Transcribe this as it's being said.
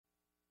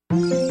Yo,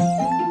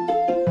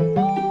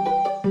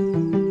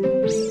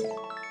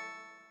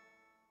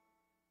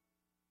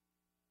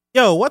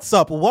 what's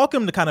up?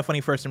 Welcome to Kind of Funny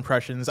First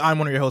Impressions. I'm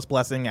one of your hosts,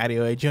 Blessing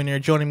Adeoye Jr.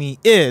 Joining me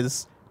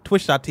is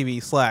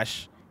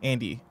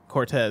twitch.tv/Andy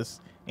Cortez.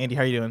 Andy,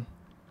 how are you doing?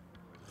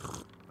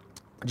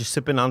 Just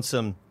sipping on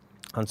some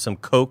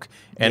Coke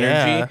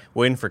Energy,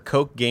 waiting for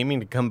Coke Gaming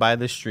to come by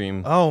the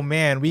stream. Oh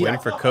man, waiting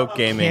for Coke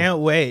Gaming.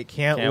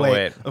 Can't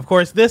wait. Of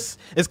course, this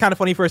is Kind of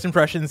Funny First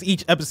Impressions.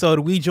 Each episode,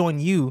 we join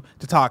you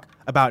to talk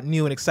about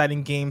new and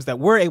exciting games that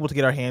we're able to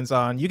get our hands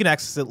on. You can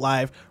access it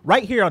live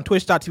right here on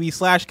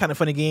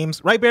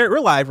twitch.tv/kindoffunnygames. Right, Barrett?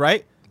 We're live,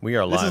 right? We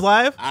are live. This is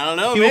live? I don't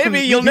know. People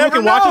Maybe. you'll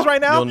never watch us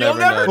right now? You'll never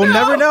know. We'll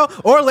never know.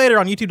 Or later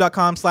on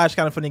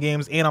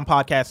youtube.com/kindoffunnygames and on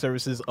podcast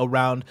services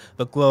around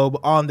the globe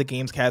on the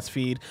Gamescast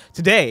feed.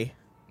 Today,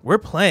 we're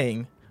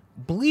playing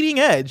Bleeding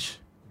Edge,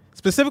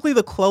 specifically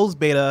the closed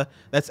beta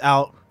that's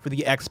out for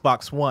the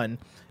Xbox One.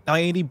 Now,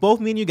 Andy, both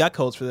me and you got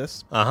codes for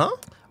this. Uh-huh.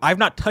 I've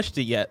not touched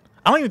it yet.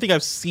 I don't even think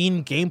I've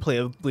seen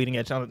gameplay of Bleeding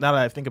Edge now that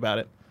I think about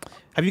it.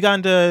 Have you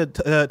gotten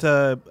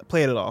to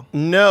play it at all?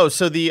 No,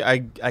 so I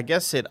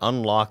guess it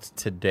unlocked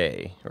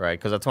today, right?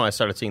 Because that's when I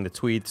started seeing the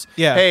tweets.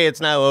 Yeah. Hey,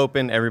 it's now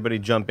open. Everybody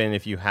jump in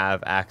if you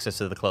have access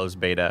to the closed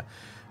beta.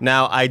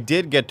 Now, I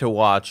did get to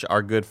watch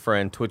our good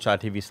friend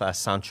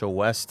twitch.tv/Sancho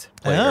West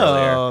play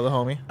earlier. The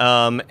homie.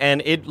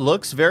 And it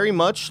looks very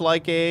much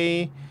like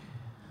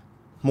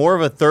more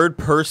of a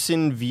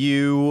third-person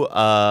view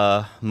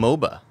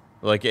MOBA.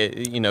 Like,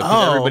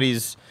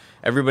 because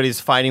everybody's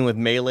fighting with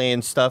melee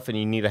and stuff, and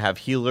you need to have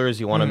healers.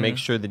 You want to make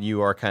sure that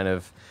you are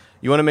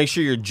you want to make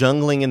sure you're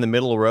jungling in the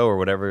middle row or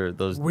whatever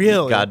those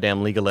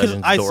goddamn League of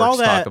Legends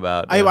dorks talk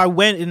about. I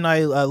went and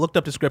I looked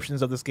up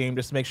descriptions of this game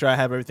just to make sure I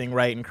have everything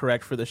right and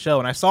correct for the show,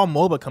 and I saw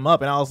MOBA come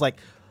up, and I was like,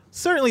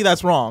 certainly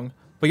that's wrong.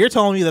 But you're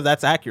telling me that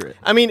that's accurate.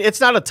 I mean, it's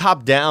not a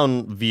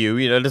top-down view.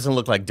 You know, it doesn't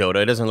look like Dota.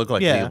 It doesn't look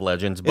like League of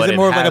Legends. But is it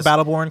more of like a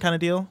Battleborn kind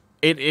of deal?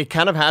 It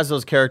kind of has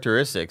those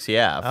characteristics,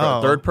 yeah. From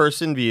a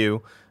third-person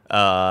view,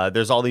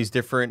 there's all these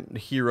different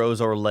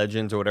heroes or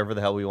legends or whatever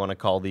the hell we want to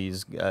call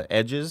these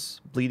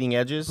edges, bleeding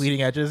edges.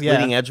 Bleeding edges, yeah.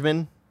 Bleeding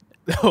edgemen.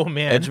 Oh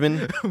man,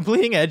 edgemen.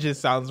 Bleeding edges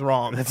sounds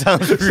wrong. That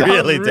sounds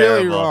really terrible.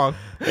 Really wrong.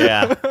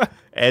 Yeah,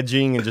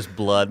 edging and just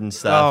blood and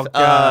stuff. Oh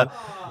god.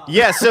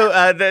 Yeah,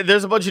 so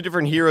there's a bunch of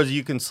different heroes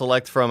you can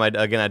select from. I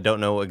don't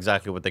know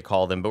exactly what they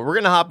call them, but we're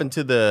going to hop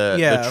into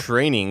the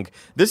training.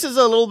 This is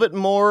a little bit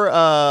more,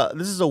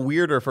 this is a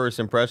weirder first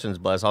impressions,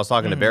 Bless. I was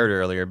talking to Barrett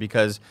earlier,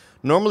 because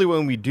normally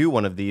when we do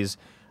one of these,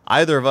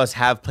 either of us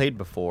have played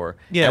before,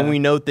 and we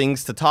know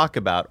things to talk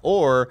about,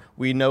 or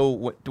we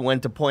know when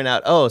to point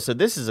out, oh, so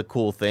this is a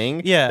cool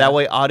thing. Yeah. That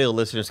way audio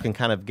listeners can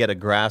kind of get a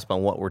grasp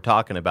on what we're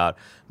talking about.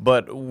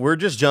 But we're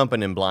just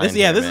jumping in blind.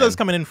 This is us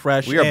coming in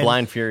fresh. We are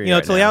blind fury.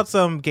 To lay out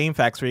some game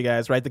facts for you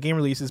guys, right? The game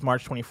releases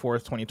March 24th,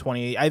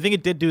 2020. I think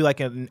it did do like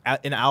an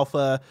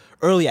alpha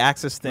early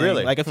access thing,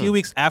 really? Like a few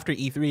weeks after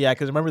E3. Yeah,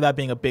 because I remember that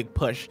being a big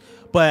push.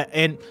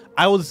 And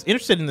I was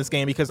interested in this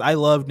game because I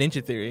love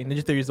Ninja Theory.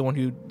 Ninja Theory is the one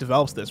who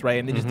develops this,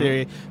 right? And Ninja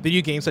Theory, they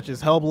do games such as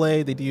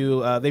Hellblade. They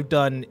do. They've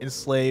done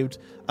Enslaved.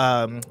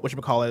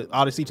 Whatchamacallit,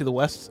 Odyssey to the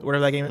West,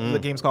 whatever that the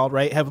game's called,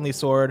 right? Heavenly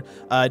Sword,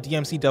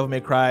 DMC, Devil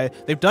May Cry.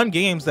 They've done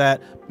games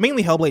that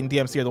mainly Hellblade and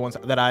DMC are the ones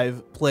that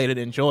I've played and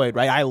enjoyed,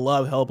 right? I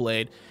love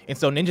Hellblade, and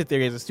so Ninja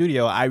Theory as a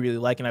studio, I really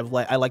like, and I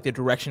like their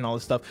direction, and all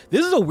this stuff.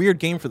 This is a weird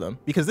game for them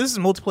because this is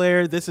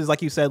multiplayer. This is,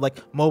 like you said, like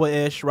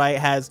MOBA-ish, right?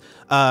 It has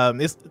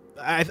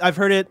I've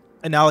heard it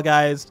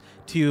analogized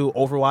to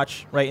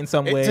Overwatch, right? In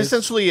some ways, it's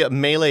essentially a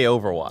melee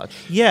Overwatch.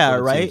 Yeah,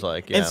 right. Seems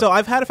like, yeah. And so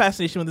I've had a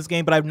fascination with this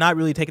game, but I've not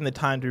really taken the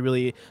time to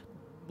really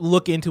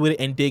look into it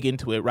and dig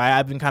into it, right?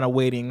 I've been kind of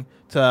waiting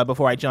to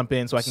before I jump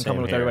in so I can come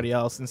in with everybody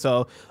else. And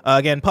so,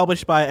 again,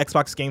 published by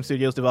Xbox Game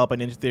Studios, developed by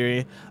Ninja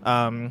Theory.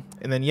 And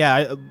then,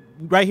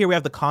 right here we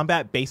have the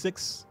combat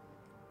basics.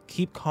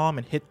 Keep calm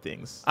and hit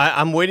things.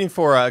 I'm waiting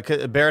for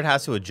Barrett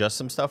has to adjust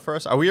some stuff for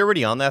us. Are we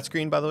already on that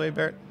screen, by the way,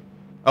 Barrett?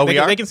 Oh, we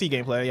are? They can see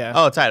gameplay, yeah.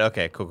 Oh, tight.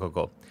 Okay,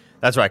 cool.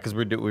 That's right, because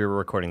we were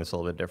recording this a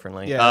little bit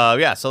differently.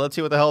 Yeah. So let's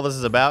see what the hell this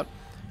is about.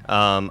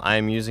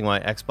 I'm using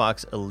my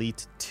Xbox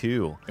Elite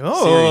 2 Series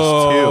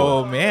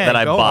 2 man, that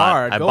I bought.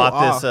 Hard. I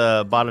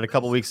bought it a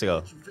couple weeks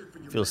ago.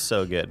 Feels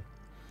so good.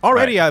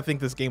 Already, right. I think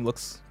this game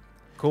looks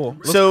cool.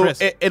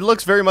 It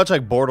looks very much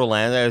like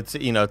Borderlands.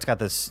 It's got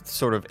this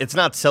sort of, it's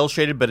not cel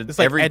shaded, but it's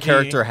like every edgy.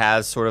 character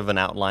has sort of an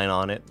outline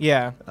on it.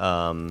 Yeah.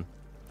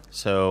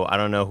 So I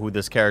don't know who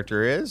this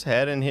character is.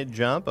 Head and hit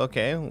jump.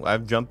 Okay,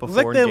 I've jumped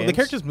before. It's like the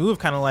characters move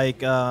kind of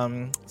like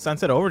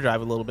Sunset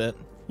Overdrive a little bit.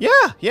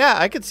 Yeah,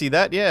 I could see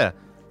that. Yeah,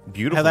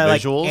 beautiful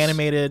visuals. Like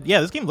animated.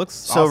 Yeah, this game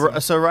looks awesome.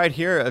 So right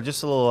here,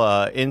 just a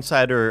little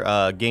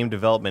insider game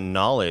development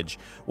knowledge.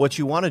 What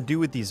you want to do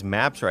with these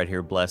maps right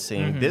here,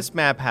 Blessing. This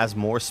map has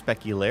more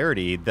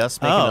specularity,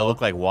 thus making it look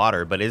like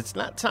water, but it's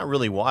not. It's not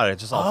really water.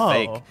 It's just all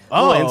fake.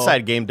 A little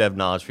inside game dev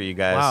knowledge for you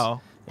guys.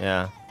 Wow.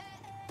 Yeah.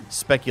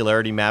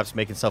 Specularity maps,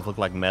 making stuff look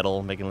like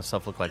metal, making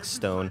stuff look like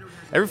stone.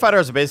 Every fighter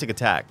has a basic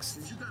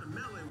attacks.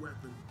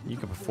 You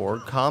can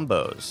perform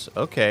combos.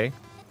 Okay.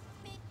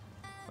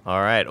 All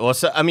right. Well,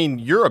 so I mean,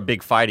 you're a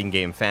big fighting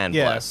game fan,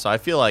 Yeah. Bless. So I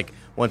feel like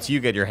once you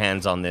get your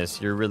hands on this,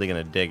 you're really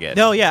gonna dig it.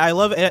 No, yeah, I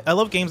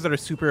love games that are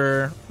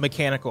super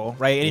mechanical,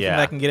 right? Anything Yeah.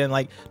 that I can get in,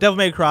 like Devil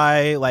May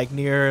Cry, like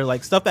Nier,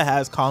 like stuff that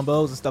has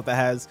combos and stuff that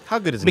has How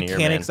good is Nier,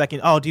 mechanics man? that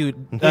can. Oh, dude,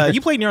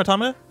 you played Nier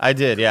Automata? I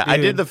did, yeah.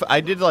 Dude.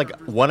 I did like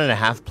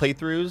 1.5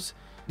 playthroughs.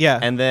 Yeah,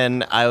 And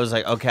then I was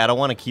like, okay, I don't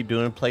want to keep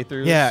doing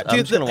playthroughs. Yeah, I'm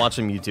dude, just gonna watch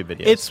some YouTube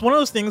videos. it's one of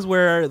those things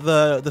where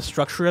the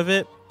structure of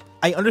it,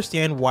 I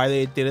understand why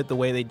they did it the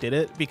way they did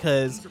it,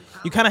 because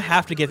you kind of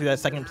have to get through that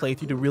second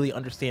playthrough to really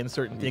understand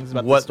certain things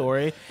about the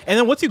story. And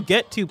then once you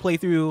get to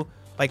playthrough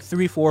like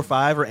 3, 4,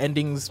 5, or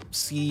endings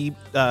C,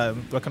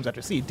 what comes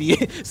after C,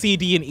 D, C,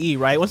 D, and E,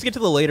 right? Once you get to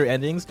the later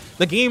endings,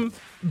 the game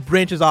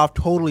branches off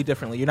totally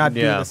differently. You're not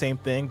doing the same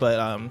thing,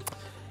 but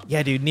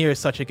yeah, dude, Nier is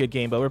such a good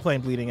game, but we're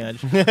playing Bleeding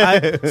Edge.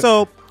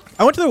 So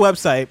I went to their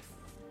website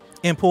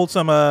and pulled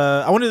some.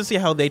 I wanted to see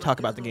how they talk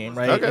about the game,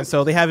 right? Okay. And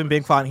so they have in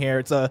big font here.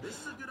 It's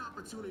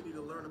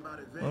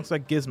looks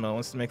like Gizmo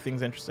wants to make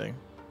things interesting.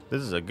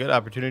 This is a good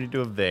opportunity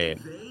to evade.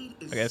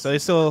 Okay, so they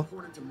still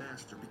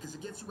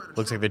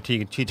Looks like they're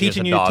teaching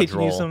teaching us a dodge you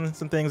roll.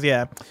 some things,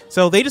 yeah.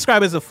 So they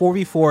describe it as a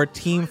 4v4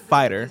 team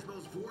fighter,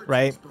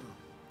 right?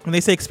 And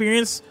they say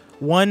experience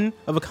one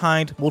of a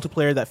kind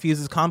multiplayer that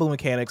fuses combo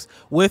mechanics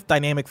with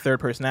dynamic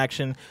third-person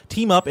action.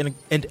 Team up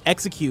and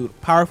execute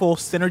powerful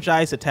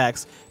synergized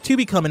attacks to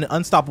become an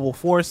unstoppable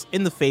force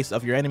in the face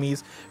of your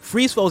enemies.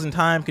 Freeze foes in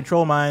time,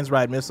 control mines,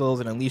 ride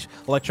missiles, and unleash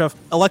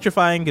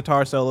electrifying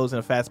guitar solos in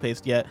a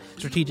fast-paced yet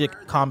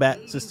strategic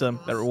combat system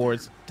that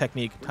rewards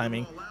technique,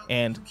 timing,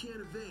 and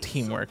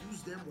teamwork.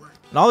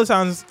 And all this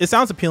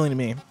sounds appealing to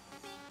me.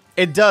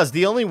 It does.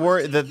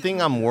 The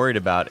thing I'm worried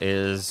about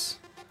is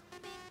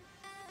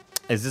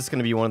this going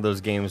to be one of those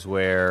games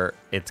where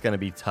it's going to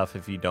be tough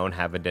if you don't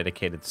have a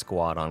dedicated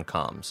squad on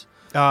comms?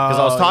 Because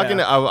I was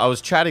talking, I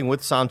was chatting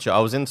with Sancho. I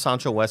was in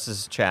Sancho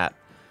West's chat,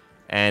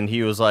 and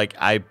he was like,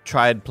 I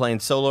tried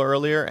playing solo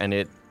earlier, and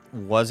it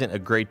wasn't a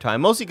great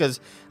time. Mostly because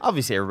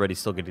obviously everybody's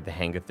still getting the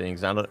hang of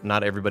things.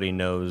 Not everybody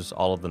knows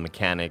all of the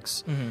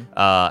mechanics.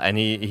 And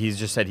he's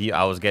just said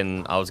I was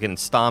getting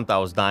stomped. I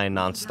was dying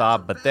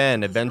nonstop. But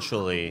then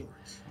eventually,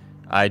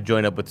 I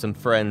joined up with some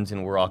friends,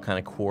 and we're all kind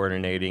of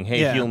coordinating.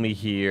 Hey, heal me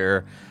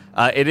here.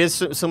 It is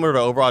similar to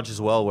Overwatch as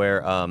well,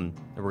 where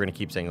we're going to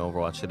keep saying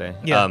Overwatch today.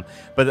 Yeah.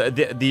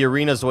 But the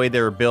arenas, the way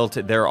they're built,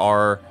 there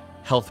are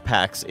health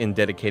packs in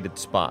dedicated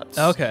spots.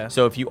 Okay.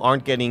 So if you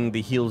aren't getting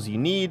the heals you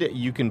need,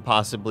 you can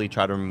possibly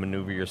try to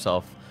maneuver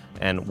yourself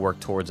and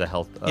work towards a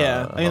health.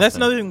 I mean, that's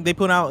another thing they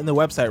put out in the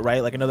website,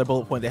 right? Like another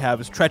bullet point they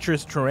have is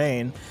treacherous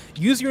terrain.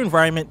 Use your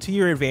environment to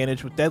your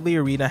advantage with deadly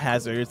arena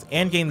hazards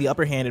and gain the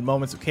upper hand in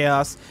moments of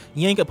chaos.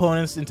 Yank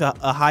opponents into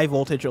a high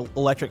voltage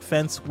electric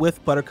fence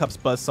with Buttercup's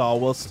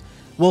buzzsaw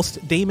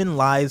whilst Damon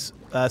lies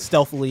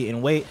stealthily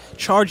in wait.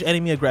 Charge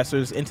enemy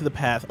aggressors into the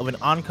path of an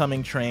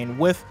oncoming train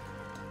with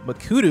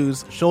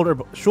Makudu's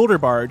shoulder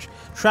barge,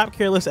 trap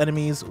careless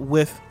enemies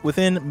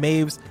within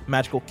Maeve's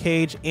magical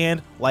cage,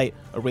 and light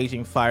a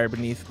raging fire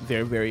beneath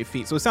their very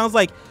feet. So it sounds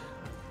like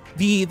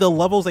the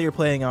levels that you're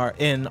playing are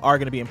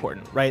going to be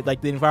important, right?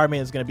 Like the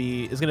environment is going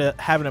to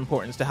have an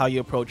importance to how you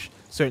approach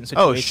certain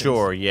situations. Oh,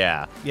 sure,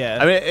 yeah. Yeah.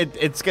 I mean,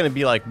 it's going to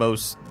be like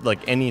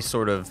any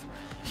sort of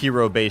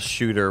hero-based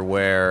shooter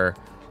where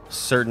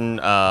certain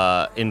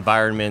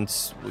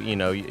environments,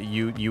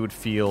 you would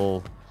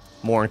feel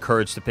more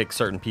encouraged to pick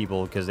certain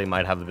people because they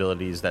might have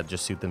abilities that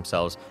just suit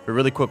themselves. But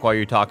really quick, while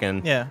you're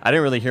talking, I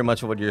didn't really hear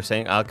much of what you were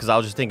saying because I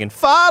was just thinking,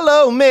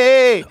 follow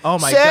me, oh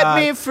my set God.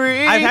 me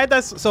free. I've had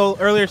that. So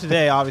earlier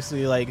today,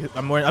 obviously, like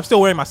I'm still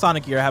wearing my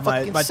Sonic gear. I have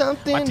my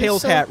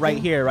Tails hat right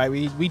here, right?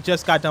 We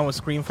just got done with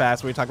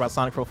Screamfast where we talked about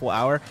Sonic for a full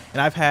hour,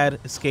 and I've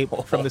had Escape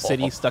from the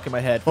City stuck in my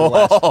head for the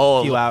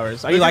last few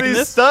hours. Are you liking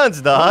this?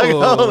 Stunts, dog.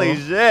 Ooh. Holy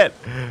shit.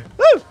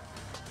 Woo!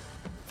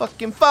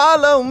 Fucking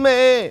follow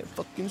me.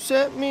 Fucking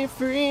set me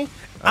free.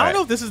 I don't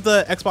know if this is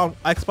the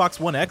Xbox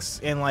One X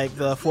in like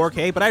the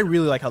 4K, but I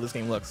really like how this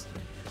game looks.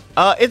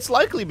 It's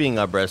likely being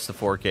up-res to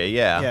 4K,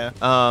 yeah.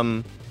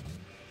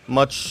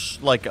 Much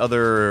like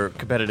other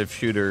competitive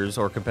shooters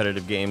or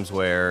competitive games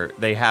where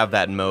they have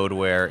that mode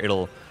where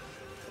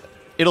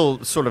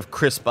it'll sort of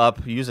crisp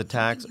up, use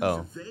attacks.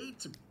 Oh,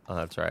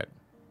 that's right.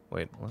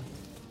 Wait, what?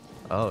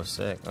 Oh,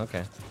 sick.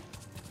 Okay.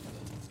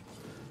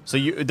 So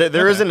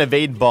there is an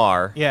evade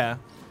bar. Yeah.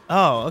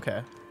 Oh,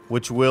 okay.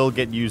 Which will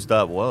get used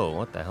up. Whoa,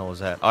 what the hell was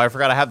that? Oh, I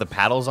forgot I have the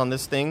paddles on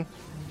this thing.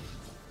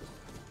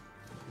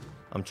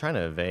 I'm trying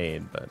to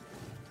evade, but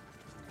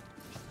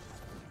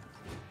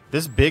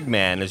this big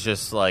man is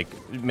just like,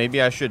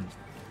 maybe I should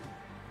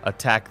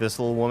attack this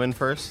little woman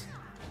first,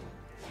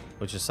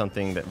 which is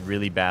something that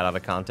really bad out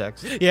of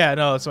context. Yeah,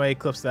 no, somebody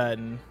clips that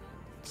and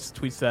just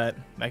tweets that.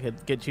 I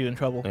could get you in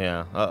trouble.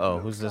 Yeah. Uh-oh,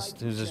 who's this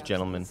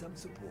gentleman?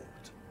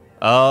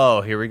 Oh,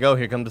 here we go.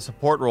 Here come the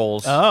support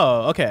roles.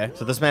 Oh, okay.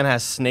 So this man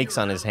has snakes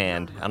on his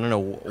hand. I don't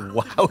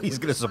know how he's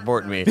going to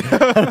support me.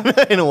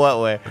 In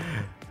what way?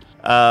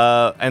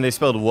 And they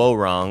spelled woe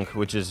wrong,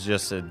 which is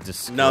just a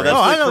disgrace. No,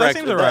 that's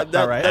the correct.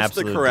 That's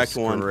Absolute the correct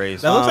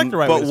disgrace. one. That looks like the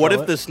right way But to what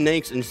spell if it. the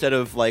snakes, instead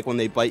of like when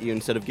they bite you,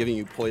 instead of giving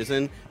you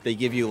poison, they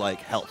give you like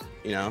health?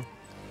 You know.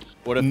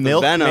 What if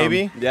Milk, the venom?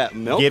 maybe? Yeah,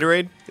 milk.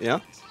 Gatorade? Yeah.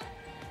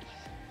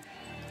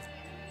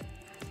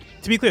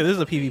 To be clear, this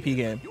is a PvP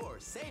game,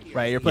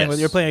 right? You're playing Yes.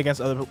 you're playing against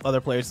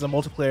other players. It's a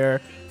multiplayer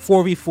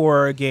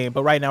 4v4 game,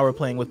 but right now we're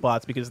playing with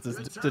bots because this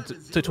is the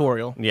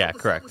tutorial. Yeah,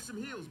 correct.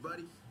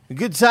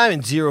 Good time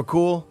in Zero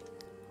Cool.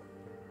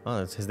 Oh,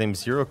 his name's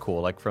Zero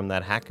Cool, like from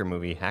that hacker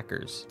movie,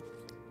 Hackers.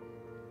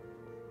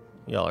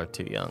 Y'all are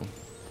too young.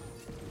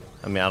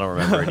 I mean, I don't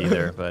remember it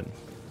either, but...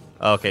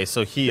 Okay,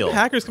 so heal.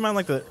 Hackers come out in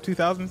like the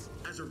 2000s?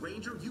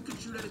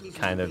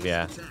 Kind of,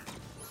 yeah.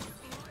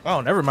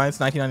 Oh, never mind. It's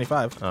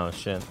 1995. Oh,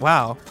 shit.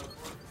 Wow.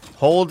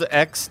 Hold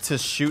X to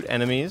shoot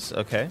enemies.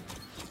 Okay.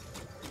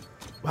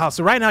 Wow.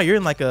 So right now you're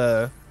in like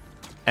a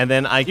And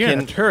then you're in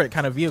a turret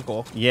kind of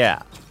vehicle.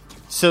 Yeah.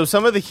 So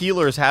some of the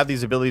healers have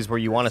these abilities where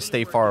you want to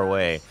stay far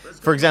away.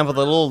 For example,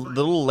 the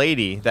little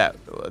lady that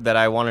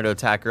I wanted to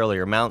attack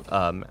earlier, mount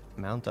up.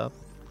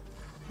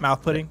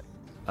 Mouth pudding.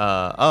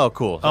 Oh,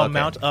 cool. Oh, Okay.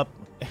 mount up.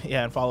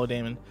 Yeah, and follow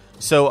Damon.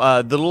 So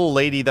the little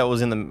lady that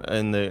was in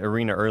the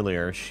arena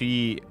earlier,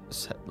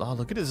 oh,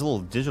 look at his little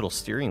digital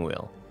steering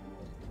wheel.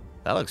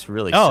 That looks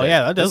really Oh sick.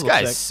 yeah, that does This look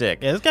guy's sick.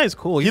 Yeah, this guy's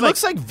cool. He He's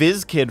looks like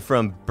Viz Kid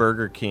from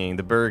Burger King.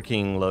 The Burger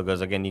King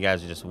logos. Again, you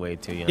guys are just way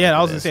too young. yeah, for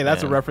I was gonna this, say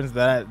that's a man. reference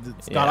that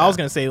Scott. Yeah. I was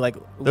gonna say like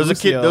There was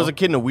Lucio. a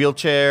kid in a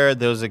wheelchair.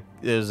 There's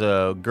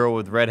a girl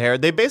with red hair.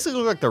 They basically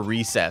look like the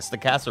Recess, the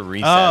cast of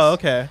Recess. Oh,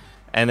 okay.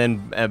 And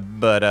then,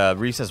 but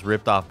Recess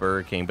ripped off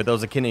Burger King. But there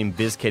was a kid named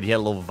Biz Kid. He had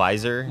a little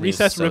visor. He was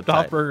Recess so ripped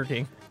off tight. Burger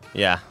King.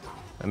 Yeah,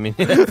 I mean,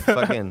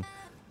 fucking.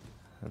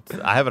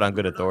 I have it on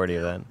good authority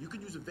then. You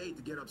can use evade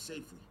to get up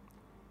safely.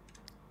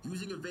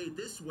 Using evade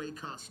this way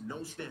costs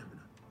no stamina.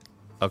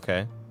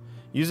 Okay.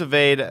 Use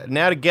evade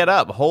now to get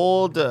up.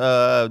 Hold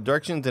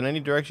directions in any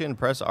direction.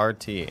 Press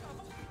RT.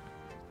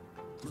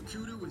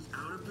 Makudu is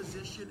out of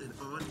position and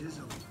on his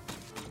own.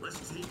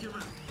 Let's take him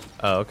out.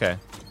 Oh, okay.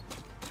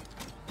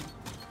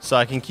 So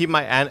I can keep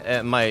my.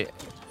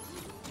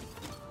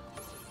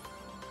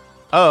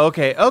 Oh,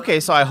 okay. Okay,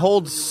 so I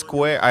hold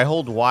square. I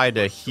hold Y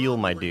to heal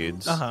my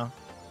dudes. Uh huh.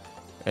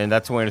 And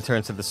that's when it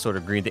turns to this sort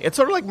of green thing. It's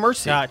sort of like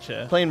Mercy.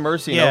 Gotcha. Playing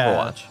Mercy Yeah. in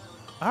Overwatch.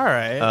 All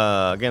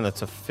right. Again,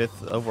 that's a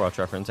 5th Overwatch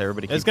reference.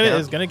 Everybody keep it's gonna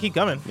count. keep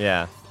coming.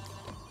 Yeah.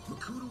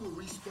 Makudu will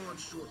respawn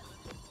shortly.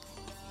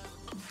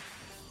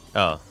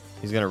 Oh,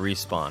 he's gonna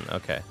respawn.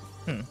 Okay.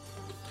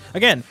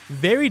 Again,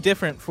 very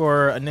different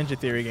for a Ninja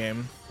Theory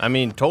game. I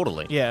mean,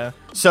 totally. Yeah.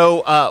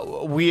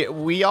 So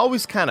we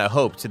always kind of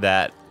hoped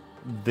that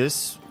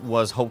this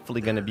was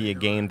hopefully going to be a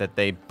game that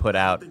they put I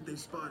out. think they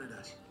spotted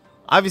us.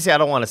 Obviously, I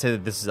don't want to say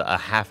that this is a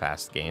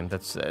half-assed game.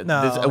 That's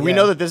No, we yeah.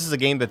 know that this is a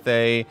game that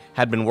they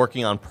had been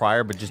working on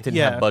prior, but just didn't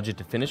Yeah. have budget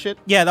to finish it.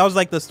 Yeah, that was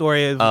like the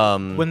story of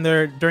Um, when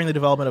they're during the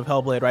development of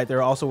Hellblade, right? They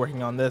were also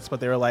working on this, but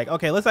they were like,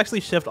 okay, let's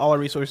actually shift all our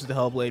resources to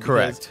Hellblade.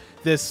 Correct.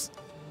 Because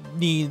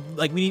we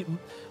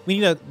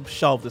need to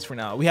shelve this for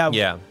now. We have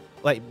Yeah.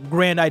 like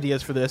grand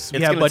ideas for this. We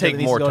It's have gonna budget take that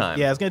needs more to go- time.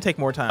 Yeah, it's gonna take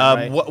more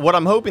time. Right? What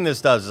I'm hoping this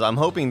does is I'm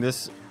hoping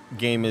this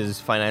game is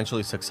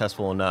financially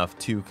successful enough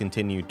to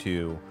continue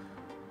to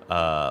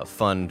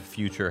fund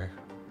future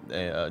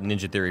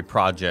Ninja Theory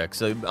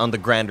projects on the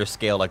grander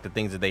scale, like the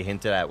things that they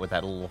hinted at with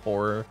that little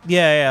horror.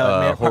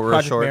 Yeah, like horror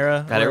Project short.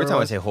 Mara, God, every whatever time it I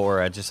was. say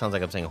horror, it just sounds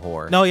like I'm saying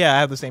horror. No, yeah, I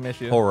have the same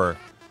issue. Horror.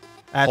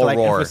 I have to like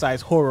Horror.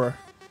 emphasize horror.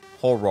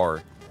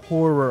 Horror.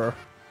 Horror.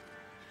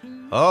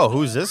 Oh,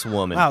 who's this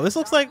woman? Wow, this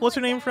looks like what's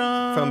her name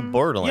from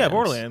Borderlands. Yeah,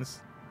 Borderlands.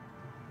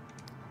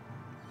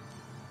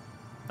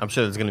 I'm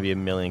sure there's going to be a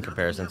million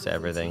comparisons to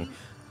everything.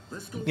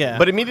 Let's go. Yeah.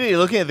 But immediately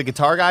looking at the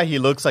guitar guy, he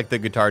looks like the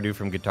guitar dude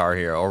from Guitar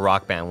Hero or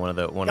Rock Band, one of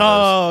those.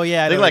 Oh,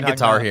 yeah, I know Think what like you're talking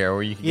Guitar about. Hero,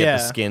 where you can get Yeah.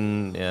 the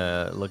skin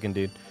looking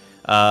dude.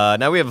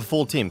 Now we have a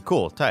full team.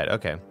 Cool, tight,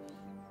 okay.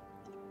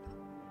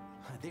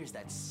 There's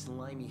that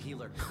slimy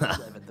healer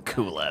Kulev at the back.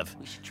 Kulev.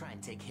 We should try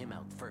and take him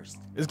out first.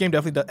 This game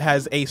definitely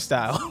has a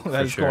style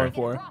that it's sure. going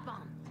for. Drop 'em.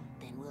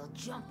 Then we'll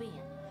jump in.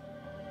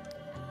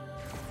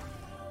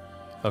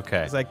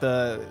 Okay. It's like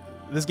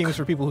this game is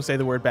for people who say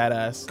the word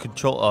badass.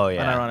 Control. Oh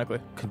yeah. Unironically.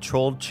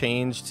 Controlled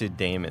change to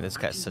Damon. This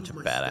guy's such a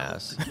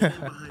badass.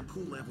 Behind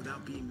Kulev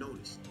without being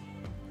noticed.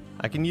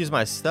 I can use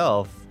my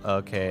stealth.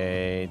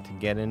 Okay, to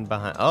get in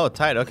behind. Oh,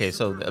 tight. Okay,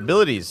 so the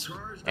abilities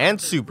and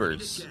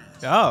supers.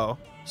 Oh.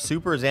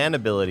 Supers and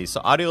abilities.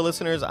 So audio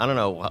listeners, I don't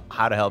know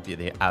how to help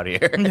you out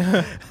here.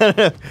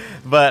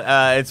 But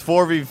it's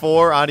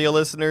 4v4 audio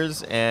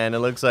listeners, and it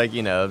looks like,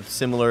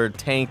 similar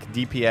tank,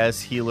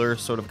 DPS, healer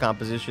sort of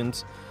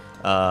compositions.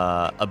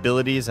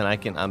 Abilities, and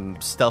I'm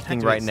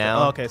stealthing right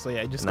now. Oh, okay, so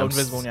yeah, you just And go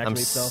invisible when you I'm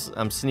activate stealth.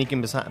 I'm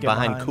sneaking behind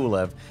behind.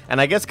 Kulev. And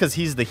I guess because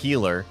he's the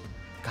healer,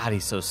 God,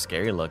 he's so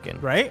scary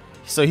looking. Right?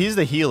 So he's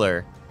the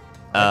healer.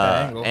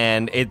 that angle.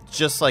 And it's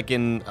just like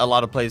in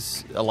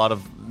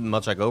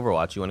much like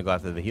Overwatch, you want to go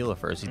after the healer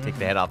first. You take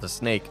the head off the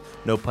snake.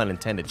 No pun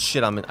intended.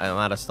 Shit, I'm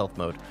out of stealth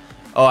mode.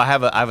 Oh, I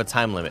have a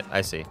time limit.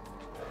 I see.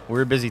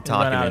 We're busy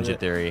talking run out of Ninja it.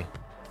 Theory.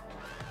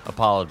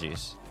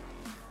 Apologies.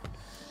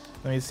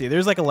 Let me see.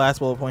 There's like a last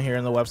bullet point here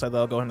in the website that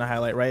I'll go ahead and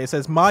highlight, right? It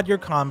says, mod your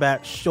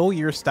combat, show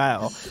your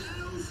style.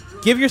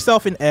 Give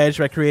yourself an edge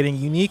by creating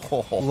unique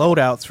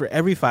loadouts for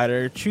every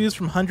fighter. Choose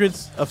from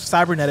hundreds of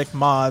cybernetic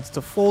mods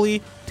to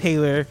fully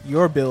tailor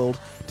your build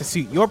to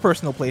suit your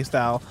personal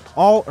playstyle,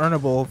 all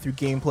earnable through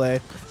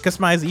gameplay.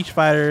 Customize each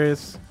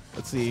fighter's,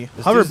 let's see,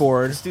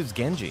 hoverboard. This dude's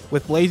Genji.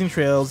 With blazing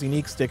trails,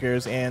 unique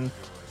stickers, and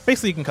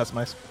basically you can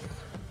customize.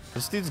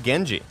 This dude's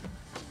Genji.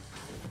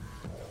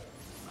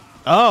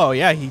 Oh,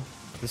 yeah, he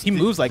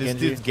moves like this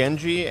Genji. This dude's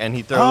Genji, and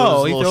he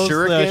throws little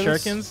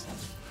shurikens.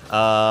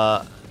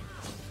 Shurikens.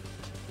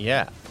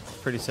 Yeah,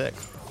 pretty sick.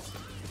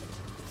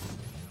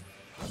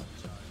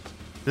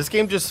 This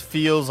game just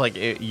feels like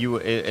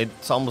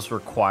it's almost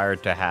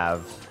required to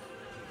have,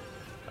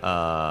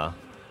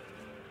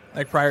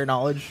 like prior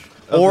knowledge.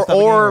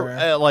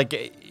 Or like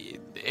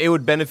it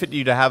would benefit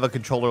you to have a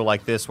controller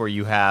like this where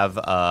you have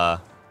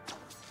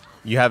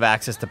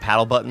access to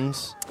paddle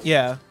buttons.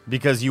 Yeah.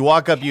 Because you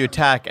walk up, you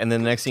attack, and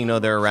then the next thing you know,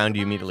 they're around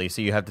you immediately.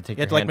 So you have to take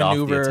your hand off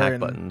the attack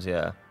buttons.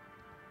 Yeah.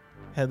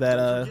 Had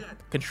that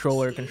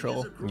controller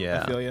control.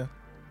 Yeah. I feel you.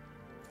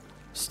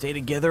 Stay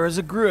together as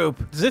a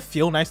group. Does it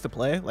feel nice to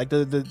play? Like,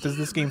 does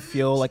this game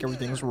feel like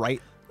everything's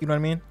right? You know what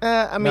I mean?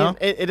 I mean, no?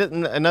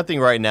 it nothing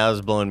right now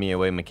is blowing me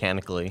away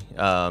mechanically.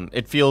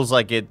 It feels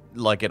like it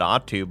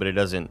ought to, but it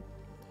doesn't.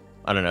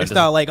 I don't know. It's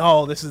not like,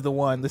 oh, this is the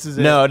one. This is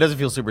it. No, it doesn't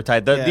feel super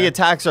tight. The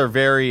attacks are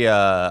very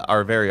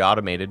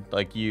automated.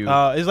 Like you,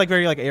 it's like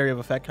very like area of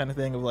effect kind of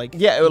thing of like.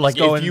 Yeah, like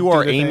if you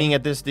are aiming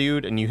at this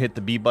dude and you hit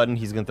the B button,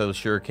 he's gonna throw the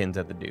shurikens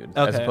at the dude,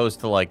 as opposed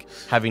to like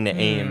having to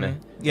aim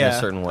in a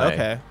certain way.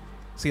 Okay.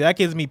 See, that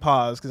gives me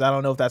pause because I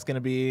don't know if that's gonna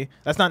be.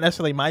 That's not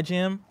necessarily my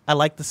jam. I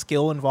like the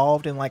skill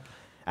involved in like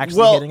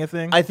actually hitting a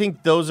thing. I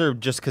think those are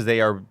just because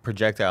they are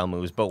projectile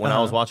moves. But when I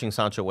was watching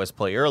Sancho West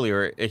play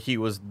earlier, he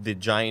was the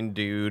giant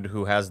dude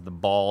who has the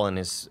ball in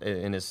his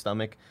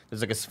stomach. There's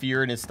like a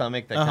sphere in his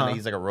stomach that kind of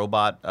he's like a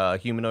robot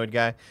humanoid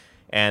guy,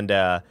 and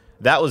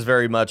that was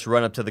very much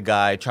run up to the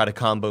guy, try to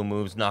combo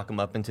moves, knock him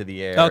up into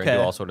the air, and do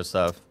all sort of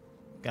stuff.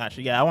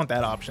 Gotcha. Yeah, I want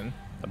that option.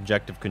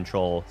 Objective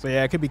control. So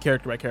yeah, it could be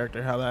character by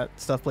character how that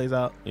stuff plays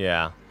out.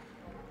 Yeah.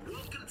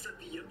 Welcome to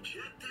the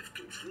objective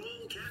control.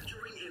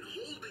 Capturing and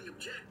holding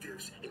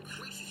objectives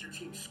increases your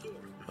team's score.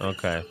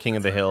 Okay, King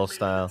of the Hill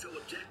style. Until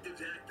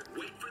objectives active.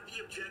 Wait for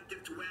the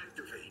objective to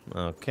activate.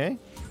 Okay.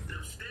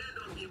 Now stand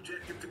on the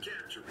objective to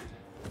capture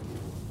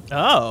it.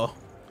 Oh.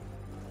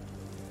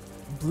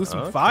 Blew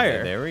some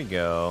fire. There we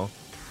go.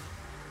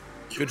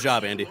 Good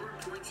job, Andy.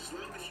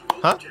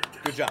 Huh?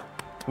 Good job.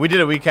 We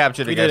did it. We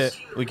captured it, did guys.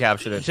 We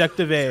captured it.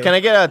 Objective A. Can I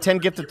get 10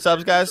 gifted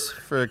subs, guys,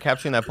 for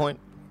capturing that point?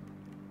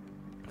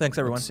 Thanks,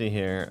 everyone. Let's see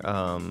here.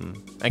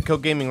 And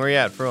Coke Gaming, where you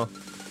at, bro?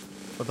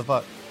 What the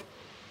fuck?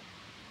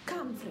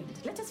 Come, friend.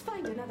 Let us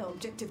find another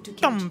objective to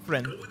Come,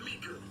 friend. Go with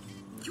Miku.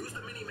 Use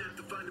the mini-map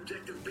to find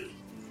objective B.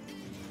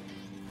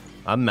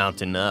 I'm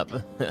mounting up.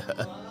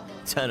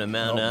 Time to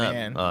mount up.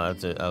 Man. Oh,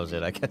 that's it. That was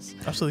it, I guess.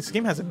 Actually, this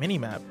game has a mini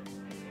map.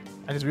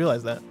 I just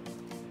realized that.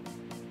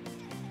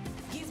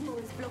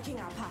 Gizmo is blocking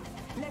our path.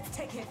 Let's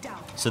take it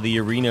down. So the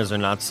arenas are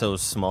not so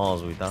small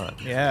as we thought.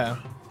 Yeah.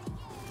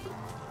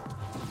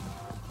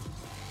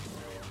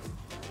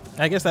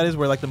 I guess that is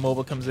where like the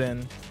mobile comes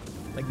in,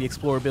 like the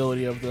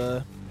explorability of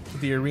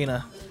the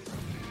arena.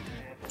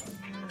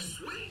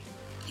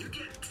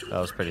 That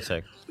was pretty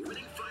sick.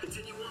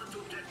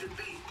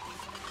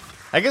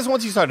 I guess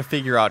once you start to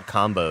figure out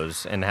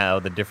combos and how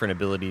the different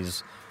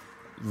abilities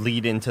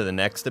lead into the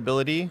next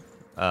ability,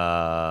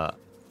 I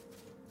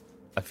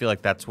feel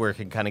like that's where it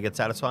can kind of get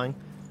satisfying.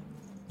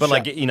 But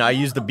like, you know, I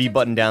use the B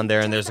button down there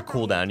and there's a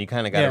cooldown. You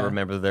kind of got to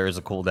remember there is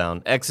a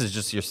cooldown. X is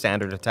just your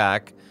standard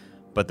attack,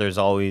 but there's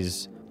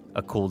always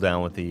a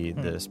cooldown with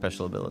the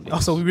special abilities.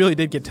 Also, we really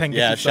did get 10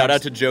 Yeah, shout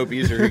out to Joe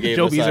Beezer who gave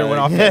Joe us Beezer went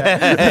off.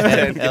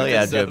 Hell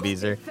yeah, Joe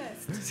Beezer.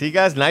 See,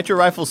 guys, Nitro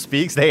Rifle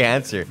speaks, they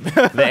answer.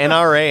 The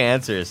NRA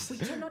answers.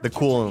 The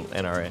cool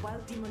NRA.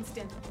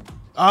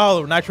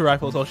 Oh, Nitro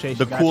Rifles, oh shit.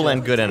 The cool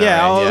and good NRA.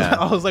 Yeah, Yeah,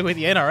 I was like, with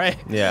the NRA.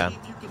 yeah.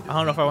 I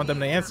don't know if I want them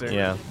to answer.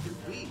 Yeah.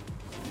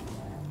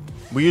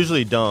 We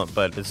usually don't,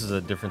 but this is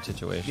a different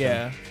situation.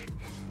 Yeah.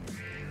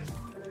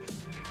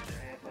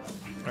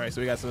 All right,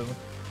 so we got some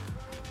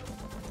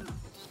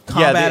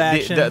combat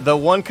action. The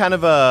one kind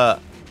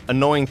of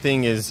annoying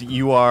thing is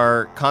you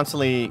are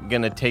constantly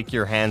going to take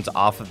your hands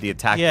off of the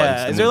attack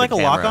buttons. Yeah, is there like a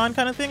camera. lock-on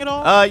kind of thing at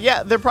all?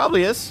 Yeah, there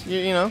probably is.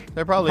 You know,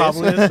 there probably is.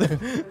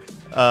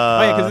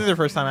 Oh yeah, because this is their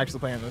first time actually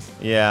playing this.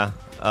 Yeah.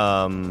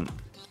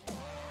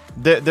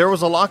 There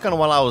was a lock-on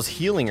while I was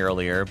healing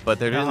earlier, but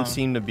there didn't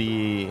seem to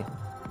be...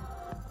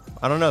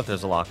 I don't know if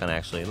there's a lock-on,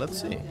 actually.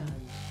 Let's see.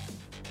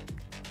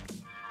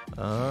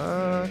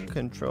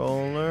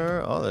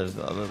 Controller. Oh, there's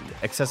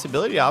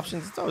accessibility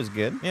options. It's always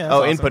good. Yeah,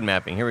 oh, awesome. input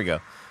mapping. Here we go.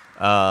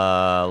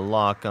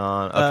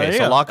 Lock-on. Okay,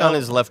 so lock-on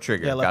is left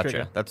trigger. Yeah, left gotcha.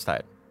 trigger. That's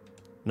tight.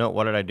 No,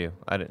 what did I do?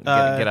 I didn't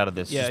get out of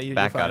this. yeah, Just you're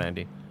back out, fine.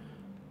 Andy.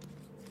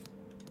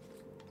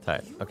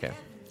 Tight. Okay.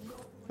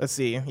 Let's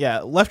see. Yeah,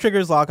 left trigger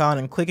is lock on,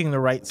 and clicking the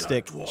right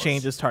stick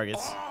changes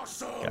targets.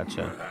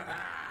 Gotcha.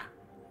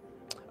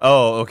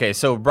 Oh, okay.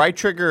 So right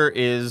trigger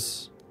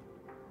is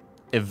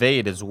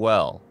evade as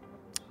well.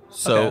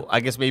 So Okay. I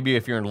guess maybe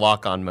if you're in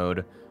lock-on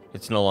mode,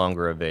 it's no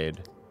longer evade.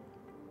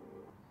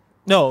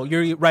 No,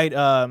 you're right.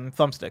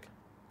 Thumbstick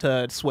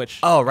to switch.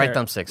 Oh, right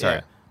There. thumbstick.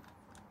 Yeah.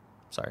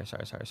 Sorry.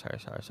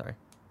 Sorry.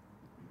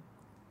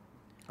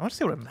 I want to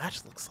see what a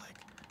match looks like.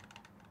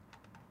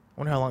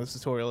 Wonder how long this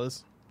tutorial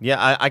is.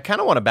 Yeah, I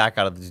kind of want to back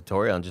out of the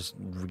tutorial and just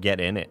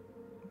get in it.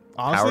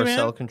 Honestly, Power man,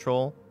 cell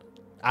control.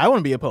 I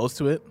wouldn't be opposed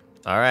to it.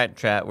 All right,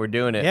 chat. We're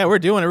doing it. Yeah, we're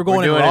doing it. We're going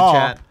We're doing in raw. it,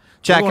 chat.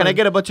 Chat, We're can I going-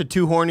 get a bunch of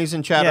two hornies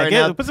in chat Yeah, right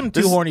now? put some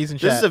two hornies in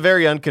This chat. is a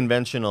very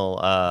unconventional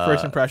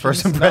First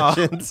impressions? First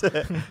impressions.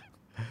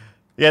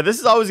 Yeah, this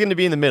is always going to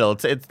be in the middle.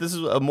 This is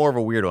more of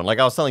a weird one. Like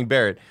I was telling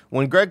Barrett,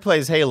 when Greg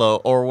plays Halo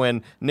or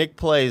when Nick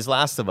plays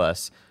Last of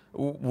Us,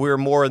 we're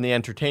more in the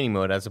entertaining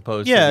mode as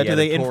opposed to the do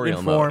they editorial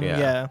inform? mode.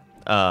 Yeah.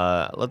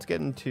 Let's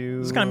get into.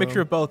 It's kind of a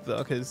mixture of both, though,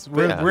 because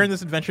we're in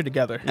this adventure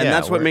together. And Yeah,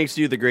 that's what we're- makes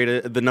you the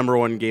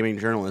 #1 gaming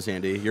journalist,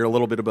 Andy. You're a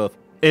little bit of both.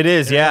 It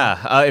is,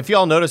 yeah. If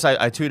y'all notice,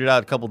 I tweeted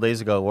out a couple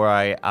days ago where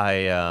I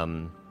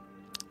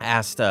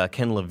asked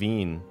Ken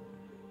Levine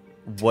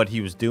what he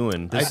was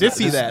doing. I did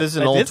see that. This is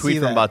an I old did tweet see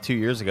from that. about 2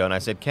 years ago, and I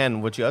said,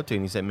 "Ken, what you up to?"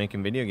 And he said,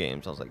 "Making video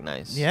games." I was like,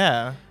 "Nice."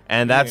 Yeah.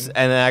 And I mean,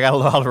 then I got a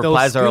lot of those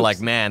replies that were like,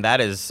 scoops. "Man,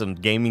 that is some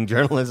gaming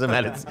journalism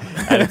at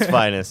its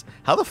finest."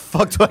 How the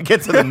fuck do I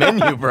get to the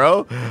menu,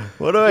 bro?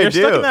 What do I You're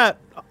do? stuck in that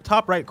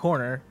top right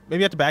corner.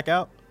 Maybe you have to back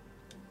out.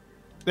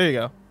 There you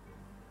go.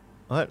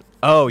 What?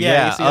 Oh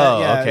yeah. You see that? Oh,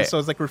 Yeah. okay. So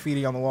it's like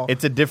graffiti on the wall.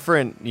 It's a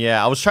different.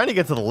 Yeah, I was trying to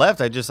get to the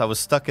left. I was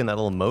stuck in that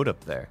little mode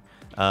up there.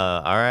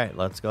 All right,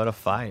 let's go to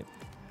fight.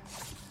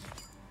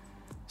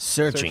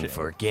 Searching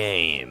for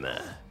game.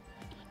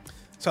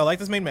 So I like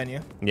this main menu.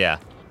 Yeah,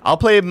 I'll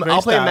play a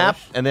map stylish.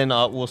 and then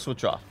we'll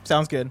switch off.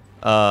 Sounds good.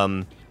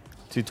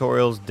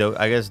 Tutorials.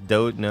 I guess.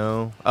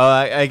 No.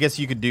 I guess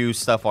you could do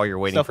stuff while you're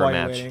waiting Stuff for a while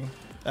you're match. waiting.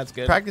 That's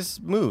good. Practice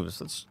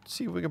moves. Let's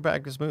see if we can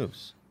practice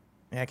moves.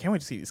 Yeah, I can't wait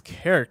to see these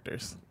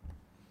characters.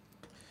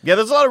 Yeah,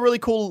 there's a lot of really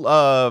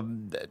cool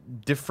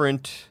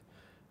different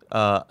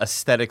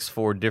aesthetics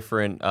for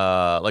different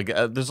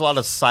there's a lot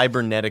of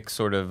cybernetic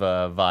sort of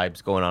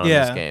vibes going on in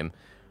this Yeah. game.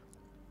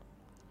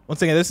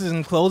 Once again, this is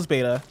in closed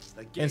beta,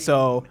 and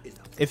so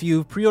if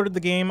you pre-ordered the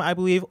game, I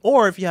believe,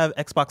 or if you have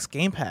Xbox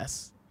Game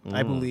Pass,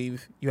 I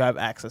believe you have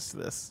access to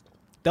this.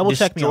 Double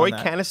check me on Destroy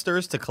that.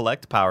 canisters to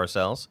collect power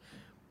cells,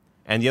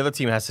 and the other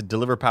team has to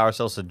deliver power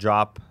cells to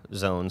drop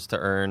zones to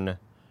earn.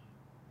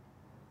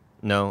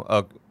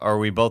 No, are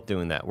we both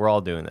doing that? We're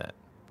all doing that.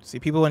 See,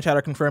 people in chat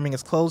are confirming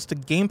it's closed to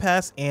Game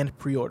Pass and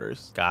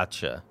pre-orders.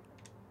 Gotcha.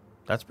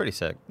 That's pretty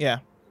sick. Yeah.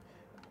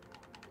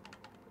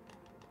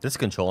 This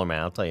controller,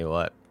 man, I'll tell you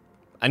what.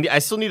 I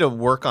still need to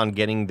work on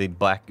getting the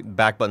back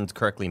buttons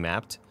correctly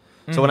mapped.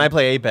 So when I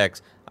play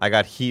Apex, I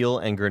got heal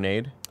and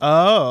grenade.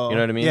 Oh. You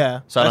know what I mean?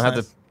 Yeah. So I don't that's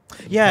have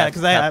nice. Yeah,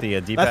 because tap the,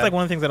 D-pad. that's like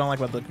one of the things I don't like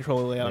about the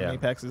controller layout Yeah. in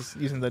Apex is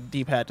using the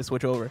D-pad to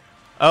switch over.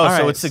 Oh, All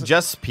so right, it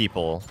suggests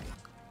people, which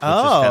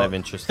Oh, is kind of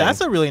interesting. that's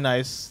a really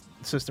nice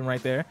system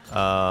right there. So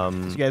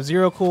Um, you got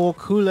Zero Cool,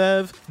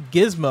 Kulev,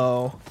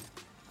 Gizmo,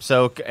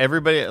 so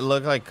everybody, it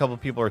looked like a couple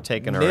people are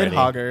taken already.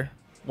 Nidhogger.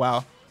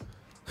 Wow.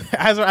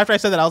 After I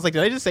said that, I was like,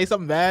 did I just say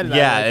something bad? And I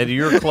Yeah, was like,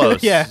 you're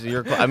close. Yeah.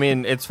 I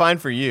mean, it's fine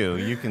for you.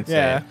 You can say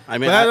yeah. it. I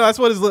mean, But that's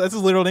what that's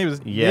his literal name is.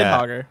 Yeah.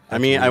 Nidhogger. I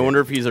mean, I wonder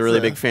if he's a really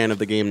It's a- big fan of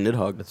the game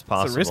Nidhogg. It's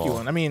possible. It's a risky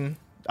one. I mean,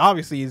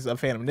 obviously he's a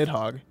fan of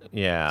Nidhogg.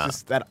 Yeah.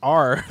 Just that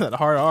R, that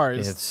hard R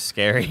is It's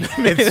scary.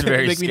 It's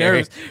very make me scary.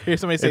 nervous. Hear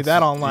somebody say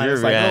that online.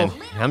 It's like, yeah,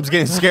 oh, I'm just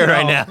getting scared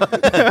right now.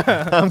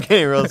 I'm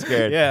getting real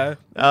scared. yeah.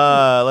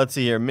 Let's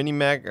see here. Mini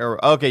Mac.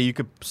 Okay, you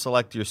could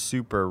select your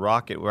super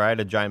rocket. Ride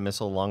a giant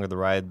missile. Longer the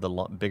ride, the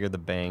bigger the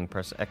bang.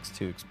 Press X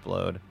to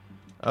explode.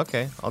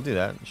 Okay, I'll do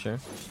that. Sure.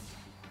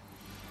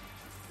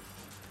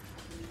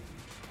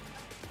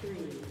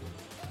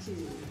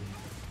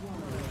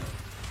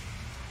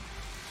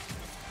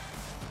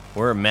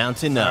 We're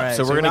mounting up, All right,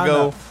 so so we're gonna round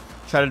go up.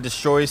 try to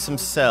destroy some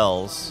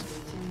cells.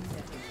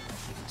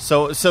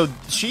 So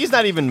she's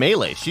not even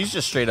melee. She's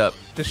just straight up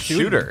Just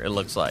shooter. shooting. It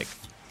looks like.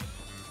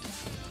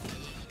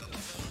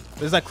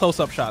 There's like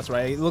close-up shots,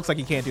 right? It looks like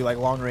you can't do like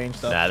long-range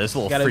stuff. Nah, this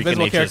little Got an freak of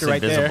invisible nature is character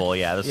right there. invisible.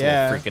 Yeah, this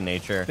Yeah. little freak of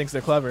nature. Thinks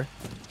they're clever.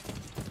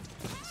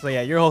 So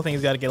yeah, your whole thing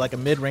is got to get like a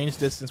mid-range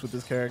distance with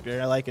this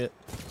character. I like it.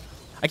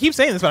 I keep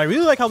saying this, but I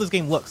really like how this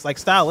game looks. Like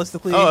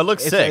stylistically, Oh, it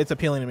looks sick. It's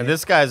appealing to me.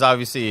 This guy's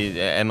obviously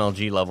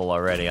MLG level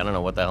already. I don't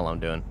know what the hell I'm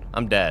doing.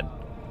 I'm dead.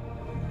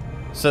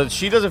 So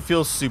she doesn't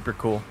feel super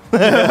cool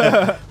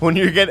when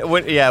you're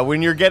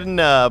getting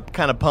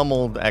kind of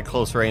pummeled at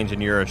close range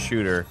and you're a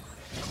shooter.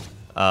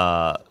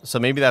 So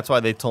maybe that's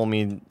why they told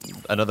me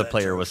another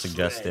player was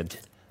suggested.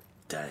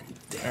 All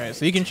right,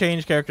 so you can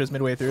change characters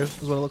midway through.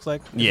 Is what it looks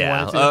like. if you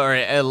Yeah, wanted to. or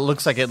it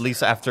looks like at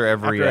least after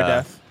every After a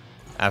death.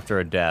 After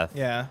a death.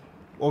 Yeah.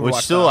 Which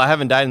Overwatch still style. I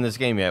haven't died in this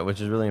game yet,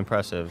 which is really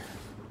impressive.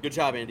 Good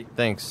job, Andy.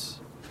 Thanks.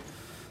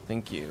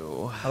 Thank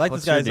you. I like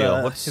What's this your guy's,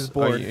 deal? his Are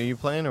board. you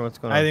playing or what's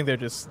going on? I think they're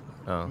just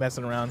Oh.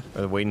 messing around.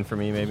 Are they waiting for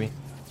me, maybe?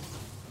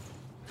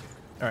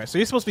 All right, so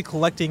you're supposed to be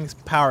collecting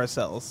power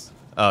cells,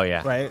 Oh,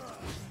 yeah. right?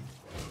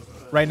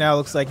 Right now, it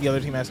looks like the other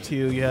team has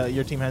 2. Yeah,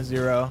 your team has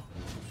 0.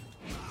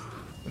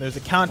 And there's a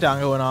countdown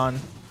going on.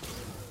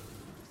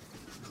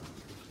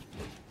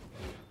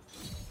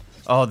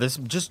 Oh, this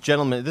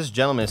gentleman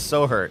is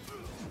so hurt.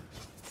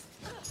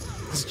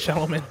 This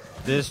gentleman.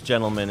 This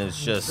gentleman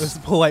is This is just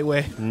the polite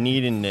way.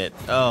 needing it.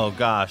 Oh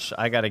gosh,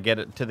 I gotta get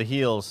it to the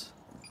heels.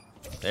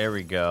 There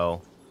we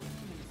go.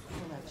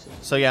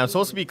 So yeah, I'm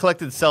supposed to be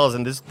collecting cells,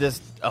 and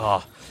this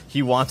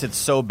he wants it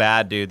so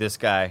bad, dude. This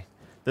guy,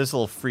 this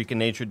little freak of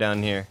nature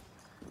down here.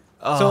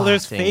 Oh, So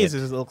there's dang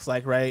phases, it looks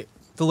like, right?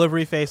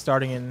 Delivery phase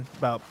starting in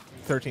about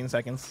 13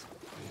 seconds.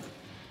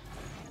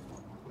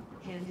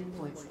 Hand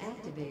points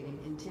activating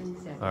in 10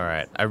 seconds. All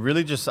right, I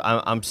really just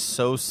I'm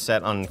so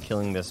set on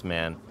killing this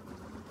man.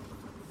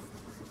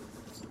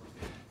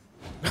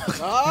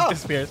 Ah,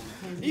 Disappears.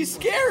 he's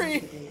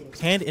scary.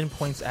 Hand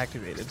endpoints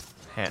activated.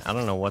 I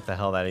don't know what the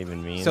hell that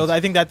even means. So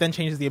I think that then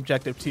changes the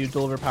objective to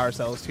deliver power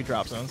cells to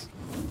drop zones.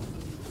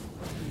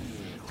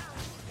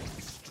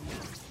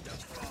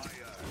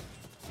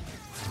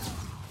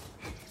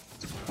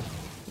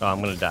 Oh, I'm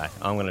gonna die.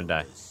 I'm gonna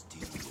die.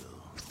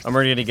 I'm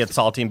ready to get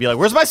salty and be like,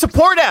 "Where's my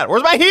support at?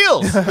 Where's my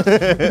heals?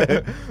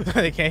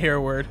 They can't hear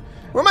a word.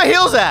 Where are my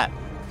heals at?"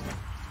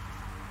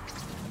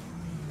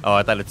 Oh,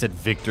 I thought it said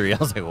victory. I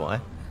was like,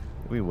 "What?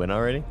 We win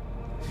already?"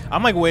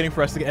 I'm like waiting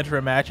for us to enter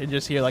a match and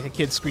just hear like a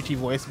kid's screechy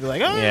voice and be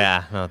like, "Oh,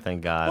 Yeah. Oh,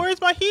 thank God.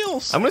 where's my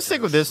heels?" I'm gonna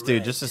stick with this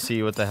dude just to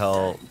see what the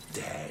hell.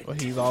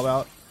 What he's all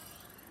about.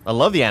 I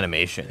love the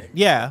animation.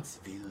 Yeah,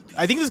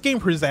 I think this game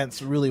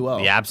presents really well.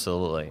 Yeah,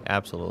 absolutely,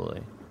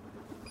 absolutely.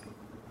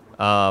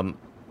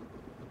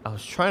 I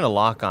was trying to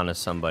lock onto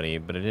somebody,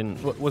 but it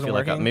didn't. Wasn't feel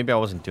like working? maybe I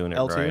wasn't doing it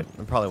L2? right.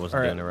 I probably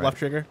wasn't Or doing it right. left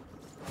trigger.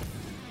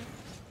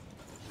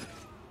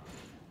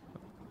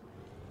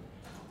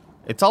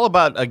 It's all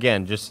about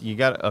again. Just you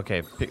got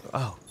okay.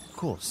 Oh,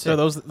 cool. Sick. So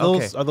those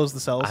okay. are those the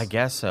cells? I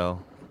guess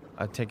so.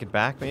 I take it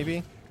back,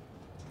 maybe.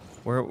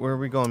 Where are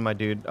we going, my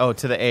dude? Oh,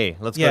 to the A.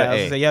 Let's Yeah, go I to was A.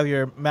 gonna say, you have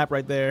your map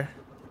right there,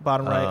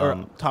 bottom right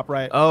or top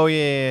right. Oh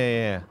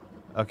yeah.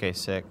 Okay,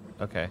 sick.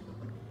 Okay.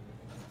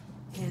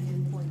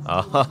 Hand points.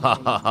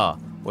 Oh,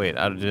 wait.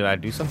 Did I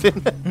do something?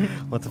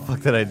 What the fuck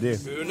did I do?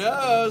 Who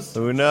knows?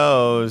 Who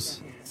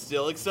knows?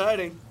 Still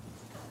exciting.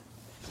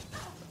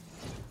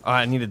 Oh,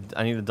 I need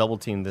to double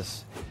team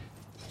this.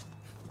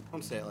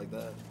 Don't say it like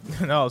that.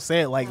 No,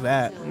 say it like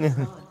that.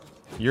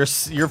 You're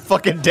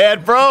fucking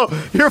dead, bro.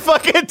 You're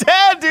fucking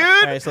dead, dude.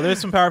 All right, so there's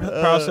some power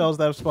cells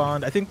that have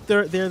spawned. I think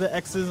they're the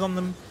X's on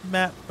the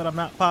map, but I'm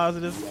not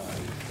positive.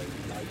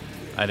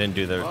 I didn't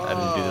do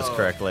this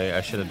correctly.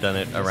 I should have done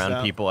it around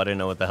up. people. I didn't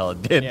know what the hell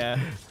it did. Yeah.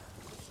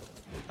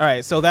 All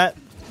right, so that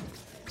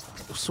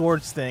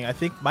swords thing I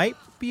think might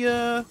be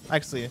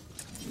actually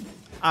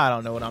I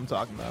don't know what I'm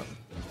talking about.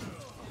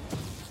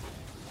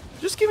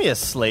 Just give me a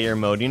Slayer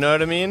mode. You know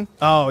what I mean?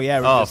 Oh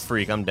yeah. Oh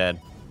freak! I'm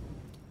dead.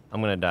 I'm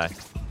gonna die.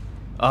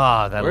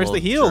 Ah, that. Where's the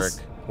little heals?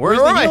 jerk. Where's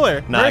Where the am I?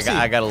 healer? Nah, Mercy.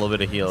 I got a little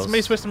bit of heals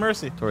Somebody switch to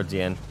Mercy. towards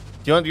the end.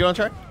 Do you want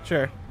to try?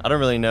 Sure. I don't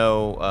really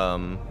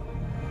know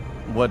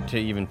what to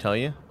even tell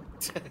you.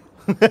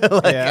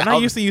 Yeah, I'm I'll-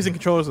 not used to using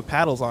controllers with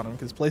paddles on them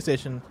because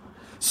PlayStation.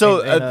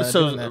 So, ain't, doing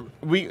so that.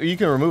 you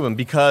can remove them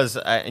because,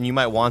 and you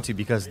might want to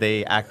because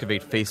they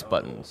activate face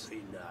buttons.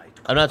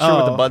 I'm not sure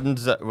what the Oh.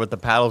 buttons, what the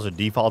paddles are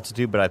defaults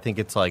to, but I think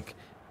it's like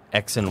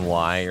X and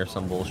Y or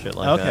some bullshit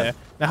like Okay.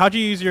 Now, how'd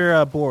you use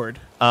your board?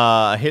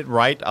 that. Hit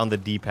right on the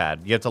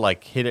D-pad. You have to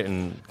like hit it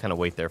and kind of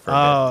wait there for a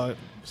Oh,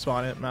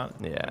 spawn it, mount.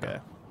 Yeah. Okay.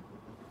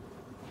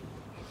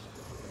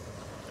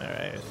 All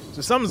right.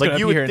 So something's bit. gonna Like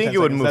you be here would in think 10 it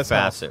would seconds. move That's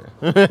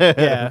faster.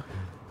 Yeah.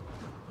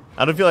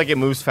 I don't feel like it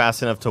moves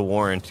fast enough to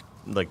warrant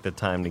like the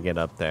time to get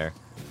up there.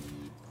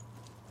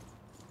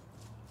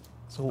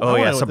 So, I Oh wanna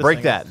yeah, know so what this break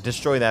thing that.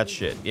 Destroy that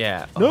shit.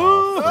 Yeah. No!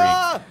 Oh, freak.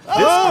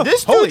 Ah!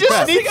 This Holy dude just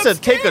crap. needs to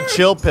take a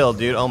chill pill,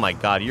 dude. Oh my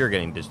god, you're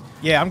getting just. is.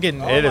 Yeah, I'm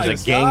getting. It is a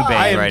gangbang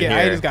I am right getting-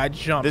 here. I just got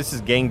jumped. This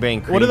is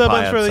gangbang. What are the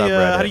buttons for the?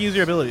 subreddit. How to use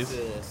your abilities?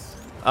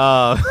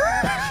 Uh,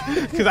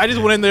 Because I just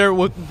went in there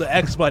with the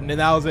X button and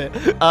that was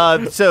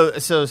it.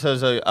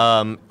 so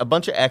a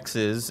bunch of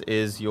X's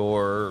is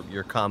your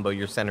combo,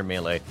 your center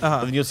melee. Uh-huh.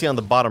 But then you'll see on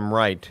the bottom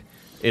right,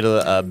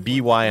 it'll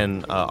B, Y,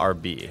 and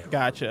RB.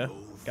 Gotcha.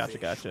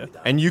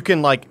 And you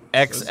can like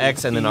X, So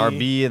X, and then B.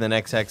 RB, and then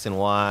X, X, and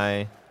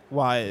Y.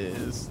 Y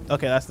is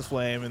okay. That's the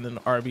flame, and then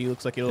RB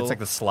looks like it'll It's like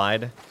the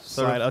slide.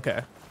 sort of. slide.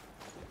 Okay,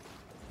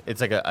 It's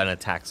like an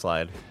attack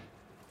slide.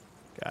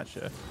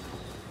 gotcha.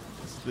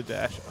 This is the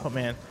dash. Oh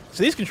man,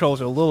 so these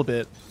controls are a little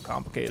bit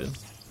complicated,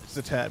 just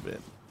a tad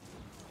bit.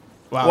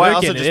 Wow,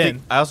 Well, they're getting it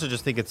in. I also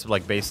just think it's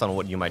like based on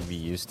what you might be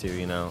used to,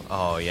 you know.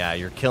 Oh yeah,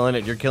 you're killing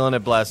it. You're killing it,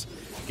 Bless.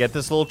 Get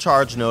this little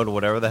charge node,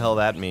 whatever the hell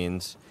that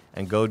means,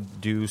 and go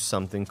do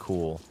something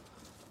cool.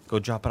 Go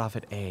drop it off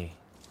at A,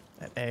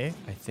 At A.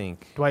 I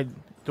think.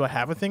 Do I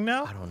have a thing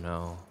now? I don't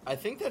know. I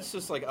think that's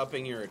just like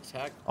upping your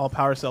attack. All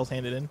power cells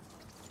handed in.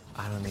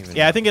 I don't even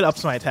Yeah, know. I think it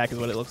ups my attack is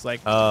what it looks like.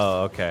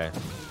 Oh, okay.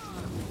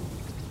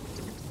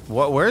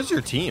 Where's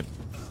your team?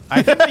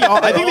 I think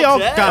they all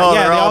dead. got Oh, yeah,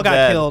 they're they all all got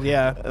dead. killed.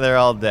 Yeah. They're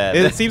all dead.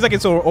 It seems like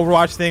it's an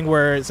Overwatch thing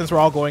where since we're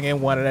all going in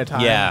one at a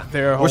time, yeah,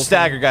 their whole we're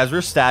staggered, guys.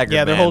 We're staggered.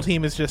 Yeah, their man. whole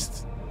team is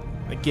just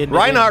like, getting it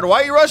Reinhardt,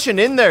 why are you rushing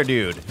in there,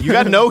 dude? You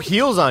got no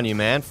heals on you,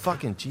 man.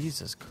 Fucking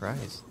Jesus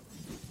Christ.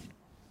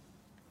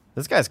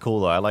 This guy's cool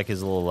though. I like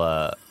his little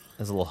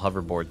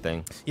hoverboard thing.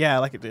 in. Yeah, I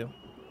like it too.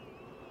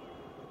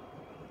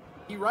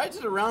 He rides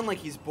it around like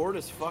he's bored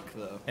as fuck,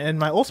 though. And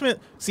my ultimate,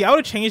 see, I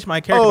would have changed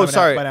my character Oh, by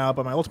sorry. now,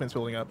 but my ultimate's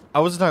building up.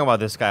 I wasn't talking about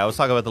this guy. I was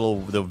talking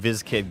about the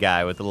Viz Kid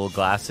guy with the little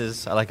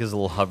glasses. I like his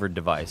little hover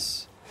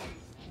device.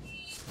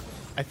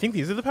 I think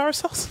these are the power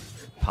cells.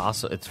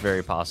 It's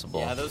very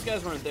possible. Yeah, those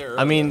guys weren't there.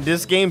 I mean,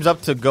 this game's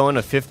up to going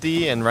to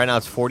 50, and right now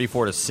it's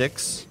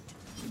 44-6.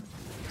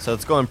 So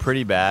it's going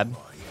pretty bad.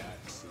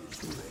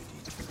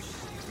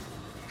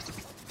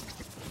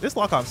 This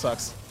lock-on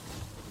sucks.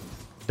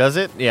 Does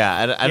it? Yeah,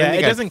 I don't Yeah,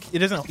 think it doesn't. It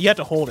doesn't. You have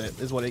to hold it.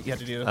 Is what you have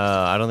to do.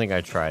 I don't think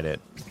I tried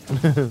it.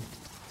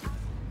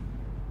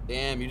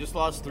 Damn, you just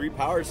lost 3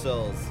 power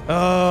cells.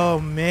 Oh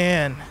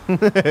man,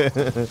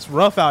 it's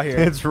rough out here.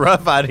 It's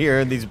rough out here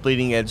in these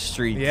bleeding edge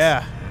streets.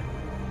 Yeah.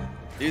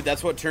 Dude,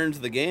 that's what turns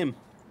the game.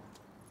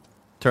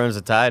 Turns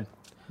the tide.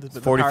 The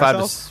power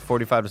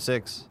 45 to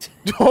 6.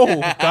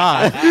 Oh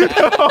god.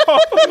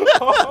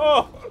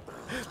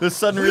 The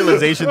sudden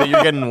realization that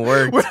you're getting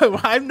worked.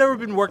 I've never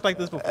been worked like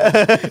this before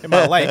in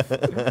my life.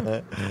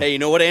 Hey, you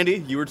know what,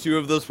 Andy? You were 2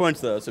 of those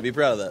points, though, so be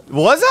proud of that.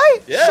 Was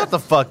I? Yeah. Shut the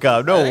fuck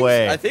up. No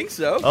way. I think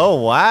so.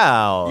 Oh,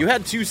 wow. You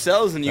had 2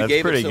 cells and you That's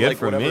gave pretty it to good like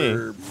for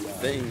whatever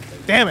thing.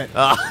 Damn it.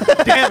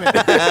 Damn it.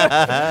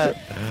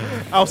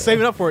 I was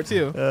saving up for it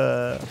too.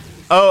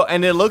 Oh,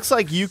 and it looks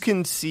like you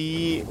can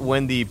see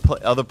when the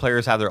other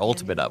players have their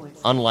ultimate up,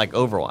 unlike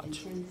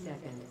Overwatch. 10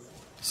 seconds.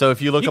 So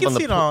if you look You up can on the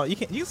see it on. You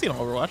can see it on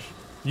Overwatch.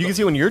 you can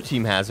see when your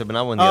team has it, but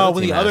not when the Oh, other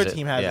when team the has other it.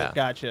 team has Yeah. it.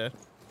 Gotcha.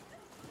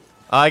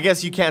 I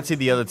guess you can't see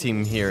the other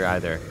team here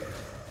either.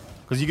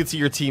 Because you can see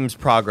your team's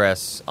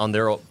progress on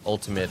their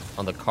ultimate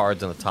on the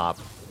cards on the top.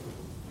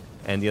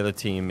 And the other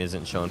team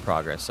isn't showing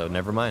progress, so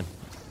never mind.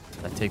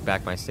 I take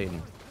back my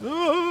statement.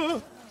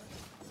 God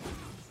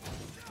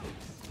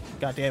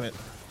damn it.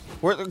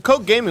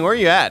 Coke Gaming, where are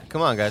you at?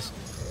 Come on, guys.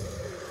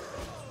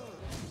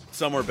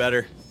 Somewhere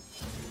better.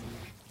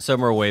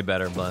 Somewhere way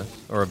better, but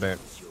or a bear.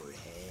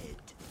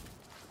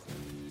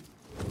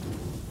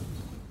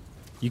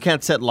 You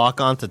can't set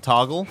lock on to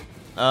toggle.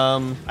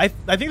 I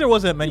think there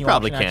was a menu. You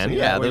probably option, can. actually,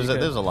 Yeah, where you there's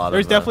could. a lot of.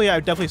 There's definitely. I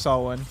definitely saw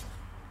one.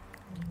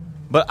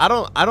 But I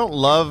don't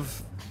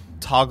love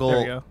toggle. There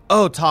you go.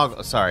 Oh,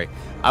 toggle. Sorry,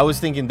 I was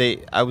thinking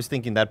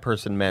that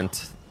person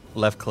meant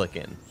left click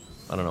in.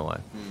 I don't know why.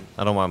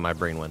 I don't know why my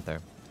brain went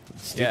there.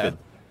 Stupid.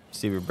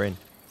 Stupid brain.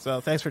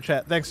 So thanks for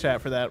chat. Thanks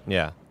chat for that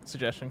Yeah.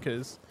 suggestion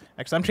because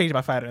actually I'm changing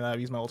my fighter and I've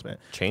used my ultimate.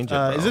 Change it,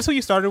 bro. Is this who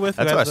you started with?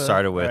 That's Who what I has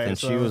started with, alright, and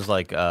she so- was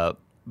like,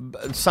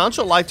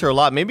 Sancho liked her a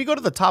lot. Maybe go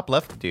to the top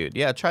left, dude.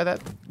 Yeah, try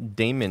that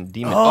demon.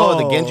 Oh,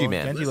 the Genji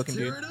man. Genji looking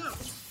dude.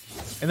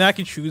 And then I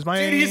can choose my.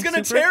 Dude, he's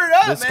gonna super. tear it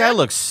up, This man. guy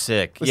looks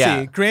sick. Let's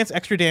yeah. see. Grants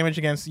extra damage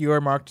against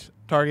your marked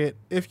target.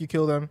 If you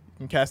kill them, you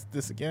can cast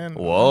this again.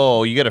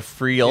 Whoa, you get a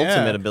free Yeah.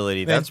 ultimate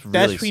ability. Then That's dash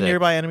really between sick.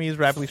 nearby enemies,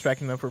 rapidly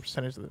striking them for a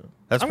percentage of the.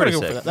 That's I'm pretty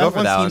gonna go sick. for that. Go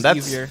for that one. seems That's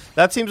easier.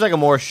 that seems like a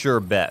more sure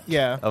bet.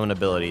 Yeah. Of an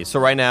ability. So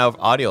right now,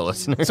 audio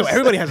listeners. So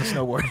everybody has a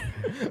snowboard.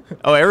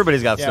 Oh,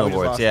 everybody's got Yeah, we just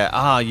snowboards. lost. Yeah.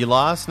 Ah, you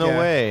lost? No Yeah.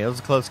 way. It was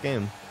a close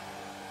game.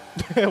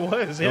 It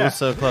was. It Yeah. was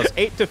so close.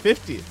 8 to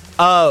 50.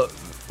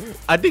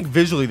 I think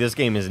visually this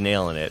game is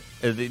nailing it.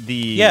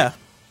 Yeah.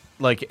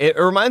 Like it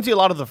reminds me a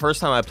lot of the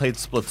first time I played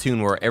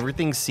Splatoon, where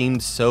everything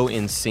seemed so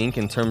in sync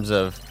in terms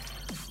of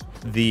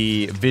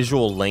the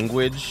visual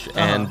language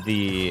and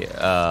the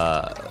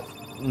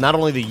not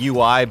only the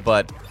UI,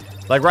 but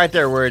like right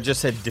there where it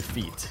just said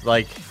defeat.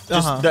 Like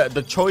just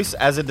the choice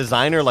as a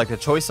designer, like the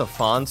choice of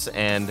fonts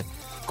and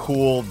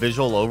cool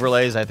visual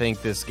overlays. I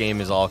think this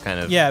game is all kind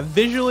of Yeah,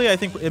 visually, I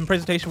think in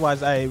presentation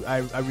wise, I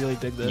really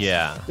dig this.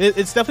 Yeah.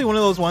 It's definitely one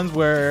of those ones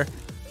where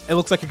it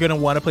looks like you're gonna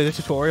want to play the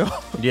tutorial.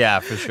 Yeah,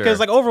 for sure. Because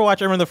like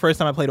Overwatch, I remember the first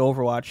time I played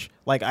Overwatch,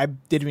 like I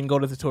didn't even go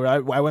to the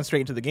tutorial. I went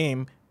straight into the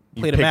game,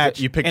 played a match.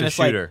 You picked and a it's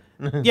like- shooter.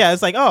 yeah,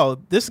 it's like, oh,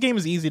 this game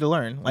is easy to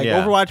learn. Like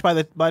Yeah. Overwatch, by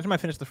the time I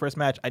finished the first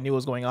match, I knew what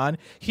was going on.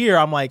 Here,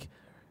 I'm like,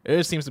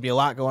 there seems to be a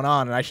lot going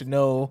on, and I should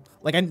know.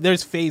 Like,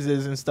 there's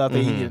phases and stuff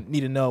that you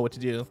need to know what to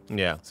do.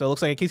 Yeah. So it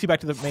looks like it takes you back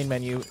to the main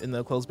menu in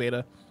the closed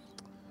beta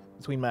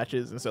between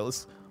matches, and so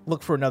let's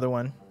look for another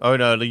one. Oh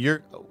no,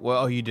 you're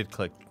well. Oh, you did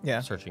click.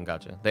 Yeah. Searching.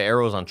 Gotcha. The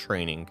arrow's on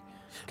training.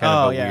 Kind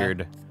of a yeah.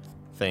 weird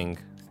thing.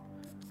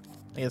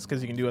 I guess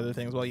because you can do other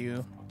things while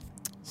you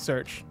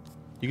search.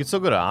 You can still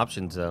go to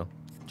options though.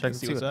 Check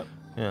See what's up.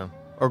 Yeah.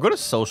 Or go to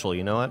social.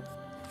 You know what?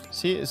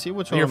 See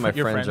which one Your of my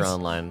your friends are friends.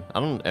 online. I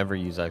don't ever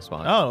use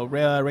Xbox. Oh,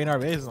 Raynar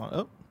Bay is on.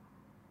 Oh,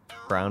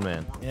 Brown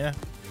Man yeah.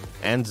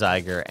 and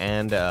Zyger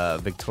and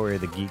Victoria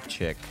the Geek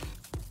Chick.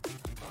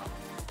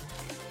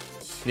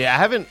 Yeah, I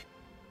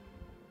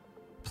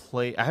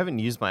haven't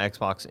used my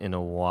Xbox in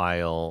a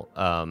while.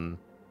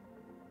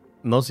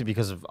 Mostly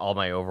because of all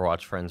my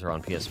Overwatch friends are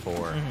on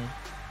PS4.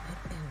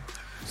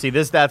 See,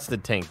 that's the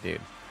tank,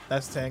 dude.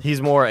 That's tank.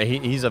 He's more.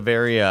 He's a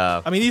very.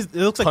 I mean, it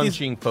looks like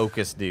punching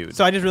focused dude.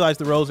 So I just realized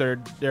the roles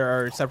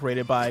are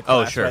separated by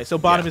class, sure. right? So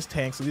bottom Yeah. is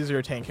tank. So these are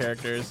your tank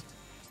characters.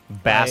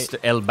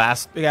 El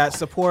Bast. We got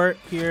support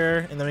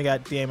here, and then we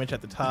got damage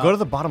at the top. Go to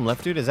the bottom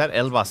left, dude. Is that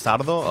El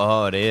Bastardo?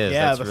 Oh, it is.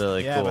 Yeah, that's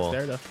really yeah, cool.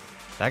 Bastardo.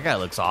 That guy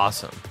looks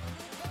awesome.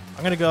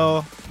 I'm gonna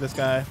go this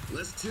guy.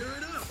 Let's tear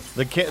it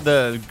up.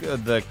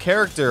 The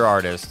character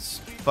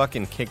artists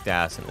fucking kicked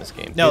ass in this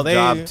game. No, Good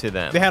job to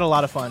them. They had a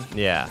lot of fun.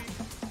 Yeah.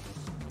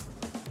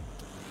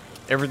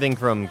 Everything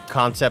from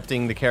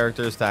concepting the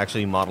characters to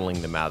actually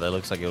modeling them out. That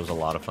looks like it was a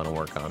lot of fun to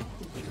work on.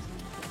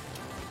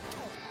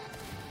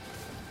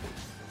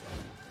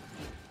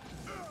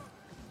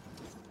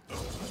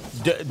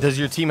 Does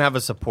your team have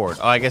a support?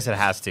 Oh, I guess it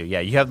has to.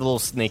 Yeah, you have the little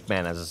snake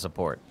man as a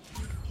support.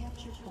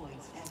 Capture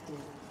points active.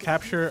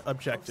 Capture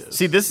objectives.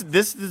 See, this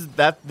is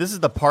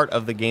the part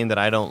of the game that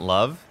I don't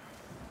love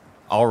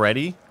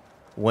already.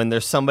 When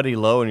there's somebody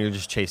low and you're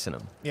just chasing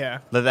them. Yeah.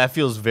 That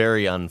feels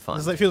very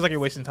unfun. It feels like you're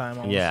wasting time.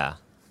 Almost. Yeah.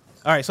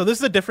 All right, so this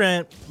is a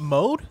different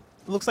mode.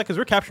 It looks like because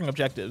we're capturing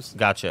objectives.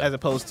 Gotcha. As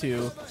opposed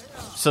to.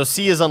 So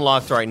C is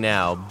unlocked right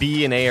now.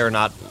 B and A are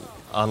not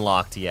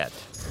unlocked yet,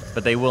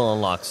 but they will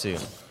unlock soon.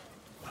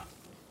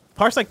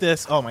 Parts like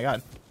this. Oh my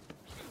god.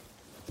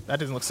 That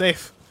doesn't look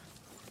safe.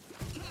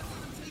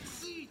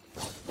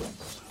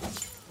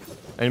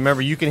 And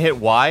remember, you can hit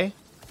Y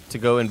to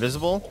go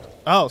invisible.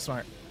 Oh,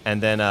 smart.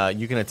 And then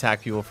you can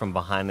attack people from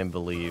behind, I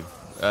believe.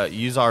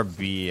 Use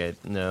RB.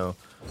 No.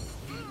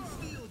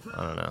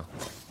 I don't know.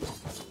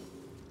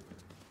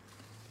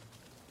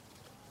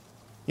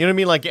 You know what I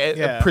mean? Like,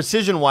 Yeah.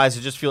 precision-wise,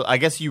 it just feels... I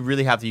guess you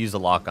really have to use the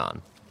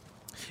lock-on.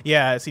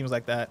 Yeah, it seems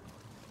like that.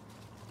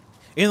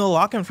 In the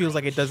lock-on feels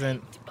like it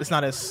doesn't. It's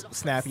not as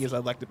snappy as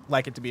I'd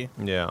like it to be.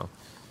 Yeah. Are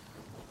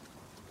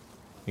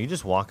you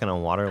just walking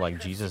on water like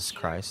Jesus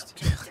Christ?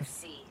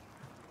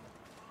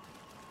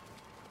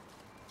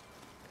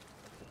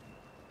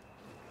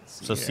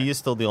 So C is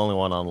still the only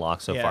one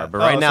unlocked so Yeah. far. But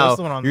Oh, right so now, it's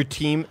the one on- your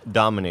team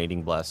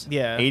dominating, Bless.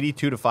 Yeah.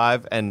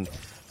 82-5. And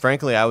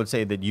frankly, I would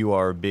say that you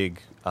are a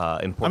big,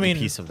 important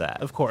piece of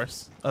that. Of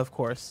course. Of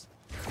course.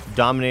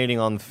 Dominating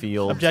on the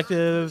field.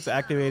 Objectives,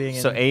 activating.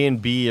 So A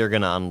and B are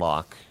going to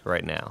unlock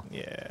right now.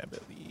 Yeah,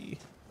 baby.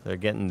 They're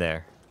getting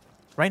there.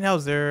 Right now,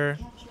 are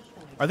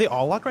they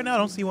all locked right now? I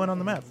don't see one on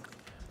the map.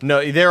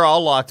 No, they're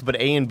all locked, but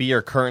A and B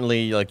are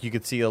currently, like, you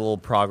could see a little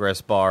progress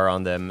bar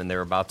on them, and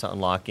they're about to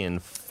unlock in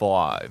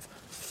 5,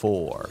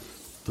 4,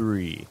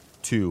 3,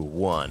 2,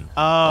 1.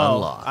 Oh,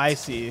 Unlocked. I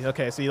see.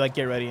 Okay, so you like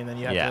get ready and then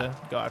you have Yeah. to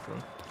go after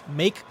them.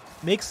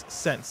 Makes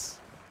sense.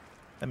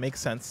 That makes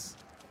sense.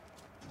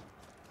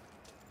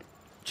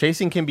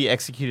 Chasing can be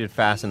executed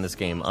fast in this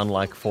game,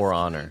 unlike For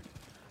Honor.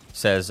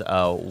 Says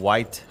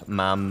White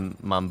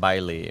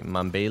Mambaili.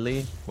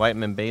 White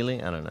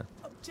Mambaili? I don't know.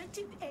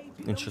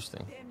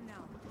 Interesting.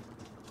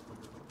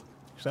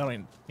 So I don't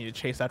even need to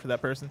chase after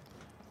that person.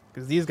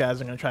 Because these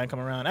guys are going to try and come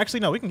around.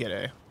 Actually, no, we can get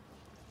A.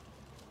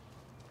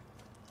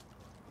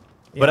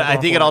 But Yeah, I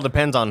going think it for all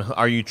depends on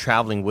are you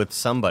traveling with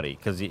somebody?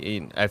 Because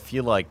I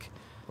feel like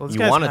Well, this you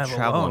guy's want to kind of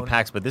travel in alone.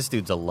 packs, but this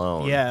dude's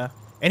alone. Yeah.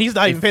 And he's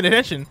not even paying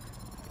attention.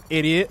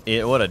 Idiot.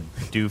 What a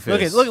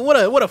doofus. Look,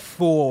 what a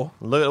fool.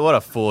 Look at what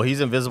a fool. He's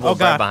invisible Oh, right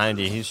God. behind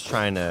you. He's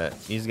getting a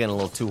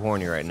little too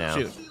horny right now.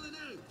 Shoot.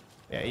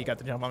 Yeah, you got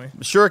the jump on me.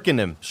 Shuriken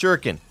him.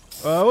 Shuriken.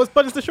 What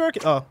button's the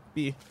shuriken? Oh,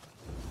 B.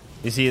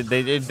 You see,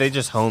 they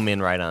just home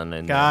in right on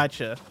in there.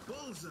 Gotcha.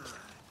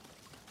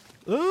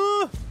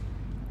 Ooh.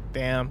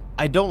 Damn.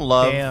 I don't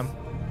love Damn.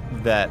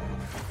 that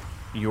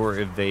your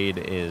evade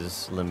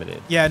is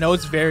limited. Yeah, no,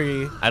 it's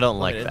very. I don't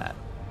like limited. that.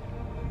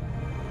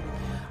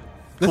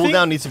 The Cooldown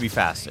thing- needs to be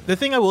faster. The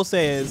thing I will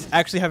say is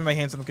actually having my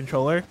hands on the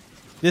controller,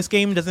 this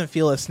game doesn't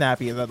feel as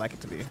snappy as I'd like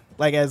it to be.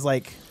 As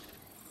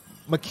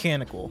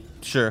mechanical.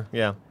 Sure,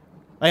 yeah.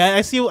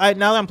 I see. Now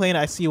that I'm playing it,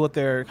 I see what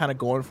they're kind of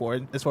going for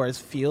as far as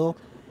feel,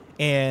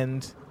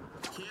 and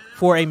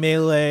for a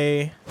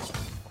melee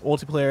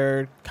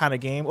multiplayer kind of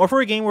game, or for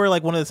a game where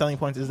one of the selling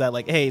points is that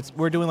hey,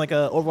 we're doing a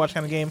Overwatch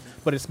kind of game,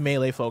 but it's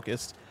melee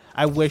focused.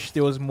 I wish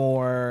there was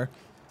more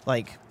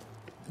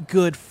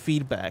good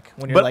feedback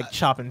when you're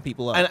chopping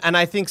people up. And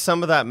I think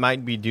some of that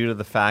might be due to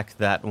the fact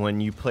that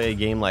when you play a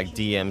game like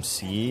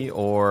DMC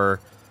or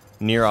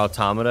Nier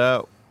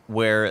Automata,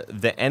 where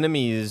the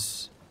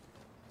enemies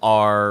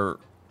are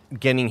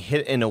getting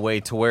hit in a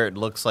way to where it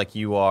looks like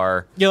you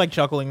are... You're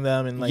chuckling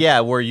them and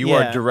where you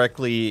are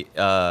directly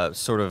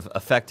sort of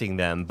affecting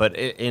them. But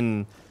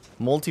in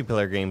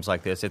multiplayer games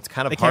like this, it's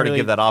kind of hard to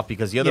give that off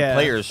because the other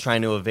player is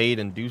trying to evade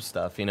and do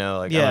stuff, I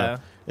don't know.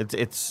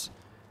 It's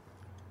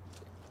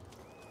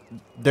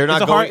they're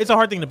not it's a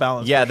hard thing to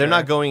balance. Yeah, they're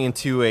not going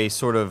into a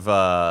sort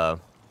of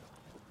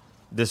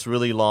this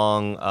really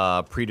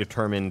long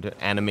predetermined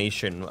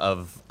animation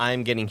of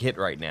I'm getting hit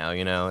right now,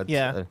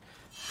 It's,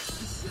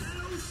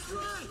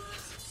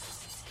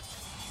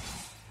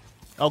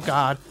 oh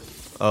God.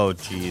 Oh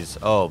jeez.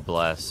 Oh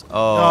bless.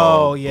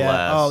 Oh yeah.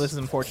 Bless. Oh, this is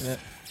unfortunate.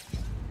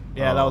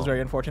 Yeah, that was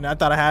very unfortunate. I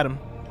thought I had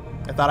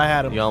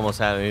him. You almost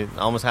had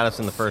us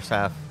in the first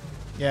half.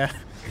 Yeah.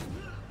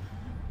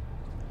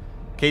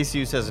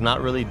 KCU says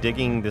not really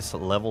digging this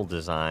level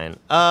design.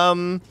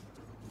 I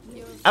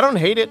don't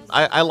hate it.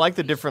 I like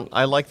the different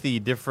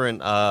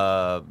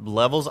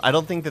levels. I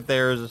don't think that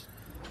there's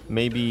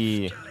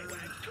maybe.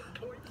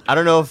 I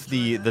don't know if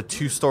the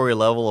 2-story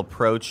level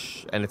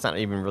approach, and it's not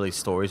even really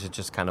stories. It's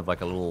just kind of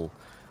like a little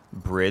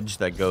bridge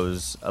that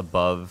goes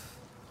above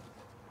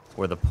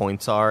where the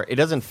points are. It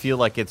doesn't feel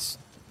like it's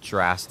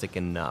drastic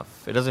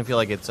enough. It doesn't feel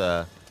like it's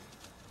a.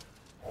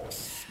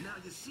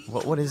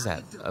 What is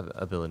that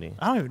ability?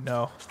 I don't even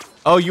know.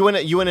 Oh, you went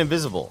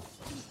invisible,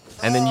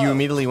 and then you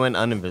immediately went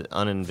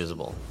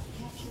uninvisible.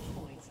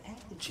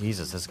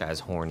 Jesus, this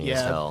guy's horny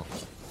as hell.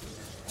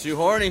 Too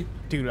horny,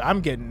 dude. I'm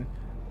getting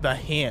the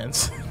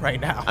hands right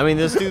now. I mean,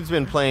 this dude's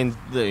been playing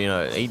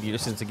 8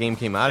 years since the game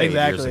came out. 8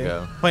 years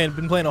ago.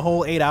 Been playing a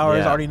whole 8 hours.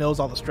 Yeah. already knows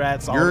all the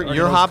strats.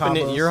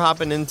 You're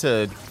hopping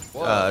into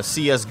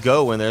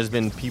CS:GO when there's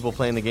been people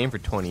playing the game for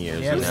 20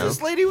 years. Yeah, you know?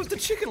 This lady with the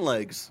chicken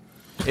legs.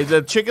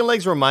 The chicken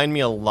legs remind me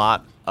a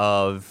lot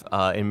of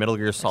in Metal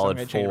Gear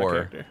Solid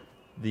 4.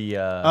 The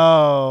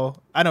oh,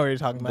 I know what you're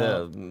talking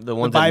about. The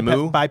ones that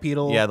moo.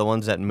 Bipedal. Yeah, the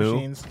ones that moo.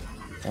 Machines.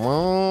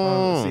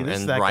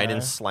 And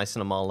Raiden slicing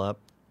them all up.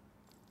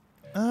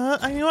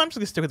 I'm just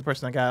gonna stick with the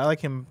person I got. I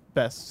like him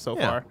best so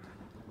far.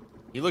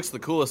 He looks the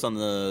coolest on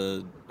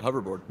the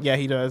hoverboard. Yeah,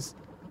 he does.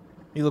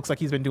 He looks like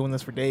he's been doing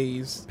this for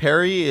days.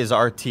 Parry is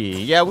RT.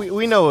 Yeah,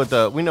 we know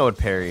what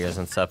parry is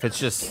and stuff. It's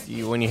just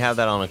when you have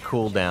that on a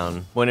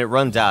cooldown, when it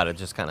runs out, it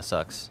just kind of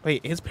sucks.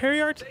 Wait, is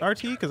parry RT?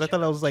 Because I thought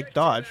that was like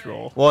dodge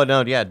roll. Well,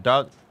 no, yeah,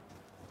 dodge.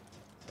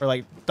 Or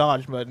like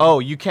dodge, but oh,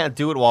 you can't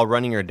do it while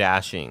running or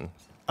dashing.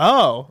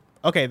 Oh,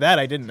 okay, that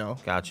I didn't know.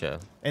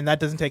 Gotcha. And that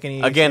doesn't take any.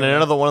 Again,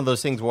 another one of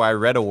those things where I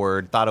read a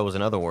word, thought it was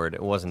another word.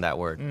 It wasn't that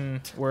word.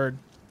 Word.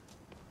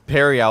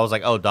 Parry, I was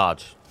like, oh,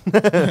 dodge.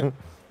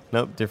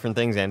 Nope, different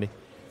things, Andy.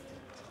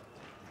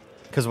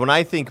 Because when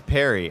I think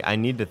parry, I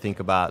need to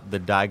think about the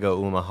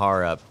Daigo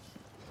Umehara.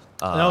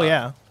 Oh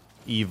yeah.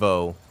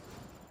 Evo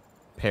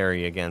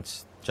parry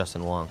against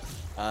Justin Wong.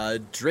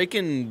 Drake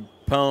and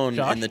Pone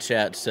Josh? in the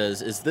chat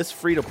says, "Is this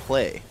free to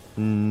play?"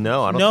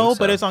 No, I don't. No, think so.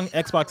 but it's on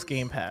Xbox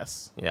Game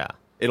Pass. Yeah.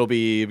 It'll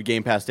be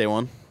Game Pass day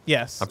one.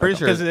 Yes, I'm pretty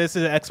sure because this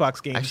is an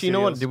Xbox game. Actually, you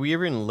know what? Did we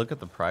ever even look at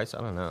the price?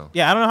 I don't know.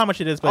 Yeah, I don't know how much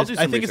it is, I'll but do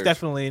I some think it's research.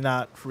 definitely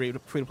not free to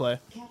play.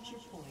 Capture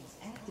points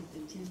active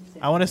in 10 seconds.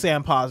 I want to say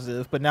I'm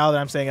positive, but now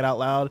that I'm saying it out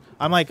loud,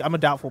 I'm a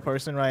doubtful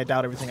person, right? I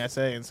doubt everything I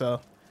say, and so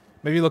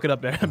maybe look it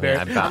up there.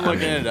 Barrett. Yeah, I'm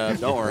looking it up.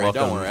 Don't worry.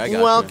 Don't worry. I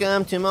got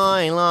Welcome to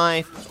my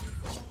life.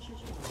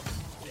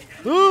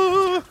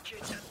 Ooh.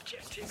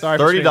 Sorry,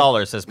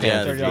 $30 says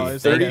Yeah, Panther.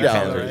 $30.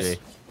 $30.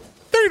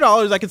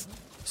 $30. I could.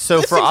 So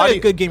This for seems like audio, a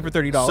good game for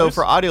 $30. So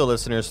for audio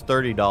listeners,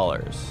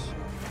 $30.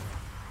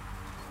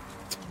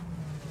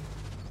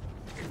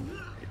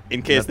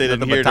 In case they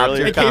didn't Nothing hear it but top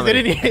earlier. in case they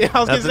didn't hear, I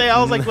was gonna say, I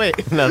was like,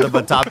 wait. Nothing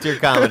but top tier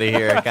comedy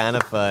here. Kind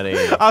of funny.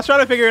 I was trying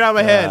to figure it out in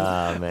my head.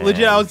 Ah, man.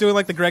 Legit, I was doing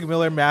like the Greg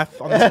Miller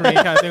math on the screen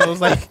kind of thing. I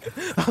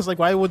was like,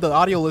 why would the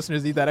audio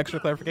listeners need that extra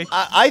clarification?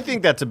 I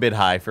think that's a bit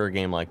high for a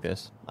game like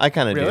this. I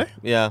kind of Really? do.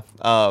 Yeah.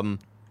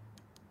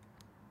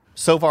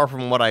 So far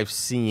from what I've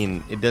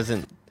seen, it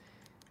doesn't.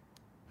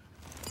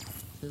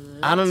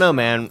 I don't know,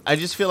 man. I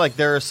just feel like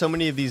there are so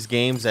many of these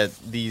games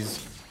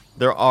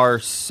there are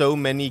so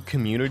many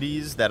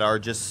communities that are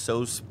just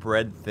so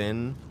spread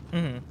thin,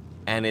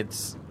 and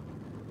it's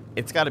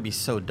got to be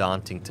so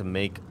daunting to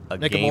make a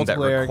game that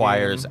multiplayer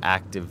requires game.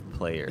 active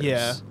players.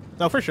 Yeah,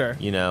 no, for sure.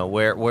 You know,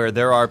 where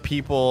there are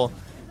people,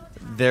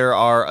 there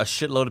are a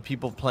shitload of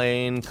people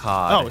playing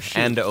COD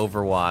and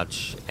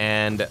Overwatch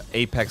and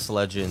Apex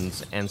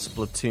Legends and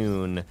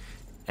Splatoon,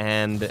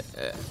 and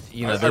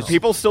you know, Are there's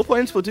people still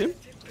playing Splatoon?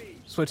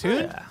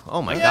 Splatoon? Yeah.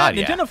 Oh my Yeah, god,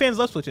 yeah. Nintendo fans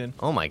love Splatoon.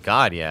 Oh my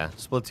god, yeah.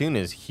 Splatoon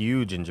is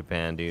huge in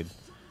Japan, dude.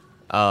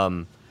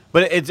 But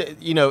it's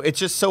it's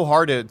just so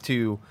hard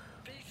to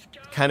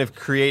kind of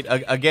create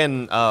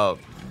again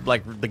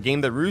like the game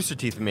that Rooster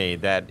Teeth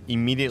made that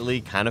immediately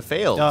kind of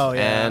failed. Oh,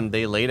 yeah. And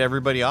they laid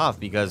everybody off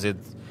because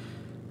it's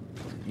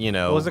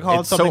What was it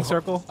called? it's Something so,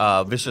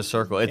 Circle? Vicious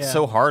Circle. It's Yeah.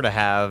 so hard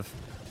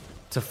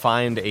to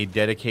find a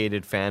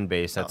dedicated fan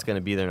base that's going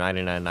to be there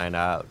 99 night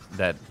out.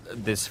 That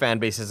this fan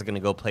base isn't going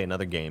to go play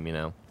another game, you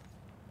know.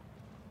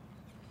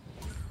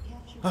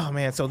 Oh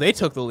man, so they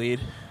took the lead.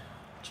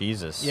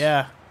 Jesus.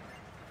 Yeah.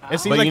 It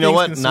seems But like you know things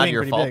what? can Not swing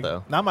your pretty fault, big.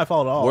 though. Not my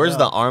fault at all. Where's no.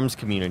 the ARMS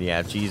community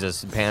at?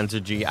 Jesus,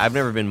 Panzer G. I've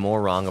never been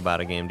more wrong about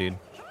a game, dude.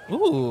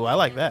 Ooh, I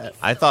like that.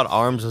 I thought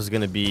ARMS was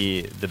going to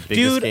be the biggest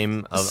Dude,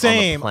 game on the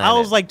same. planet. I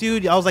was like, y'all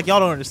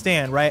don't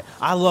understand, right?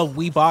 I love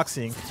Wii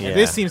boxing. Yeah. And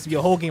this seems to be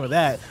a whole game of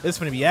that. This is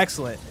going to be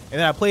excellent. And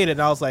then I played it,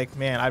 and I was like,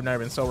 man, I've never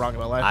been so wrong in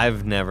my life.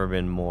 I've never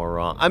been more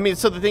wrong. I mean,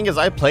 so the thing is,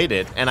 I played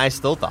it, and I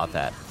still thought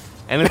that.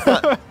 And it's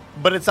not,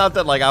 but it's not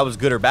that like I was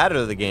good or bad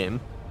at the game.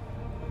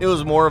 It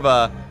was more of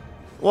a,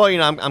 well,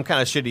 I'm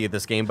kind of shitty at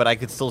this game, but I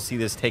could still see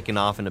this taking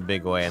off in a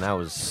big way, and I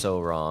was so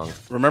wrong.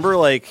 Remember,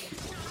 like,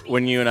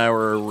 when you and I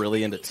were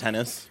really into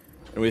tennis?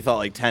 And we thought,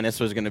 like, tennis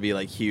was going to be,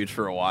 like, huge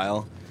for a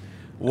while.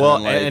 Well,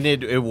 And, like, and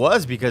it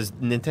was because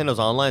Nintendo's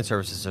online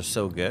services are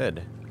so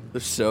good.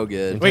 they're so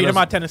good. Wait, you're talking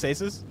about Tennis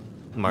Aces?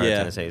 Mario Yeah.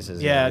 Tennis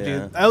Aces. Yeah,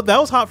 dude, that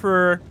was hot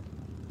for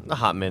a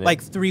hot minute.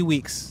 like 3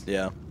 weeks.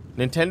 Yeah.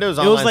 Nintendo's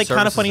It online was like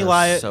kind of services funny are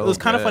live. so it was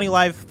kind of good. funny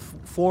live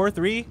 4,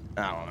 3,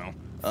 I don't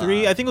know.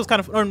 3. I think it was kind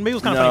of, or maybe it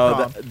was kind of no,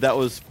 funny prom. that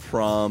was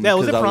prom. Yeah,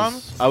 was it 'cause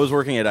prom? I was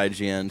working at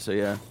IGN, so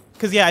yeah.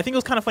 Because yeah, I think it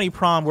was kind of funny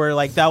prom where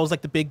like that was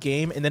like the big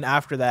game, and then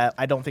after that,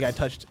 I don't think I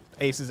touched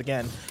Aces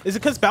again. Is it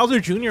because Bowser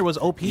Jr. was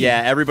OP?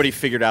 Yeah, everybody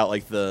figured out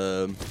like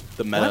the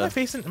What am I meta.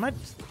 facing? Am I?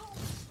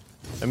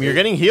 I mean, you're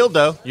getting healed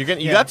though. You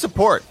Yeah. got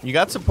support. You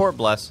got support,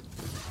 Bless.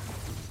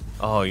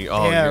 Oh, Damn,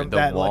 you're the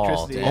that wall.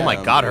 electricity. Oh my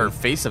Damn, God, dude. her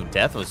face of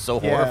death was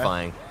so Yeah.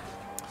 horrifying.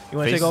 You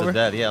want to Face take over? of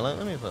death. Yeah, let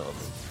me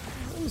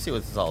see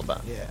what this is all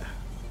about. Yeah.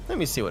 Let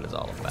me see what it's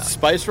all about.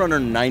 Spice Runner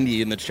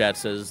 90 in the chat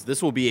says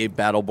this will be a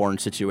Battleborn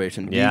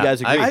situation. Do Yeah, you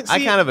guys agree? I- I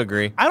see- kind of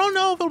agree. I don't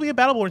know if it'll be a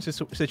Battleborn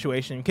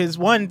situation because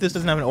one, this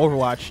doesn't have an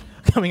Overwatch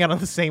coming out on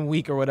the same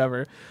week or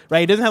whatever,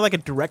 right? It doesn't have like a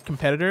direct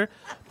competitor.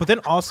 But then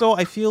also,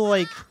 I feel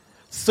like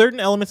certain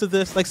elements of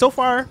this, like so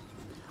far,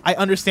 I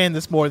understand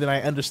this more than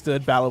I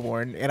understood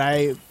Battleborn,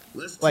 and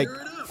Let's Like- tear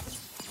it up.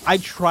 I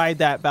tried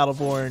that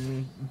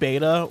Battleborn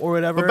beta or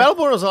whatever. But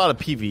Battleborn was a lot of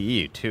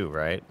PvE too,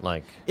 right?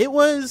 Like, It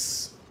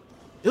was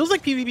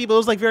like PvP, but it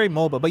was like very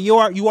MOBA. But you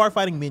are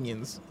fighting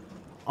minions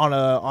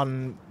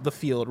on the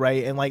field,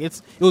 right? And like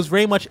it was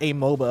very much a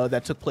MOBA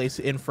that took place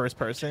in first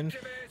person,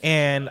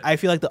 and I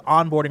feel like the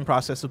onboarding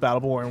process of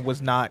Battleborn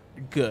was not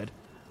good.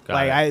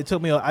 Got it. It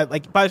took me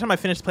like by the time I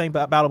finished playing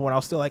Battleborn, I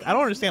was still like, I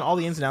don't understand all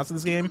the ins and outs of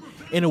this game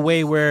in a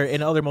way where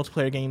in other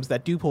multiplayer games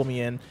that do pull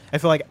me in, I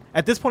feel like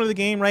at this point of the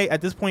game, right,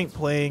 at this point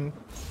playing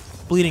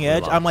Bleeding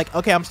Edge, I'm like,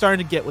 okay, I'm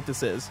starting to get what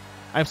this is.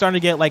 I'm starting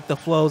to get like the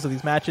flows of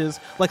these matches.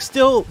 Like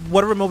still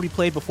whatever mode we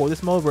played before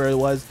this mode where it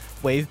was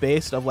wave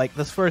based of like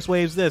this first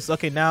wave's this.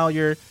 Okay, now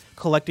you're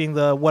collecting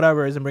the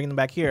whatevers and bringing them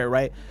back here,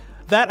 right?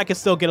 That I can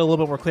still get a little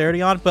bit more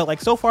clarity on, but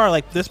like so far,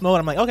 like this mode,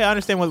 I'm like, okay, I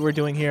understand what we're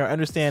doing here. I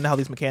understand how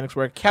these mechanics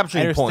work.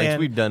 Capturing I understand- points,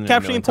 we've done it a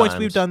capturing million points. times.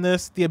 We've done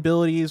this. The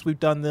abilities, we've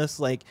done this.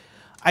 Like,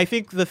 I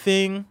think the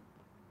thing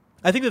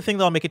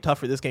that'll make it tough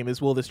for this game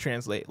is will this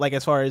translate? Like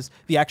as far as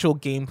the actual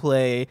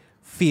gameplay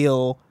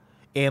feel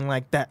and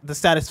like that the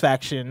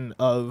satisfaction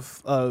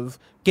of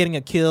getting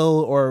a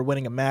kill or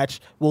winning a match,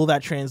 will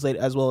that translate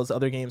as well as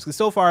other games? Because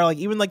so far, like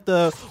even like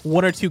the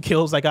 1 or 2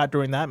 kills I got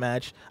during that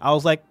match, I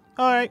was like,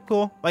 all right,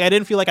 cool. Like I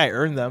didn't feel like I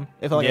earned them.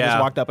 It felt like I Yeah.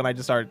 just walked up and I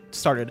just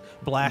started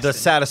blasting. the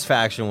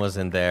satisfaction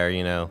wasn't there,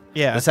 you know.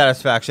 Yeah. The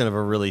satisfaction of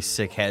a really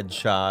sick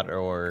headshot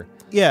or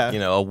yeah, you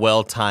know, a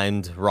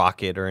well-timed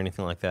rocket or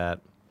anything like that.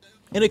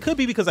 and it could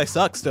be because I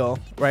suck still,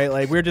 right?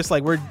 Like we're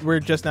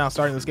just now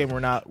starting this game. We're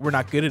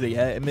not good at it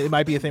yet. It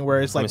might be a thing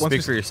where it's I like mean, once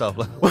speak for yourself.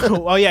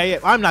 well, yeah,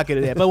 I'm not good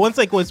at it. But once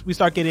we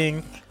start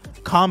getting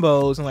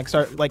combos and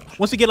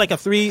once we get like a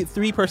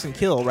three person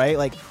kill, right?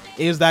 Like,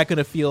 is that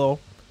gonna feel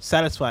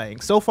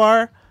satisfying? So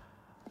far,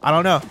 I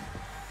don't know.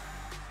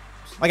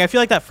 Like, I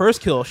feel like that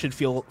first kill should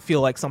feel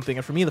like something.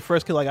 And for me, the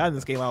first kill I got in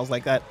this game, I was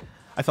like that.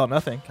 I felt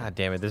nothing. God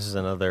damn it! This is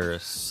another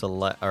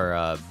select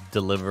or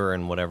deliver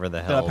and whatever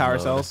the hell. power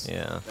mode. cells.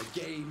 Yeah. The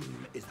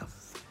game is a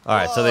All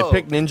right, so they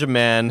picked Ninja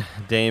Man,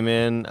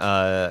 Damon,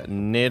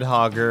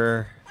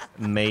 Nidhogger,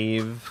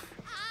 Maeve.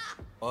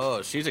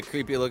 Oh, she's a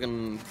creepy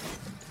looking.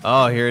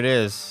 Oh, here it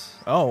is.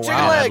 Oh Chicken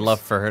wow! leg. I'd love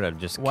for her to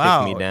just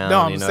Wow. kick me down.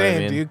 No, I'm you know saying, what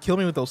I mean? dude, kill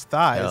me with those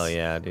thighs. Hell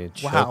yeah, dude.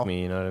 Choke Wow.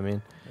 me, you know what I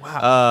mean?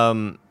 Wow.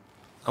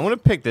 I'm going to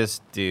pick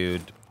this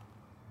dude,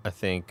 I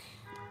think.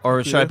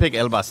 Or should I pick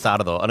El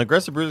Bastardo? An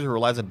aggressive bruiser who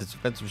relies on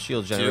defensive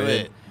shields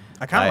generated. it.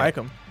 I kind I- of like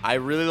him. I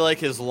really like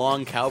his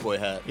long cowboy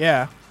hat.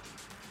 Yeah.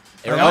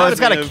 It Oh, reminds it's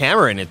got me a of-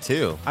 camera in it,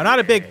 too. I'm not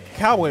a big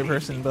cowboy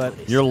person,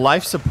 but Your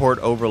life support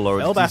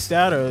overlord. El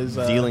Bastardo is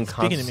dealing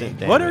speaking to me.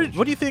 constant What damage.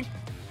 do you think?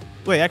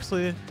 Wait,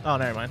 actually, oh,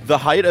 never mind. The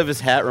height of his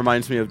hat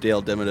reminds me of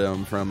Dale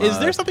Dimmadome from. Is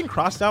there something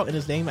crossed out in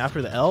his name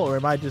after the L, or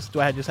do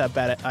I just have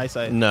bad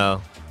eyesight?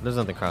 No, there's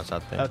nothing crossed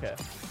out there. Okay,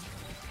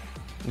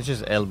 It's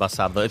just El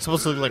Bastardo. It's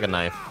supposed to look like a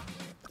knife.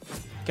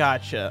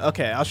 gotcha.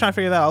 Okay, I was trying to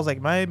figure that out. I was like,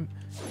 am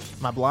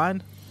I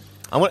blind?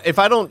 If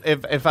I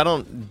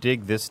don't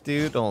dig this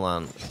dude, hold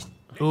on.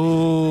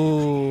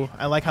 Ooh,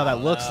 I like how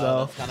that looks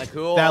though. Kind of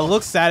cool. That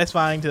looks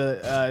satisfying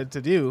to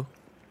do.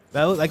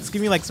 That like it's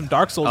giving me like some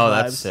Dark Souls Oh,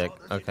 vibes. that's sick.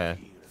 Okay.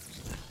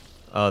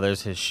 Oh,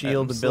 there's his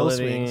shield Those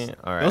ability. swings.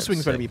 All right. Those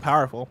swings better be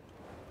powerful.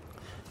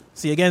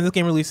 See, again, this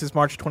game releases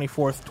March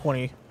 24th,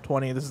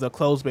 2020. This is the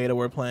closed beta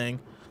we're playing.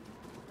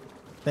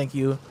 Thank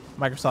you,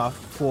 Microsoft,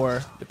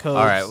 for the codes.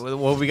 All right.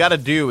 What we got to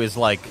do is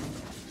like,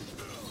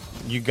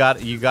 you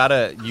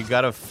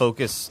gotta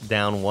focus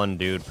down one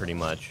dude pretty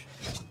much.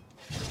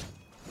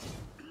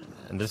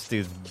 And this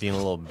dude's being a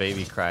little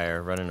baby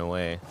crier, running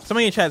away.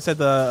 Somebody in chat said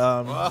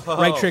the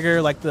right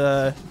trigger, like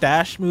the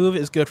dash move,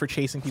 is good for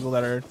chasing people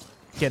that are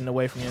getting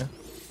away from you.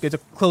 Good to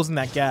closing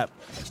that gap.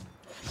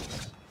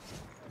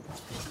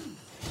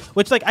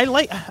 Which, like, I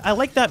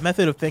like that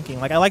method of thinking.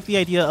 Like, I like the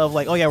idea of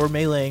like, oh yeah, we're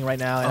meleeing right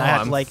now, and I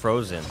have I'm to like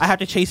frozen. I have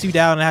to chase you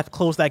down, and I have to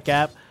close that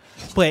gap.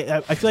 But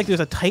I feel like there's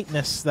a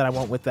tightness that I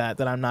want with that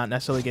I'm not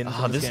necessarily getting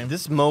Oh, from this game.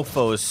 this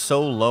mofo is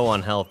so low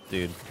on health,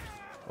 dude.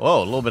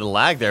 Whoa, a little bit of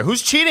lag there.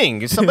 Who's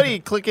cheating? Is somebody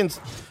clicking?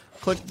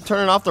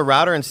 turning off the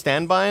router and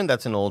standby.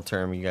 That's an old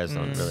term. You guys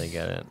don't really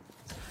get it.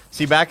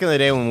 See, back in the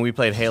day when we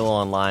played Halo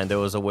Online, there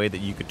was a way that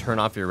you could turn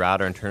off your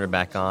router and turn it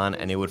back on,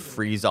 and it would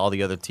freeze all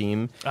the other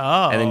team.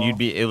 Oh. And then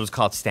it was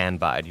called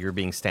standby. You were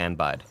being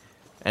standbyed.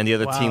 And the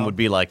other team would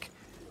be like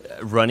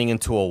running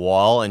into a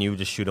wall, and you would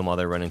just shoot them while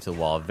they're running to the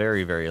wall.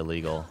 Very, very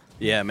illegal.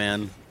 Yeah,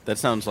 man. That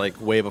sounds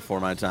like way before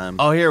my time.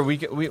 Oh, here, we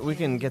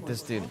can get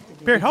this dude.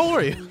 Barrett, how old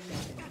are you?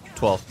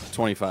 12.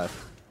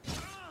 25.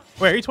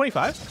 Wait, are you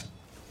 25?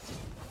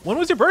 When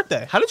was your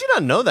birthday? How did you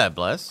not know that,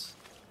 Bless?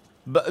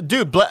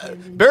 Dude,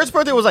 Barrett's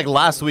birthday was like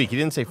last week. He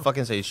didn't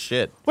say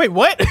shit. Wait,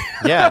 what?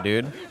 Yeah,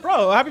 dude.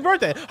 Bro, happy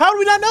birthday. How did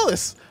we not know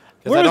this?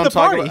 Where was the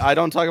party? I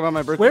don't talk about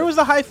my birthday. Where was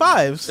the high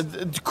fives?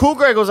 Cool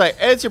Greg was like,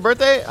 hey, it's your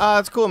birthday?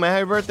 It's cool, man.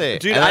 Happy birthday.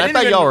 Dude, and I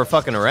thought y'all were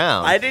fucking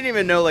around. I didn't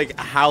even know like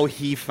how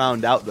he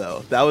found out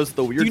though. That was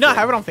the weird Do you not thing.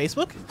 have it on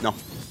Facebook? No.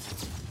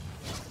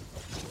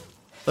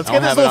 Let's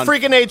get this little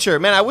freak of nature.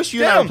 Man, I wish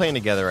you and I were playing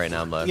together right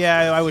now, bud.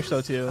 Yeah, I wish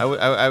so too.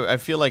 I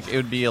feel like it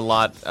would be a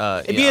lot.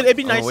 It'd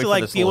be nice to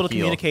like be able to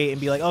communicate and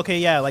be like, okay,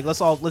 yeah, like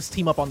let's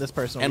team up on this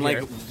person And over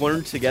like here.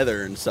 learn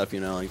together and stuff, you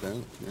know, like that.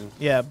 Yeah.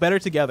 Yeah, better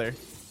together.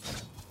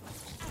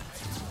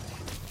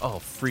 Oh,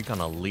 freak on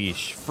a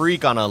leash.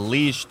 Freak on a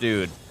leash,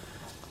 dude.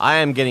 I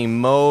am getting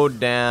mowed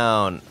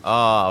down.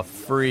 Oh,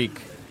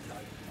 freak.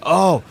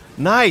 Oh,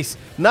 nice.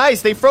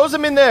 Nice. They froze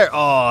him in there.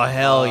 Oh,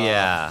 hell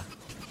yeah.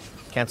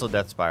 Cancel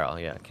Death Spiral.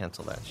 Yeah,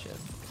 cancel that shit.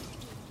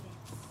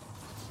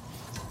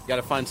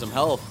 Gotta find some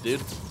health,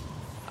 dude.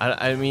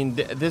 I mean,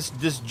 this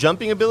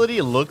jumping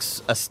ability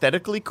looks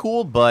aesthetically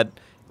cool, but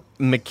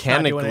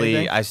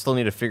mechanically, I still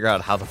need to figure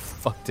out how the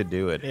fuck to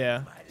do it.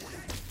 Yeah.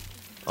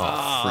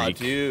 Oh, freak.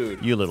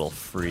 Dude. You little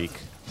freak.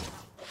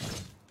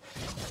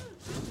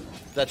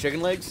 Is that chicken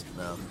legs?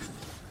 No.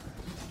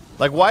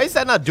 Like, why is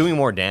that not doing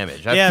more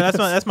damage? Yeah,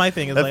 that's my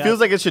thing. Is That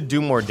feels like it should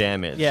do more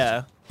damage.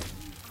 Yeah.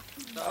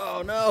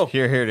 Oh no.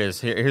 Here it is.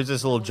 Here's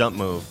this little jump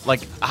move.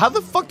 Like, how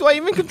the fuck do I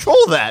even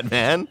control that,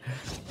 man?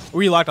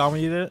 Were you locked on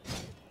when you did it?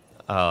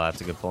 Oh,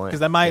 that's a good point. Because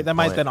that might then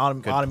Good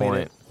automate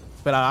point. it.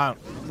 But I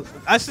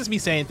don't. That's just me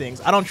saying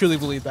things. I don't truly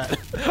believe that.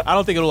 I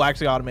don't think it'll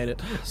actually automate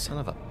it. Son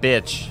of a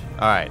bitch.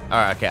 All right,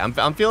 okay.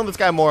 I'm feeling this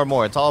guy more and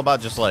more. It's all about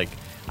just like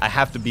I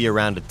have to be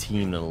around a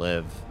team to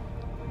live.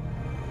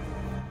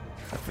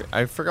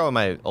 I forgot what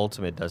my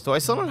ultimate does. Do I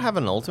still not have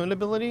an ultimate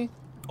ability?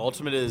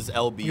 Ultimate is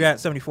LB. You're at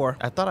 74.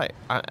 I thought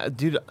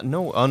dude,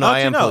 no. Oh no, I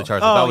am fully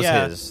charged. Oh, that was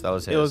yeah. his. That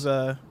was his. It was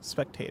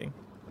spectating.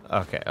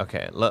 Okay.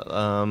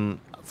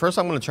 First,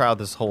 I'm gonna try out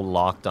this whole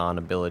locked on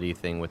ability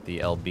thing with the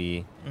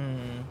LB.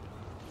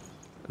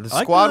 The I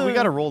like squad, we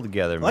gotta roll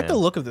together, man. I like the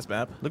look of this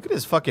map. Look at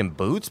his fucking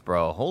boots,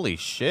 bro. Holy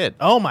shit.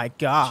 Oh my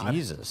god.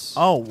 Jesus.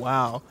 Oh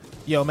wow.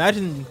 Yo,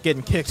 imagine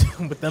getting kicked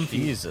with them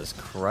feet. Jesus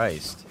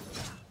Christ.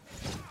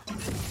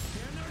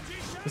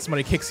 If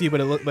somebody kicks you,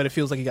 but it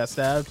feels like you got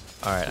stabbed.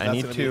 All right, I That's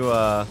need what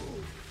it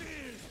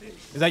to.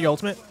 Is that your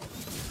ultimate?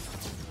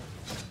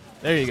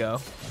 There you go.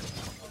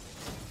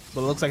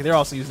 But it looks like they're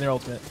also using their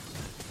ultimate.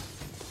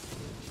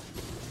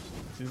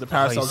 Use the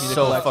power cells. He's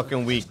so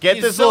fucking weak. Get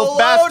He's this so little low,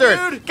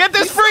 bastard. dude. Get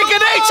this freak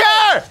of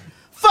nature.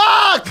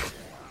 Fuck.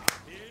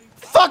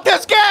 Fuck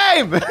this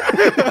game.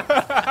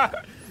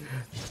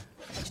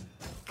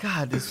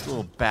 God, this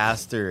little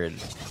bastard.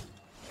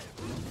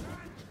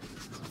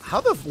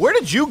 Where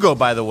did you go,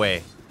 by the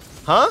way?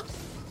 Huh?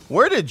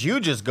 Where did you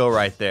just go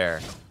right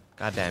there?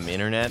 Goddamn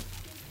internet.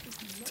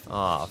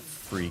 Oh,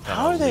 freak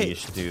on a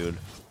leash, dude.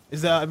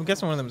 Is that? I'm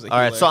guessing one of them is. All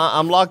right, so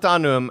I'm locked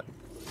onto him.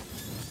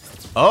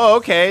 Oh,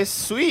 okay,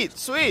 sweet.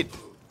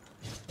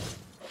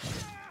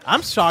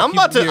 I'm shocked. I'm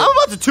about to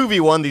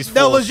 2v1 these fools.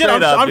 No, legit.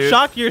 straight up, I'm dude.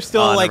 shocked you're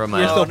still Never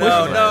mind. pushing.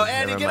 No, it.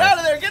 Andy, Never get mind. out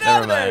of there! Get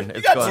out of there! Never You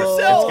mind. got your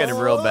cells. It's getting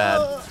real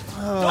bad.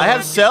 I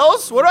have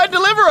cells? What do I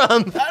deliver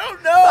them? I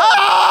don't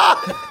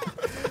know.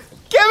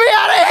 Get me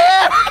out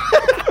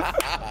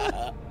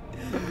of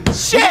here!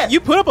 Shit! You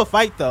put up a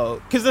fight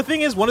though, because the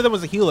thing is, one of them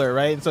was a healer,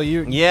 right? And so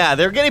you. Yeah,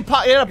 they're getting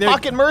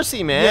pocket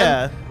mercy, man.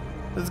 Yeah.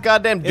 This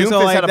goddamn And Doomfist so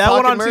like had a that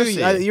one pocket on mercy.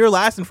 two, you're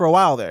lasting for a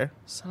while there.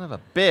 Son of a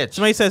bitch.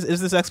 Somebody says, "Is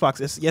this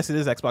Xbox?" Yes, it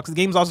is Xbox. The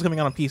game's also coming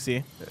out on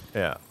PC.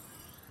 Yeah.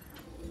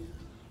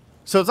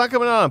 So it's not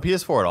coming out on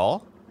PS4 at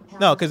all?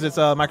 No, because it's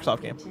a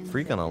Microsoft game.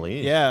 Freak on a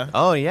leash. Yeah.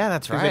 Oh, yeah,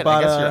 that's 'Cause right. they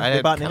bought, I guess they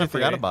I bought kind Ninja of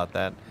forgot Theory. about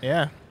that.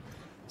 Yeah.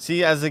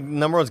 See, as a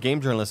number one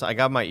game journalist, I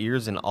got my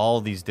ears in all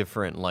these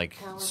different like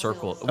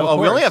circles. Of Well,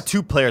 we only course. have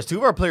 2 players. 2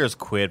 of our players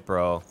quit,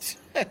 bro.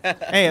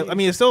 Hey, I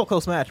mean, it's still a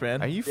close match,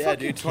 man. Are you Yeah, fucking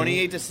dude, kidding?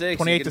 28 to 6.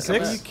 28 to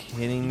 6? Are you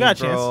kidding me, got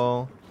a chance.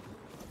 bro?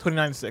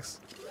 29-6.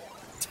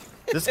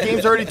 This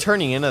game's already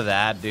turning into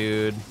that,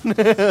 dude.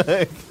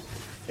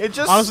 It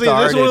just Honestly,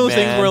 started, this is one of those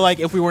things man. where, like,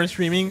 if we weren't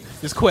streaming,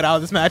 just quit out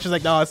of this match. It's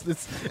like, no,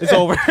 it's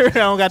over. I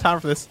don't got time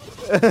for this.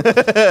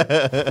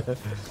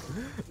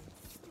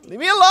 Leave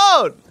me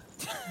alone.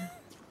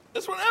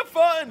 This one have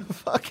fun.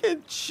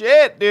 Fucking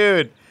shit,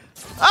 dude.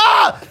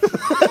 Ah!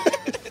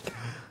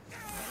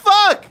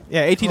 Fuck!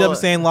 Yeah, ATW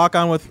saying lock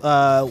on with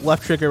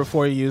left trigger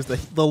before you use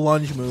the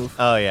lunge move.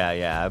 Oh,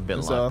 yeah. I've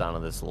been So- locked onto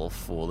this little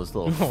fool, this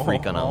little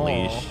freak on a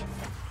leash.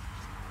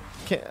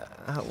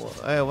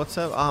 Hey, what's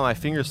up? Oh, my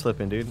finger's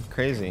slipping, dude.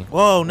 Crazy.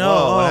 Whoa, no. Whoa,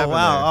 what Oh, happened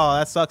wow. there? Oh,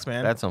 that sucks,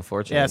 man. That's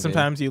unfortunate. Yeah, dude.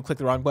 sometimes you click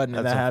the wrong button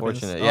and That's that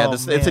happens. unfortunate. Yeah, Oh,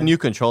 it's a man. new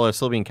controller. It's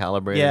still being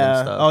calibrated and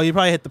Yeah. stuff. Oh, you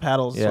probably hit the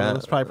paddles. yeah. So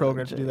it's probably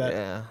programmed to do that.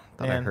 Yeah.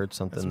 Thought I Man, heard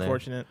something that's there.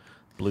 unfortunate.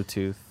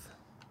 Bluetooth.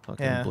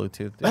 Fucking Yeah. Bluetooth.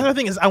 Dude. The other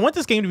thing is, I want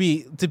this game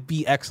to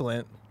be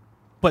excellent,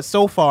 but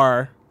so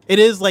far, it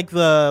is like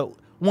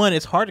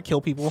it's hard to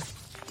kill people,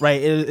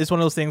 right? It's one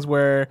of those things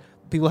where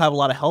people have a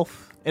lot of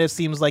health, and it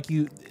seems like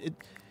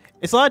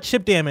it's a lot of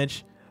chip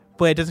damage,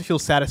 but it doesn't feel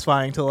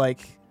satisfying to like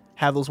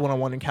have those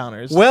one-on-one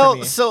encounters. Well, for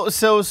me.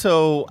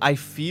 so I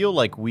feel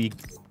like we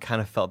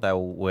kind of felt that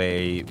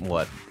way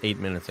 8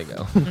 minutes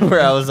ago, where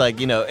I was like,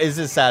 is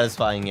this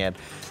satisfying yet?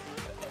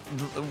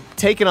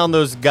 Taking on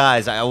those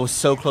guys, I was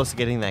so close to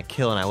getting that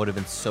kill, and I would have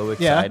been so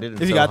excited and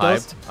if so you got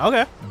hyped. those,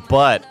 okay.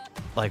 But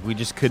like we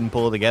just couldn't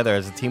pull it together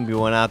as a team. We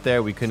went out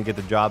there, we couldn't get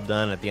the job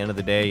done. At the end of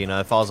the day,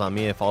 it falls on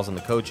me. It falls on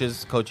the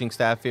coaching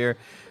staff here.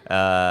 We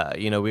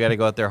got to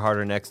go out there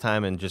harder next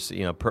time and just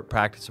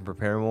practice and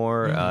prepare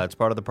more. It's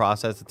part of the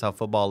process. It's how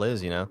football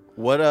is.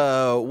 What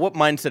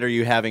mindset are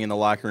you having in the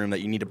locker room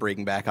that you need to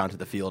bring back onto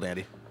the field,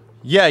 Andy?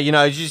 Yeah, you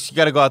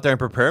got to go out there and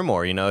prepare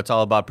more. It's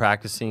all about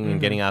practicing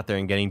and getting out there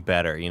and getting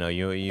better. You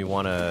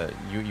want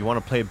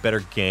to play a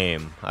better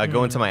game. I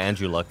go into my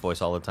Andrew Luck voice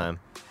all the time.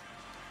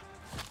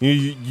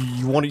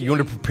 You want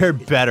to prepare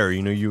better.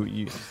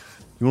 You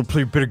want to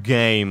play a better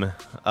game.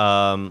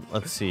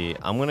 Let's see.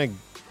 I'm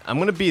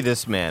gonna be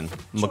this man.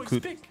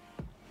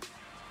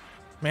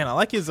 Man, I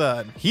like his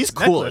He's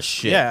cool necklace. as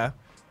shit. Yeah,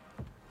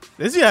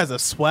 this guy has a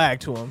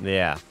swag to him,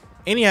 Yeah.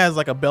 and he has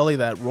like a belly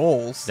that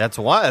rolls. That's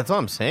what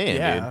I'm saying,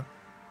 yeah, dude.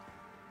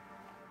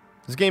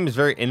 This game is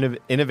very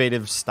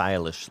innovative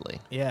stylishly.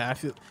 yeah. I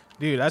feel,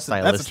 dude, that's a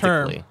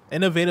term. Stylistically.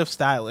 Innovative,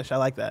 stylish. I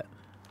like that.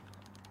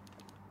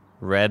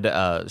 Red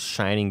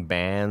shining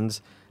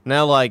bands.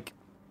 Now,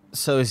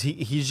 so is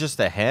he's just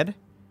a head?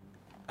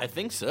 I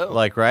think so.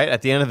 Right?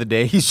 At the end of the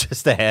day, he's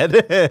just a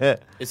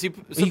head. Is he?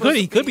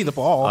 He could be the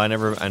ball. Oh, I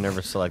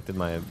never selected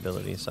my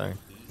ability, sorry.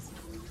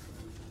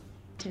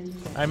 10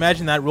 seconds. I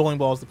imagine that rolling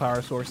ball is the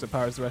power source that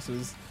powers the rest of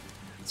his.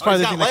 It's Oh,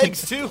 probably he's the got thing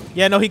legs too.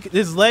 Yeah, no,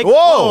 his leg.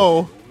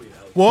 Whoa!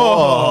 Whoa!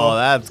 Oh,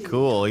 that's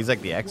cool. He's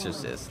like the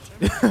Exorcist.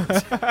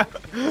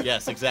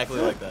 Yes, exactly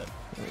like that.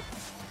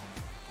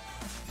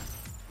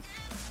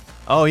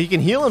 Oh, he can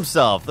heal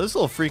himself. This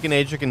little freaking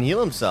Ager can heal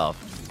himself.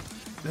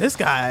 This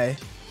guy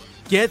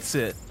gets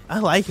it. I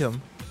like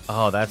him.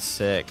 Oh, that's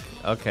sick.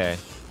 Okay.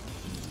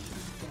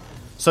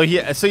 So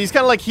he's kind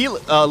of like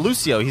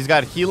Lucio. He's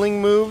got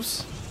healing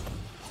moves.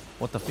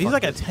 What the fuck? He's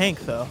like a is-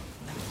 tank though.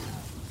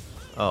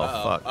 Oh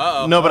fuck.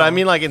 Uh-oh. No, but I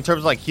mean in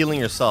terms of healing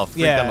yourself.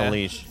 Freak on Yeah. the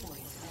leash.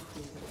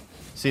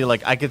 See,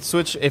 I could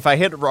switch if I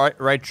hit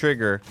right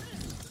trigger.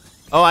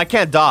 Oh, I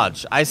can't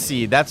dodge. I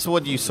see. That's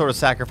what you sort of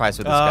sacrifice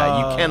with this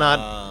guy. You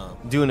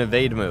cannot do an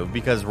evade move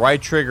because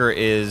right trigger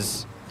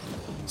is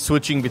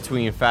switching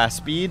between fast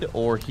speed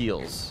or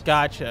heals.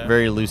 Gotcha.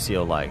 Very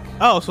Lucio-like.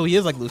 Oh, so he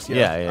is like Lucio.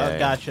 Yeah, yeah.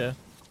 Gotcha.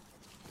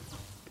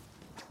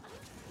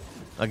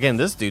 Again,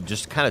 this dude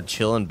just kind of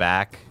chilling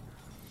back.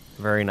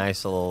 Very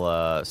nice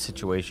little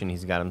situation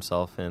he's got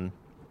himself in.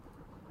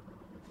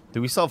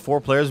 Do we still have 4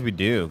 players? We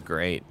do.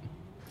 Great.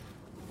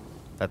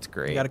 That's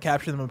great. You got to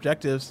capture them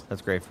objectives.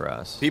 That's great for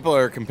us. People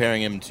are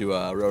comparing him to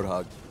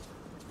Roadhog.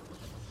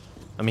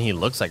 I mean, he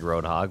looks like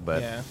Roadhog,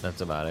 but Yeah.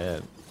 that's about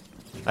it.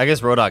 I guess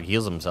Roadhog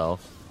heals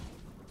himself.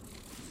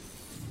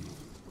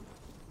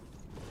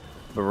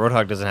 But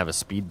Roadhog doesn't have a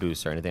speed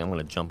boost or anything. I'm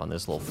going to jump on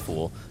this little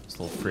fool. This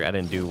little free. I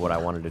didn't do what I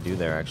wanted to do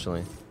there,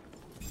 actually.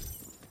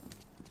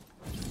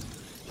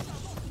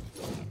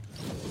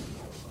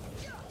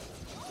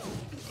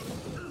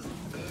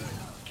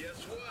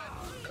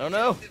 Oh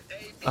no!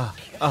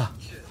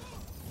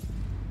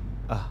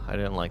 I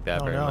didn't like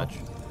that Oh, very no. much.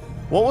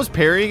 What was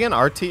parry again?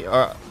 RT?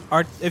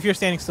 If you're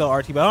standing still,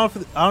 RT. But I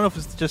don't know if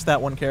it's just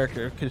that one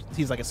character because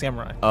he's like a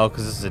samurai. Oh,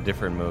 because this is a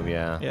different move,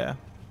 yeah. Yeah.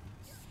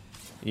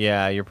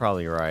 Yeah, you're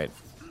probably right.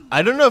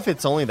 I don't know if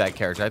it's only that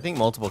character. I think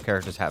multiple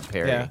characters have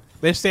parry. Yeah.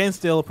 They stand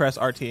still, press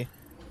RT.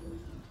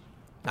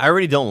 I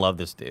already don't love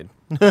this dude.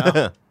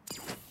 No.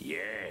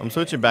 I'm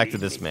switching back to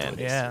this man.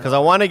 Yeah. Because I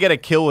want to get a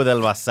kill with El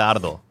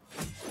Bastardo.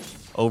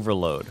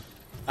 Overload.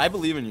 I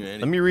believe in you, Andy.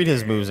 Let me read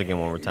his moves again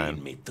one more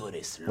time.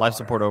 Life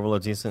support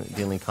overload,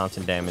 dealing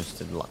constant damage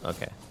to...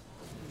 Okay.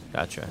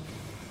 Gotcha.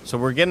 So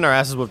we're getting our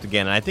asses whooped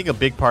again, and I think a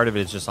big part of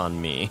it is just on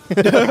me.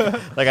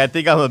 I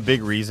think I'm a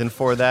big reason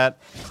for that.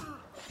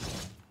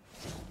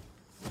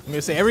 I'm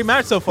gonna say every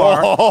match so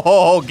far,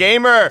 Oh,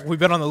 gamer! we've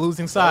been on the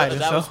losing side.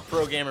 that so- was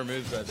pro gamer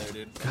moves right there,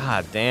 dude.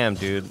 God damn,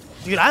 dude.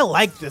 Dude, I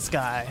like this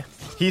guy.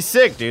 He's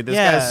sick, dude. This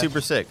Yeah. guy's super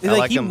sick. I Like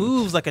like he him.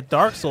 moves like a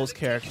Dark Souls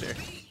character.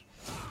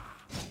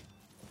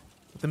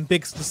 Them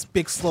big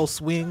slow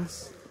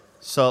swings.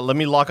 So let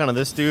me lock onto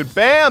this dude.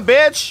 Bam,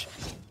 bitch!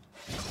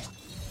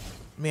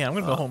 Man, I'm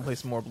gonna go home and play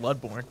some more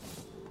Bloodborne.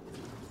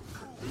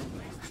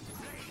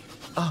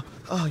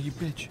 Oh, you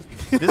bitch.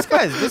 This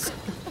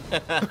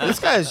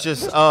guy's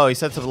just... Oh, he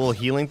sets up a little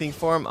healing thing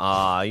for him?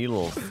 Ah, you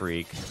little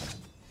freak.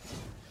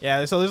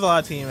 Yeah, so there's a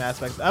lot of team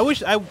aspects. I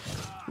wish I.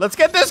 Let's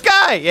get this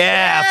guy.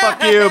 Yeah,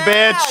 fuck you,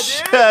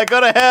 bitch. Go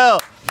to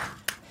hell.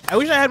 I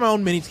wish I had my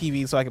own mini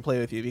TV so I could play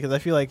with you because I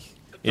feel like those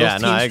Yeah,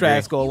 team no, I agree.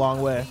 strats go a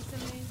long way.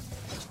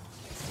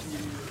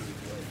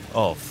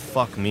 Oh,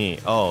 fuck me.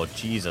 Oh,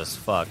 Jesus,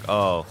 fuck.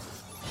 Oh,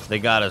 they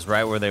got us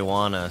right where they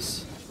want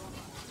us.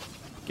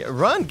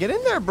 Run, get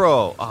in there,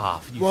 bro.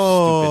 Ah, you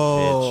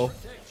Whoa.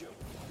 stupid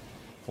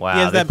bitch. Wow,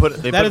 Yes, they that-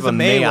 put that is up a a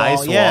Mei Mei wall,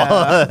 ice yeah.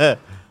 wall.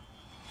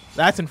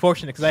 That's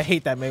unfortunate because I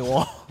hate that Mei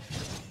wall.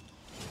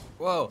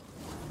 Whoa.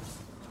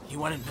 He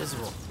went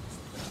invisible.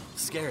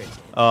 Scary.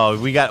 Oh,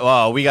 we got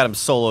him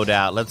soloed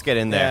out. Let's get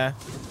in there.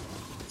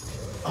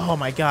 Yeah. Oh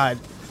my god.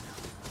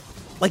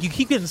 Like you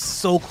keep getting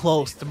so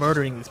close to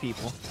murdering these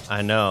people.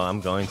 I know. I'm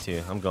going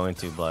to,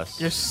 Bless.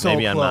 You're so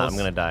Maybe I'm not. close. I'm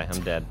gonna die.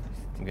 I'm dead.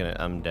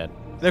 I'm dead.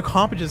 Their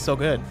comp is just so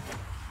good.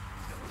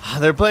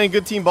 They're playing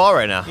good team ball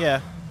right now.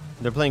 Yeah.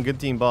 They're playing good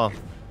team ball.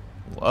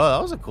 Whoa,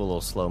 that was a cool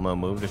little slow-mo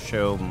move to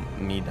show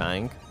me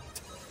dying.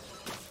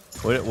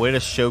 Way to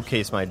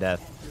showcase my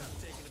death.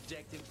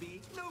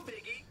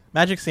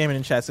 Magic Salmon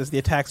in chat says the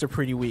attacks are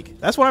pretty weak.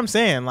 That's what I'm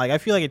saying. Like I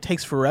feel like it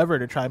takes forever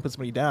to try and put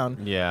somebody down.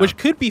 Yeah. Which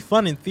could be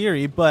fun in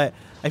theory, but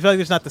I feel like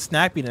there's not the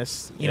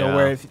snappiness, you know, Yeah.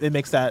 where it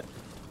makes that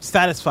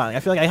satisfying.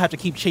 I feel like I have to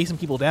keep chasing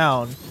people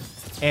down,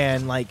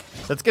 and like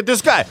Let's get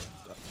this guy.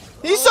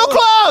 He's so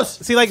close.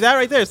 see like that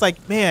right there. It's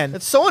like man,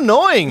 It's so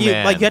annoying, you,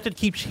 man. like you have to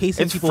keep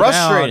chasing It's people down,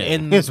 frustrating.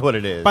 and Is what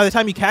it is. by the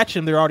time you catch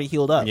them, they're already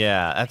healed up.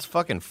 Yeah, that's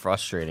fucking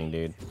frustrating,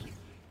 dude.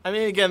 I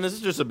mean, again, this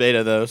is just a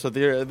beta though, so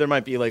there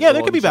might be like Yeah,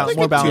 there could be balance.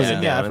 more balance. Tune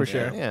it Yeah, down for and-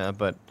 sure. Yeah,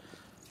 but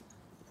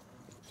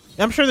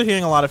I'm sure they're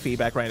hearing a lot of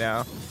feedback right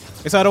now,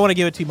 so I don't want to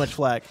give it too much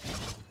flack.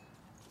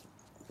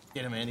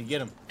 Get him, Andy. Get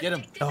him. Get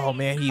him. Oh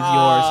man, he's yours.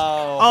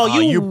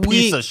 Oh, you weak.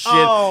 piece of shit.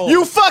 Oh.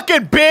 You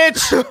fucking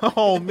bitch.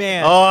 Oh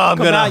man. Oh, I'm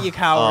Come gonna. out, you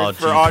coward. Oh,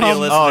 For geez. audio Oh,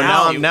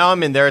 listeners, now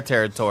I'm in their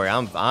territory.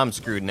 I'm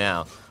screwed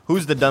now.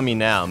 Who's the dummy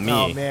now? Me.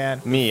 Oh,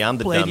 man. Me. I'm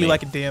the Played dummy. you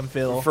like a damn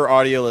fiddle. For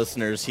audio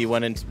listeners, he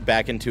went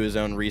back into his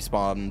own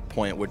respawn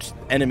point, which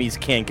enemies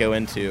can't go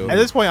into. At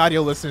this point,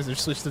 audio listeners have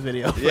switched the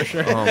video for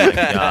sure. Oh my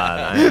god,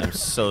 I am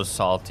so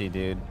salty,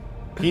 dude.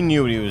 He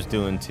knew what he was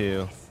doing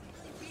too.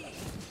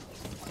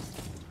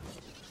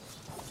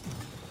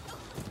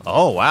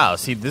 Oh wow,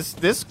 see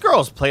this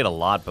girl's played a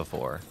lot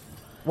before.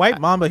 White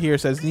Mamba here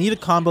says need a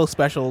combo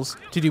specials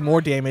to do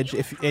more damage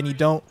and you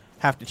don't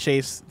have to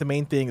chase. The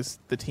main thing is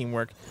the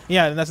teamwork.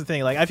 Yeah, and that's the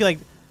thing. Like I feel like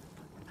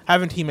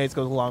having teammates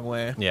goes a long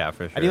way. Yeah,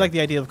 for sure. I do like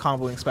the idea of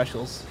comboing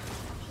specials,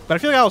 but I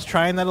feel like I was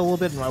trying that a little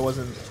bit and I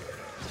wasn't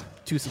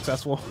too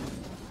successful.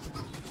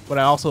 But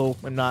I also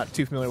am not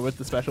too familiar with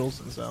the specials,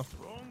 and so.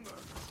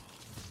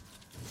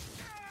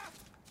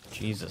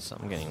 Jesus,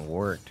 I'm getting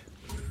worked.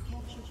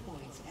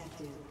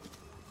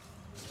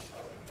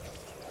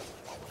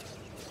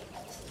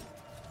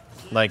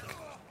 Like,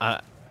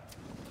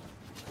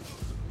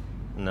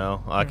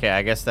 no. Okay,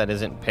 I guess that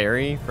isn't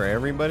parry for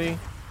everybody.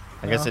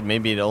 I guess No.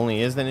 maybe it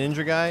only is the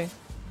ninja guy.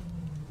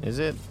 Is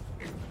it?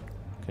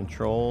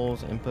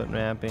 Controls, input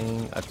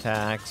mapping,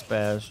 attack,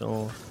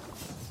 special.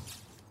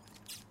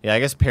 Yeah, I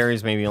guess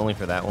parry's maybe only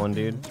for that one,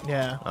 dude.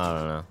 Yeah. I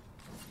don't know.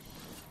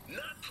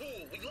 Not cool.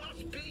 We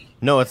lost B.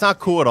 No, it's not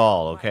cool at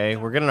all, okay?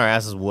 We're getting our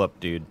asses whooped,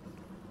 dude.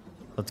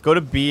 Let's go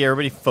to B.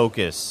 Everybody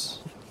focus.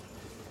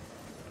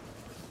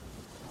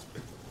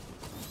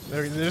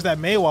 There's that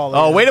Mei wall.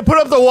 Oh, there. way to put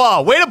up the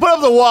wall. Way to put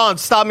up the wall and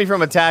stop me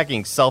from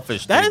attacking.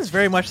 Selfish, That dude. is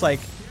very much like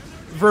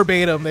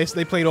verbatim. They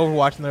played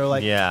Overwatch and they were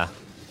like, Yeah.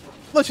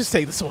 let's just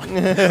take this one.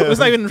 Let's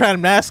not even try to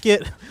mask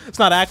it. Let's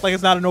not act like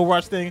it's not an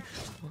Overwatch thing.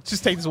 Let's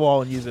just take this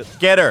wall and use it.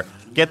 Get her.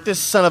 Get this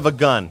son of a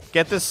gun.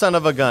 Get this son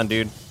of a gun,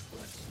 dude.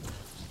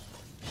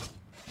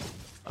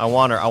 I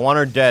want her. I want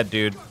her dead,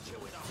 dude.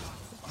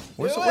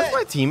 Where's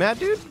my team at,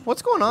 dude?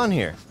 What's going on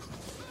here?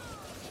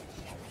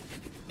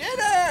 Get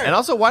her! And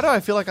also, why do I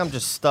feel like I'm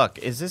just stuck?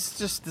 Is this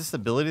just this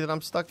ability that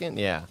I'm stuck in?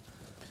 Yeah.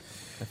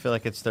 I feel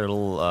like it's their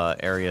little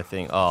area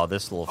thing. Oh,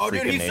 this little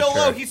freak of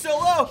nature. He's so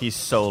low. He's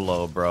so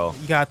low, bro.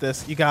 You got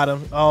this. You got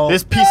him. Oh,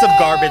 This piece of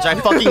garbage. I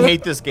fucking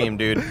hate this game,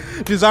 dude.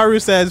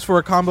 Jizaru says for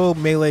a combo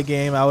melee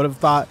game, I would have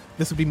thought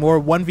this would be more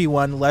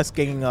 1v1, less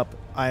ganging up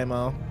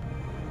IMO.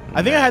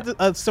 I think I had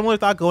a similar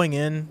thought going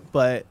in,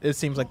 but it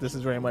seems like this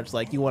is very much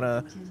like you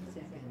wanna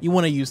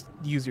use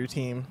your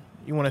team.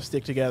 You wanna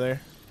stick together.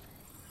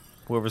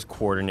 Whoever's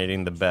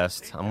coordinating the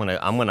best. I'm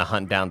gonna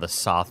hunt down the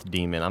Soth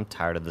demon. I'm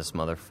tired of this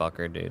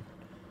motherfucker, dude.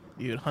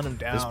 Dude, hunt him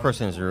down. This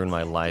person has ruined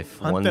my life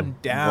Hunt them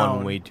down.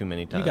 one way too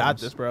many times. You got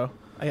this, bro.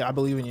 I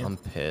believe in you. I'm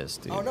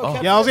pissed, dude. Oh,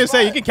 no, Yeah, I was gonna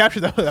say you can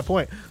capture that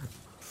point.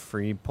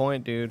 Free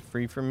point, dude.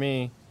 Free for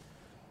me.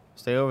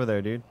 Stay over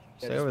there, dude.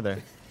 Stay over there.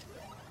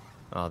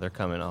 Oh, they're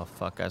coming. Oh,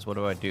 fuck, guys. What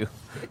do I do?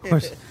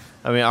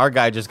 I mean, our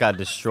guy just got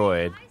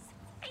destroyed.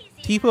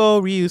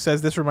 Tipo Ryu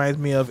says this reminds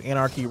me of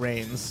Anarchy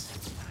Reigns.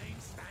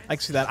 I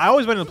can see that. I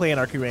always wanted to play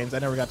Anarchy Reigns. I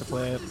never got to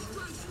play it.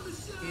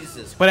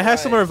 Jesus But it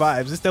has Christ. similar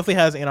vibes. This definitely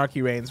has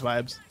Anarchy Reigns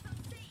vibes.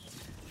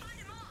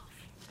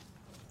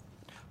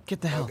 Get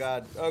the hell. Oh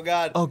god. Oh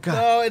god. Oh, God.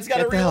 No, it's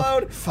gotta Get the hell.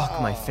 reload.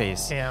 Fuck my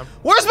face. Damn.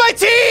 Where's my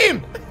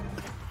team?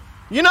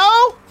 You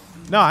know?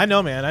 No, I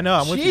know, man. I know.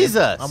 I'm with you.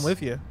 Jesus. I'm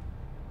with you.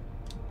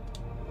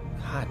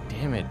 God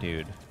damn it,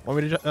 dude.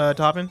 Want me to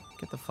top in?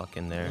 Get the fuck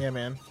in there. Yeah,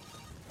 man.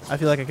 I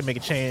feel like I can make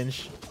a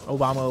change.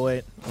 Obama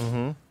 08.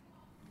 Mm-hmm.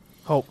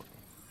 Hope.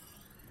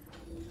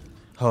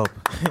 Hope.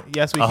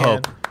 Yes, we A can.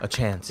 hope. A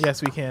chance.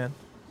 Yes, we can.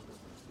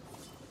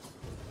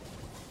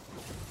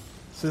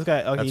 So this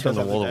guy, okay, That's he from does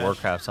the have World of dash.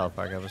 Warcraft South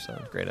Park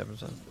episode. Great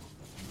episode.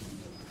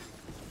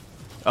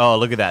 Oh,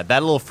 look at that.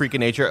 That little freak of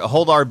nature.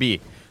 Hold RB.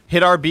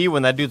 Hit RB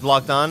when that dude's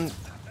locked on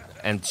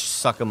and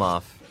suck him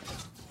off.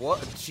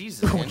 What?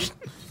 Jesus. Man.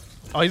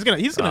 Oh, he's gonna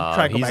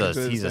try to go back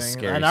into he's a this thing.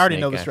 scary And I already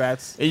know snake the guy.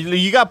 strats.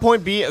 You got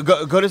point B.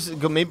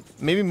 Go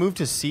maybe move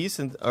to C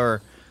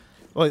or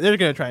Well, they're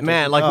gonna try. And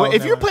man, take like it.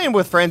 if never you're mind. playing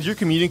with friends, you're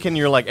communicating.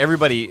 You're like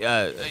everybody.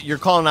 You're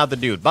calling out the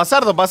dude.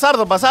 Basardo,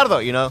 basardo,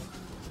 basardo. You know,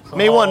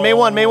 May one, May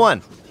one, May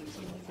one.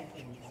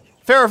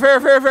 Fair.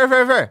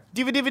 Diva.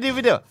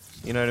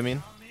 You know what I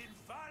mean?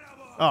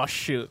 Oh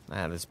shoot!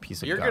 This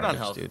piece of You're good garbage, on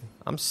health. dude.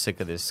 I'm sick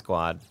of this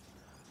squad.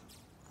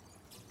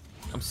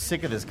 I'm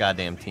sick of this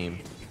goddamn team.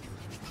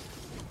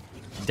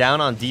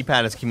 Down on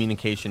D-pad is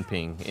communication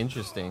ping.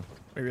 Interesting.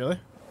 Wait, really?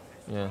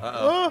 Yeah.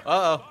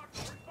 Uh-oh.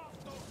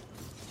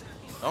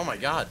 Oh, my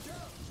God.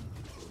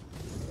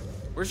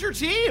 Where's your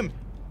team?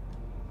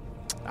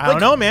 I don't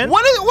know, man.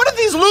 What are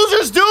these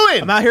losers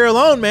doing? I'm out here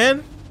alone,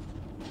 man.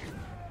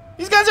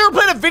 These guys ever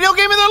played a video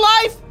game in their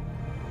life?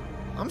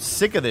 I'm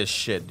sick of this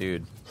shit,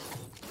 dude.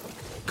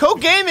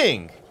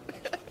 Co-gaming.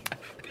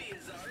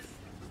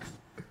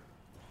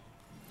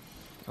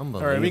 All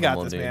right, we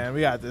got this, dude. man.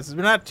 We got this.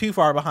 We're not too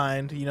far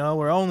behind. You know,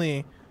 we're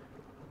only.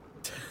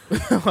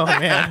 Oh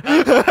man.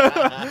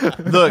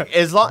 Look,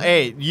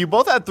 hey, you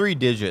both had 3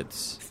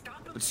 digits.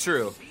 It's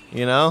true.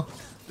 You know.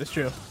 That's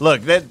true.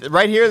 Look,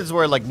 right here is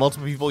where like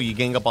multiple people you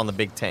gang up on the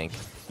big tank.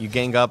 You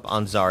gang up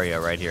on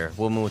Zarya right here,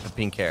 woman with the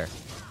pink hair.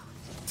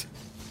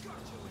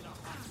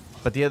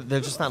 But they're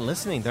just not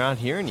listening. They're not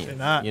hearing you. They're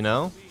not. You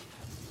know.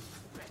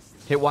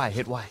 Hit Y.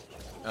 Hit Y.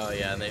 Oh,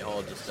 yeah, and they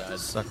all just died.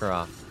 Suck her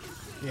off.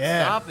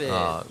 Yeah. Stop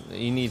it.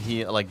 You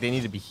need like they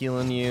need to be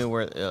healing you.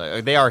 Where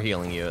they are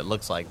healing you, it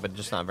looks like, but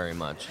just not very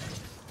much.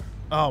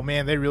 Oh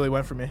man, they really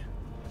went for me.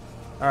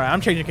 All right, I'm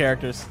changing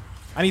characters.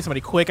 I need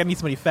somebody quick. I need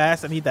somebody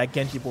fast. I need that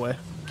Genji boy.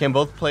 Can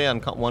both play on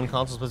one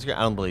console split screen?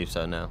 I don't believe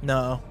so. No.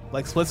 No,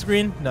 like split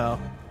screen. No.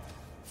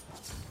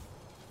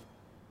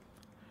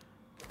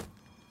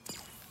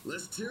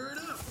 Let's tear it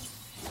up.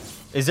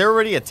 Is there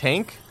already a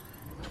tank?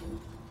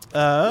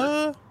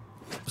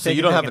 So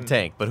you don't have a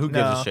tank, but who gives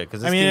a shit?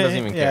 Because this team doesn't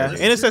even care. Yeah,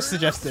 and it's just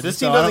suggested. This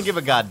so team doesn't give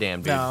a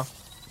goddamn, dude. No.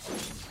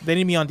 They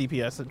need me on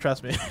DPS. So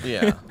trust me.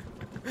 Yeah.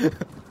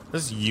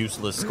 This is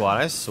useless squad.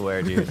 I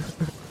swear, dude.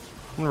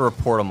 I'm gonna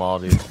report them all,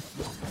 dude.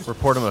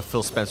 Report them to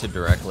Phil Spencer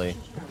directly.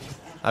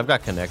 I've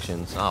got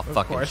connections. Oh,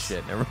 fucking course.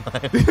 shit. Never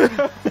mind.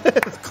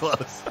 It's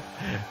close.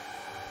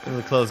 It was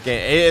a close game.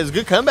 It was a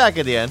good comeback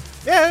at the end.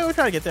 Yeah, we'll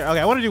try to get there. Okay,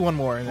 I want to do one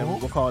more, and then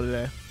we'll call it a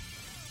day.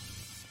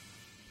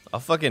 I'll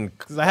fucking.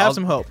 Because I have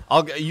some hope.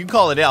 You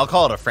call it. I'll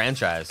call it a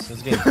franchise.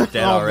 This game's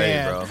dead already,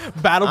 man. bro.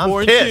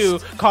 Battleborn 2.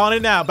 Calling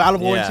it now.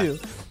 Battleborn Yeah. 2.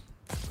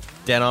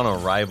 Dead on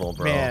arrival,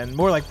 bro. Man,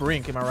 more like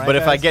Brink. Am I right? But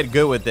if I guys? get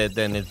good with it,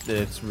 then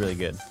it's really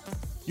good.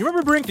 You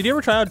remember Brink? Did you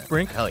ever try out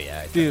Brink? Hell yeah,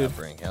 I tried Dude. out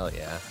Brink. Hell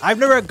yeah. I've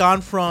never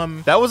gone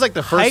from That was like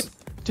the hype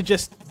first. to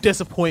just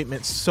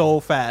disappointment so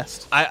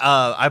fast.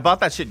 I bought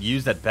that shit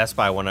used at Best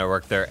Buy when I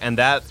worked there, and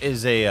that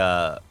is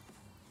a.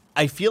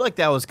 I feel like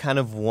that was kind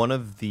of one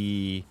of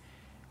the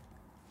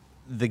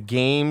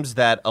games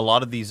that a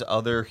lot of these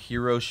other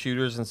hero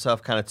shooters and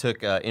stuff kind of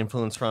took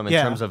influence from in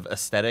Yeah. terms of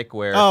aesthetic,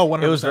 where Oh,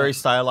 it was 100%. very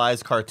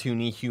stylized,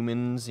 cartoony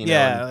humans. You know,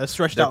 Yeah, and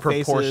stretched their out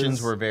proportions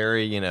faces. were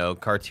very,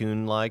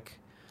 cartoon-like.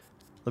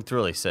 Looked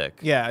really sick.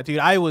 Yeah, dude,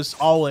 I was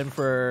all in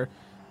for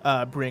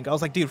Brink. I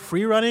was like, dude,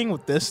 free running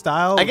with this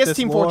style. I with guess this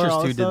Team lore, Fortress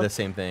all 2 this did stuff. the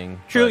same thing.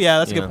 True, but, yeah,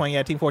 that's a you good know. point.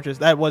 Yeah, Team Fortress,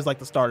 that was like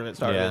the start of it.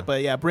 Yeah.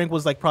 But yeah, Brink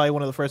was like probably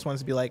one of the first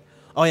ones to be like,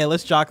 oh yeah,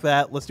 let's jock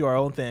that, let's do our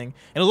own thing.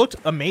 And it looked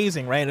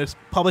amazing, right? And it was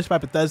published by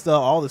Bethesda,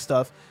 all this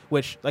stuff,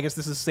 which I guess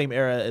this is the same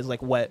era as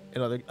like Wet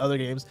and other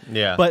games.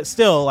 Yeah. But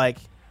still, like,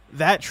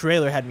 that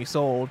trailer had me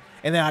sold.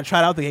 And then I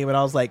tried out the game and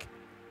I was like,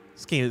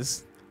 this game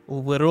is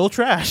literal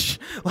trash.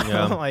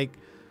 Yeah. Like,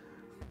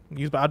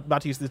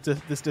 about to use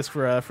this disc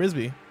for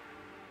Frisbee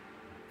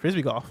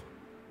golf.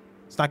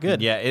 It's not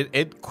good. Yeah,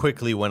 it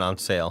quickly went on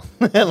sale.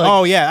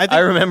 Oh yeah, I think I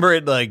remember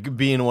it like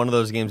being one of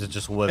those games that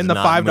just was In the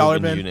not $5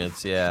 moving bin.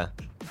 units. Yeah,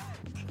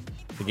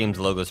 the game's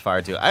logo's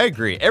fire too. I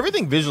agree.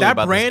 Everything visually that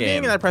about branding this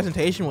game, and that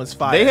presentation was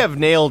fire. they have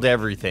nailed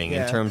everything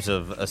Yeah. in terms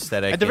of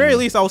aesthetic. At the very and-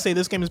 least, I will say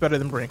this game is better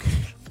than Brink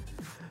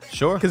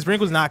sure, because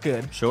Brink was not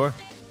good. sure.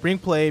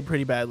 Brink played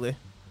pretty badly.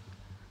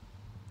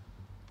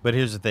 But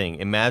here's the thing: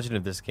 imagine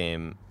if this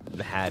game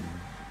had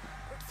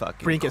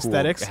fucking Brink cool,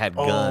 aesthetics. had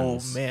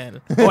guns. Oh man,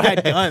 it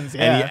had guns.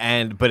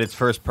 Yeah, but it's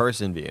first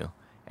person view,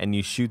 and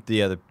you shoot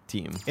the other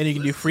team. and you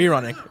can do free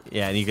running.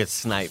 Yeah, and you get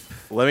sniped.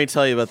 Let me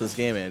tell you about this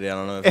game, Andy. I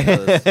don't know if you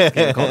know this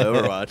game called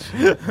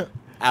Overwatch.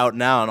 out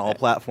now on all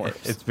platforms.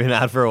 It's been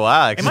out for a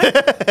while. Am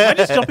I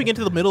just jumping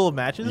into the middle of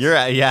matches? You're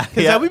yeah.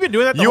 Have we been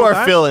doing that the You whole are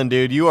time? filling,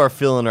 dude. You are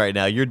filling right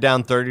now. You're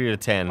down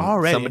 30-10.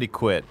 Already? Somebody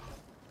quit.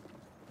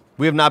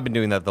 We have not been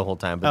doing that the whole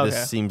time, but Okay.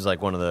 this seems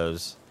like one of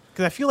those.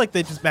 Because I feel like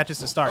they just matches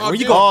to start. Where you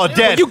dude. going? Oh, dead.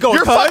 Where you going,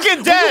 You're cuz?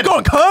 fucking dead. Where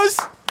you going, cuz?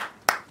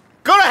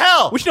 Go to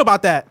hell! What you know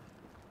about that?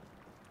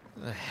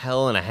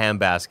 Hell in a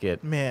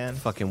handbasket. Man.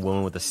 Fucking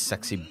woman with the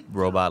sexy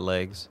robot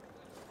legs.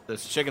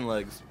 Those chicken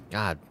legs.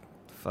 God,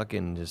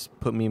 fucking just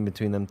put me in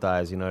between them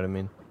thighs, you know what I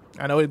mean?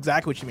 I know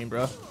exactly what you mean,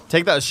 bro.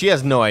 Take that. She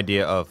has no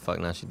idea. Oh, fuck,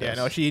 now she does.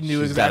 Yeah, no, she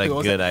knew She's exactly got a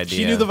what good was idea.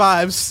 She knew the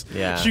vibes.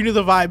 Yeah. She knew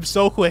the vibes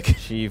so quick.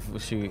 She you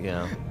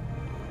know.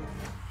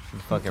 She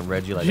fucking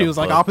read you like She a was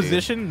like, book,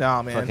 opposition?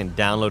 Nah, dude. man. Fucking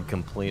download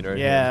complete right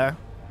Yeah.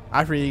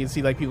 I forget you can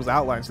see like people's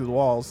outlines through the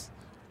walls.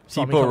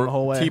 Saw me coming the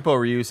whole way. Tipo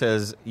Ryu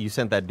says, you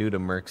sent that dude to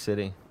Merc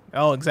City.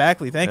 Oh,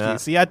 exactly. Thank Yeah. you.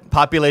 See, I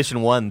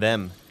Population won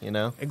them, you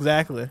know?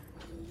 exactly.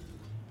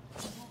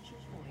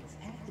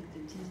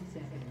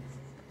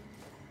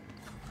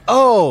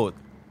 Oh,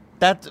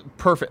 that's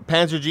perfect.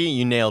 Panzer G,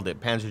 you nailed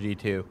it. Panzer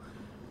G2.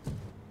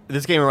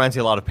 This game reminds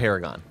me a lot of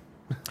Paragon.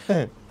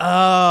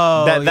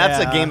 Oh, That's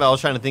yeah. a game I was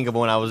trying to think of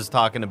when I was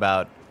talking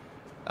about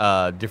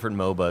different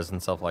MOBAs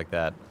and stuff like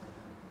that,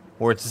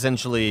 where it's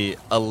essentially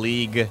a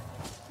League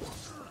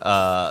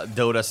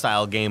Dota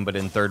style game, but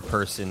in third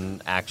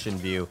person action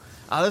view.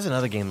 Oh, there's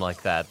another game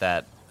like that.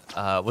 That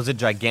was it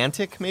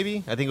Gigantic?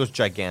 Maybe I think it was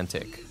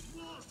Gigantic.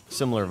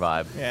 Similar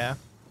vibe. Yeah.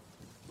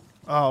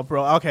 Oh,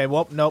 bro. Okay.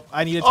 Well, nope.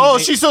 I need a teammate. Oh,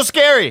 she's so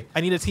scary.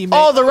 I need a teammate.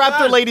 Oh, the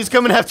Raptor lady's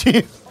coming after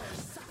you.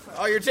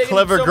 Oh, you're taking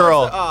Clever so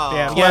girl. Much oh.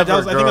 Damn. Yeah, Clever that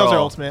was, I think that was her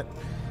girl. ultimate.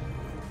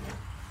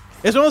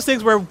 It's one of those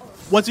things where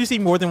once you see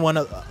more than one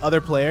other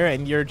player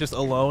and you're just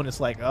alone, it's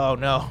like, oh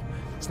no,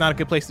 it's not a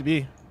good place to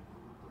be.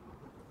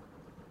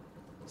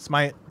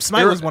 Smite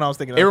was one I was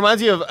thinking of. It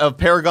reminds me of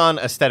Paragon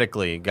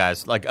aesthetically,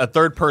 guys. Like a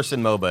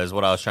third-person MOBA is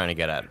what I was trying to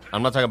get at.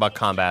 I'm not talking about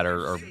combat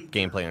or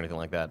gameplay or anything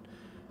like that.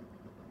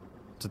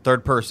 It's a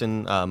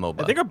third-person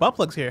MOBA. I think our butt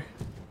plug's here.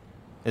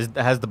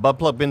 Has the butt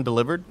plug been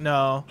delivered?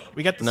 No,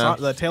 we got the, No.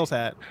 the Tails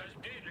hat.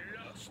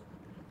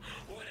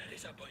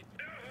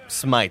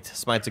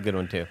 Smite's a good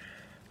one too.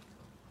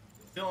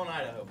 Still in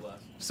Idaho, bless.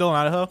 Still in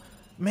Idaho.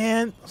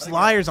 Man, it's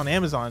Liars on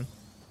Amazon.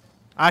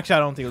 Actually, I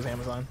don't think it was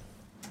Amazon.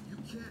 You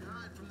can't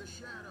hide from the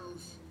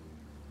shadows.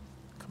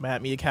 Come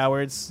at me, you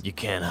cowards. You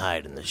can't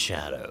hide in the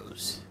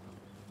shadows.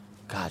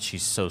 God,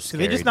 she's so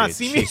scary. they just not dude.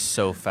 see me? She's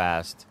so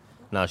fast.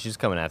 No, she's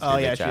coming after Oh,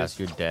 you, yeah, bitch she ass. is.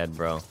 You're dead,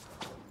 bro.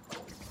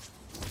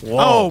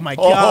 Oh, my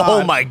God.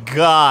 Oh my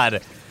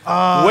god.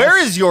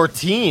 Where is your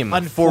team? For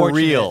unfortunate.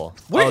 real.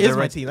 Where is they're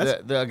my team?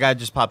 That's- The guy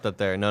just popped up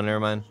there. No, never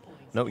mind.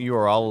 No, you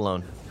are all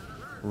alone.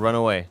 Run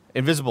away.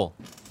 Invisible.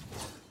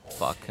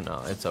 Fuck,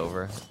 no, it's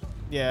over.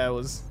 Yeah, it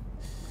was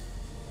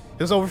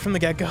over from the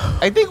get-go.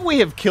 I think we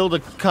have killed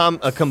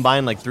a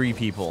combined like 3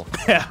 people.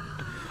 Yeah.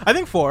 I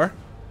think 4.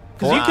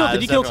 Because Four? you killed, did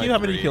it's you kill definitely 2? How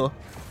many did you 3.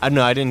 kill?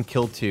 No, I didn't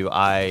kill 2.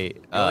 I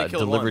only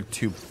killed delivered one.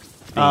 2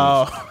 things.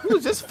 Oh.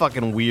 Who's this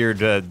fucking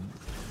weird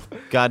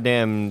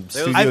goddamn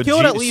Studio, I've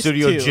killed at least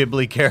Studio 2.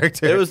 Ghibli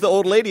character? It was the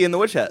old lady in the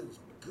witch hat.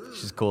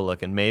 She's cool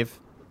looking. Maeve.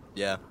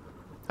 Yeah.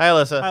 Hi,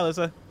 Alyssa. Hi,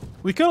 Alyssa.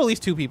 We killed at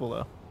least 2 people,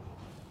 though.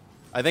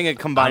 I think a I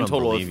combined don't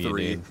total of believe you,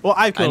 3. dude. Well,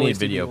 I killed I at need least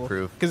 2 video people.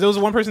 proof. Because there was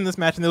one person in this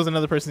match and there was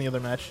another person in the other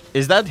match.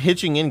 Is that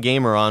hitching in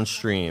game or on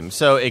stream?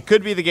 So it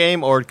could be the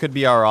game or it could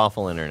be our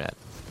awful internet.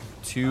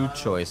 2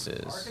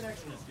 choices.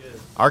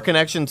 Our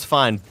connection's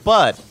fine,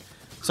 but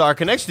so our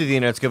connection to the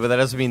internet's good, but that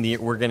doesn't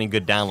mean we're getting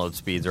good download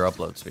speeds or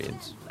upload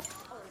speeds.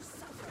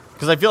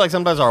 Because I feel like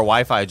sometimes our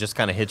Wi-Fi just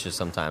kind of hitches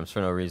sometimes for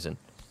no reason.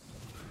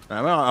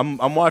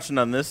 I'm watching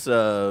on this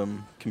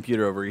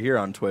computer over here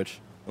on Twitch.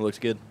 It looks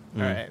good.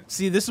 All right.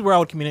 See, this is where I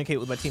would communicate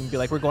with my team and be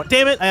like, "We're going."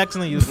 Damn it! I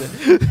accidentally used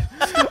it.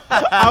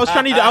 I was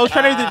trying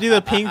to do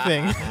the ping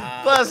thing.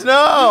 Plus,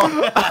 no.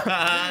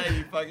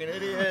 You fucking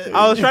idiot.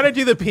 I was trying to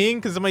do the ping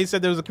because somebody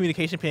said there was a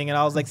communication ping, and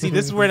I was like, "See,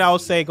 this is where I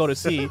would say go to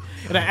C,"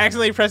 and I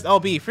accidentally pressed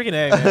LB. Freaking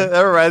A, man.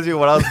 That reminds me of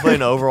when I was playing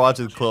Overwatch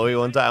with Chloe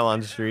one time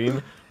on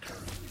stream,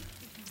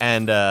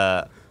 and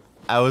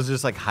I was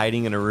just like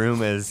hiding in a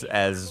room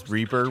as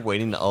Reaper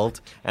waiting to ult,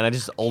 and I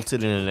just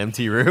ulted in an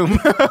empty room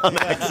on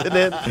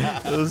accident.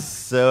 It was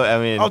so, I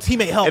mean, Oh,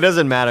 teammate, help. It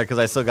doesn't matter because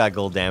I still got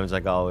gold damage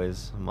like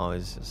always. I'm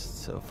always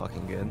just so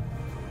fucking good.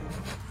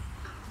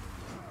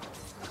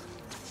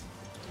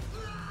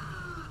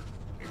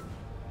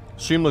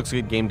 Stream looks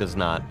good, game does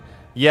not.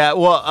 Yeah,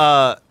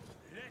 well,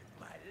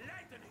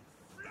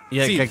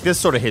 yeah, See, like this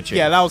sort of hitching.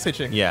 Yeah, that was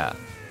hitching. Yeah.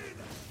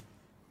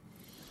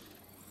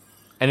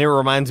 And it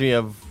reminds me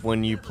of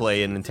when you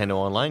play a Nintendo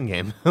Online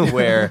game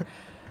where,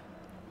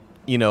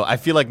 you know, I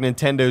feel like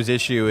Nintendo's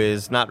issue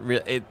is not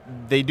real.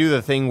 They do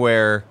the thing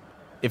where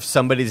if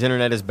somebody's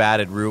internet is bad,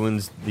 it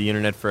ruins the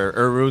internet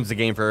or ruins the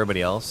game for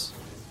everybody else.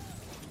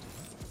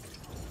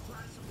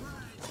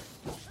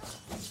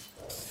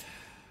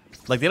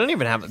 Like, they don't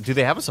even have... Do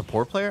they have a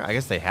support player? I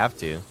guess they have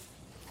to.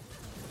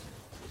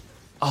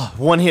 Oh,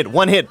 one hit.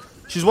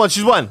 She's one.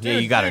 Yeah,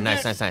 you got her.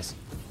 Nice.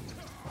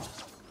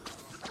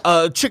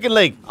 Chicken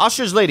leg.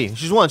 Ostrich lady.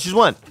 She's one.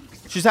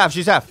 She's half.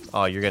 She's half.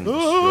 Oh, you're getting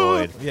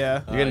destroyed.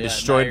 Yeah. You're getting yeah,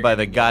 destroyed now by you're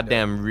the getting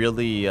goddamn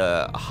really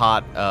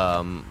hot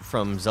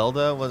from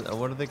Zelda.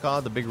 What do they call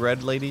it? The big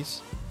red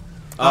ladies?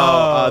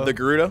 The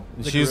Gerudo.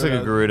 She's like a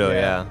Gerudo, Gerudo,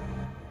 yeah. yeah.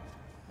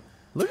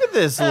 Look at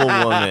this little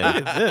woman.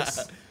 Look at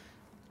this.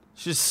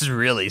 She's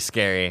really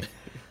scary.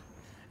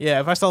 Yeah,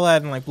 if I saw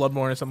that in like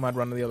Bloodborne or something, I'd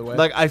run the other way.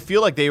 Like, I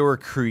feel like they were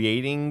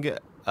creating,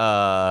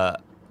 like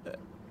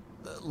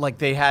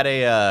they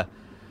had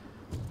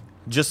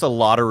just a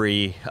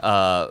lottery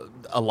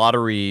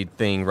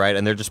thing, right?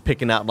 And they're just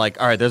picking out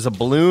like, all right, there's a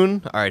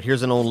balloon. All right,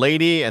 here's an old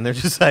lady, and they're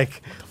just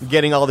like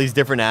getting all these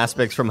different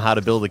aspects from how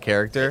to build a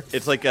character.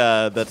 It's like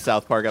that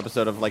South Park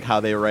episode of like how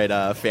they write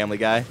Family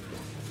Guy,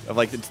 of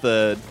like it's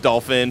the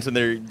dolphins and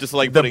they're just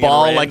like The putting in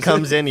ball rings. like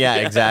comes in, yeah,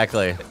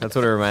 exactly. That's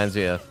what it reminds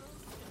me of.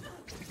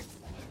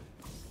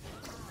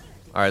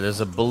 All right, there's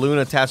a balloon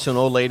attached to an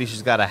old lady.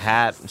 She's got a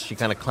hat, and she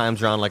kind of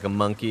climbs around like a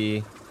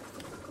monkey.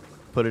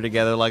 Put it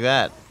together like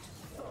that.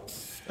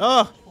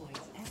 Oh, All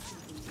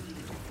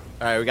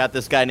right, we got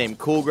this guy named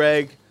Cool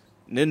Greg.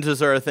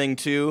 Ninjas are a thing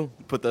too.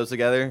 Put those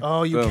together.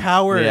 oh, you Boom.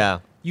 coward! Yeah.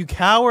 You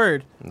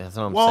coward! That's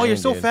what I'm Whoa, saying, you're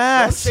so dude.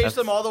 fast. Chase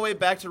them all the way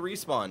back to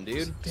respawn,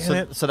 dude. Damn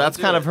it. So that's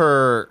Don't do kind it. of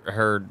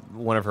her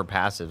one of her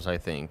passives, I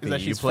think. Is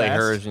that You she's play fast?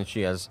 hers, and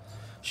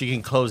she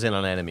can close in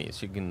on enemies.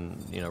 She can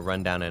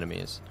run down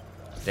enemies.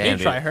 Damn,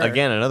 try dude. her.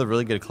 Again, another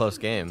really good close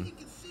game.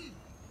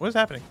 What is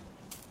happening?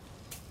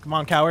 Come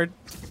on, coward!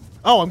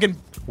 Oh, I'm getting.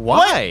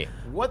 Why?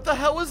 What the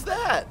hell was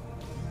that?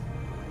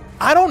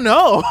 I don't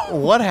know.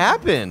 What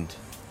happened?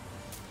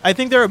 I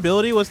think their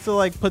ability was to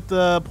like put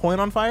the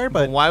point on fire,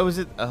 but Why was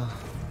it?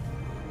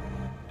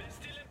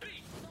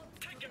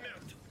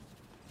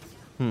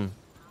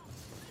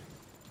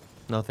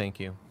 No, thank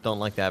you. Don't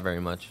like that very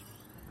much.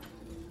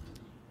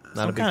 Not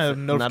some a big, kind of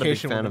not a big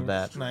notification. fan would of be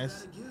that.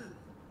 Nice.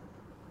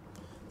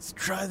 Let's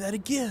try that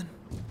again.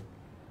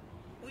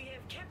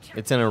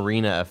 It's an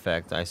arena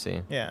effect, I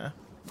see. Yeah.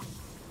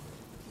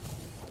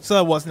 So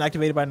that wasn't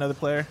activated by another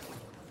player.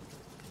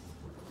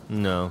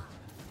 No.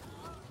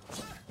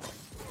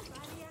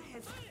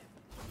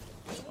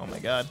 Oh my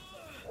god.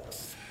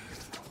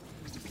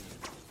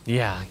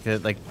 Yeah,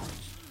 like.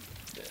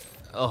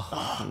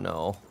 Oh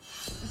no.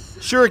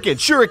 Shuriken,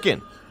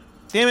 Shuriken.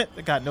 Damn it!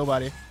 I got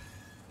nobody.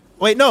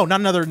 Wait, no, not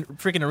another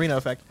freaking arena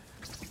effect.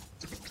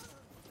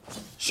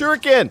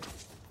 Shuriken.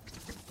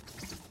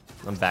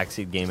 I'm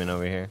backseat gaming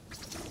over here.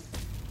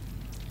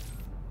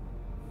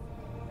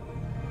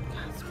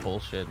 That's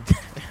bullshit.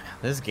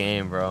 This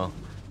game, bro.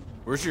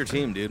 Where's your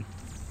team, dude?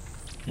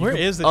 Where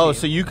is the Oh, team?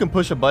 so you can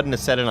push a button to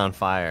set it on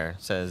fire.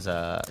 It says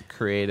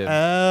creative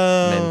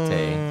Um,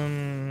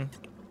 Mente.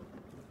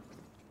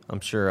 I'm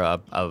sure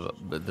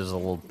there's a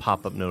little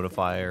pop-up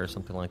notifier or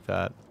something like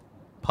that.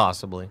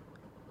 Possibly.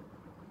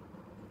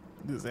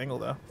 This angle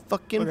though.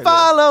 Fucking Look at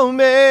follow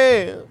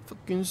me.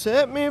 Fucking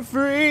set me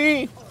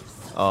free.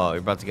 Oh, you're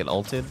about to get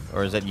ulted?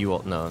 Or is that you?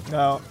 No.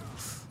 No.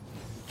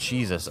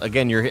 Jesus.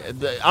 Again,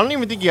 I don't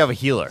even think you have a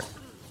healer.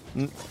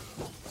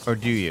 Or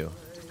do you?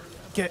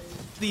 Get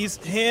these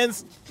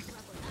hands.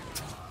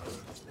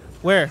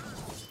 Where?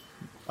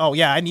 Oh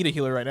yeah, I need a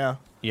healer right now.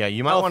 Yeah,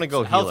 you might want to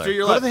go Health healer. to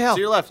your Go left. to the health.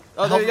 To your left.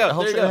 Oh, there you go. Health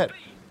There you straight go. ahead.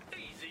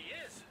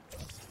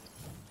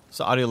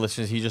 So audio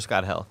listeners, he just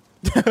got hell.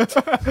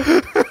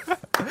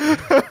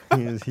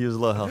 he was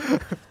low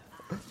health.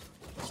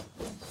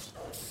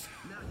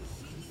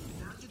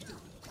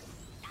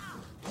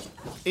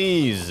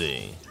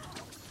 Easy.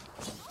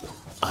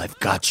 I've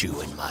got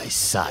you in my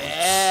sights.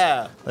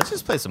 Yeah. Let's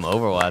just play some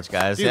Overwatch,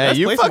 guys. Dude, yeah, let's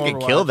you play some fucking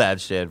Overwatch. killed that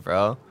shit,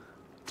 bro.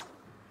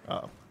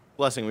 Oh,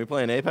 Blessing, we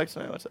playing Apex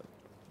tonight? What's up?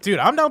 dude,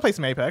 I'm down to play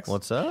some Apex.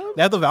 What's up?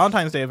 They have the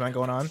Valentine's Day event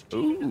going on.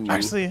 Ooh.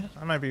 Actually,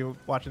 I might be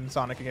watching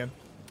Sonic again.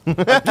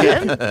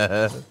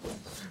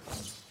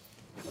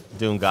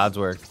 Doing God's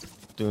work.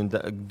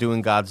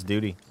 Doing God's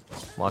duty.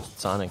 Watching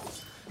Sonic.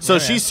 So Yeah,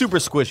 she's man. super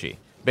squishy.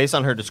 Based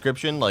on her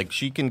description, like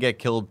she can get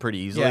killed pretty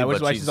easily. Yeah, which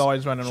is but why she's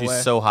always running she's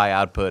away. so high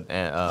output.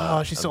 And,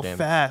 Oh, she's of so damage.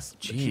 fast.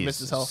 Jeez, She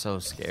misses health. so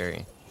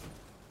scary.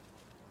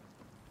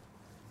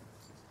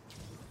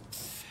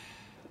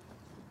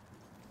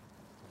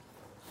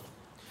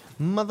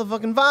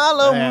 Motherfucking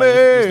follow Yeah, me.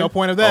 there's no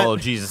point of that. Oh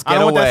Jesus, I get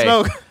don't away.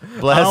 want that smoke.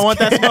 Bless, I don't want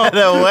that get smoke.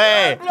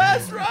 away.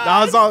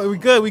 No, it's all, we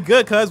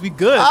good, cuz we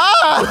good.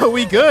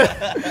 we good.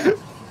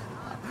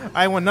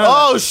 I want none of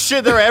Oh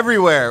shit, they're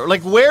everywhere.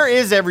 Like, where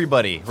is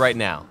everybody right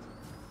now? that.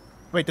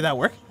 Wait, did that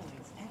work?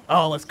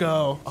 Oh, let's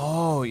go.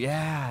 Oh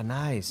yeah,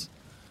 nice.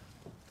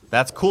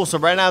 That's cool. So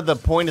right now the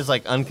point is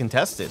like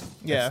uncontested.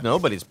 Yeah. It's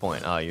nobody's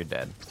point. Oh, you're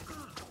dead.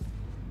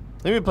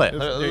 Let me play it.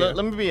 There you go.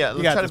 Let me be. You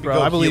Let's got try this, to bro.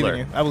 go I believe healer. in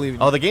you. I believe in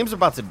you. Oh, the game's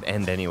about to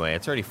end anyway.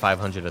 It's already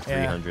 500 to Yeah.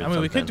 300. I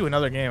mean, we could do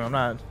another game. I'm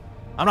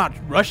not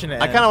rushing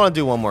it. I kind of want to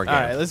do one more game.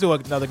 All right, let's do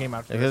another game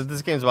after this. because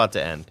this game's about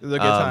to end. It was a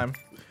good time.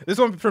 This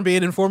one from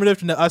being informative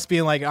to us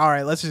being like, all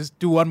right, let's just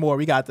do one more.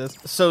 We got this.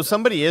 So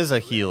somebody is a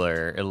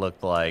healer. It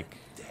looked like.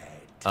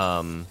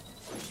 I'm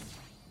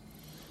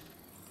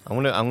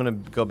gonna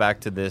go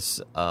back to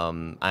this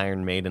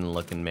Iron Maiden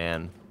looking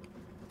man.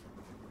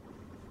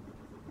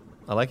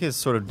 I like his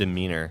sort of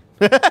demeanor,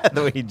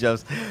 the way he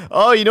jumps.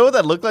 Oh, you know what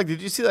that looked like?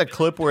 Did you see that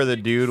clip where the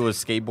dude was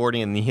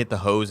skateboarding and he hit the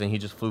hose and he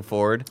just flew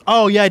forward?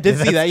 Oh yeah, I did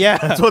see that. Yeah,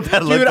 that's what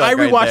that looked dude, like. I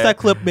rewatched right that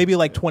clip maybe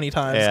like 20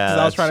 times because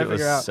I was trying to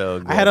figure out. So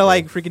good, I had to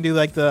like freaking do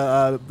like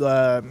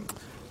the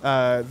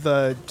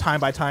time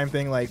by time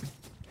thing, like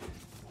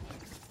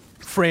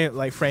frame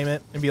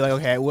it and be like,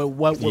 okay,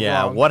 what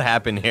yeah, wrong? what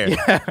happened here?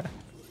 Yeah.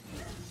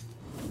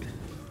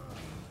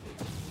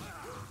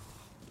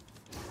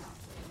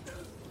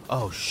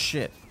 Oh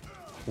shit.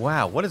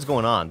 Wow, what is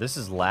going on? This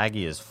is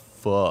laggy as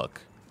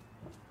fuck.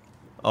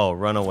 Oh,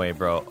 run away,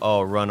 bro.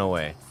 Oh, run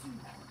away.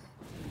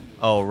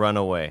 Oh, run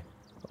away.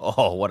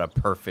 Oh, what a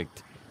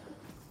perfect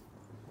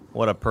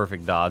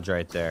dodge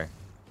right there.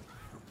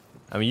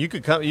 I mean, you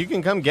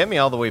can come get me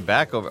all the way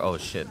back over. Oh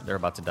shit, they're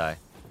about to die.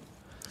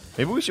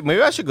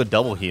 Maybe I should go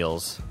double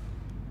heals.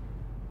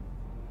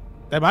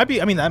 That might be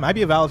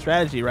a valid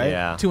strategy, right?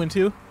 Yeah. 2 and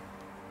 2.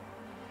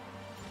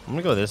 I'm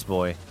gonna go this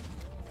boy.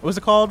 What was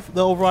it called?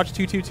 The Overwatch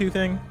 2-2-2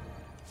 thing?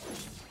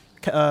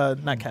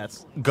 Not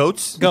cats.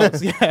 Goats?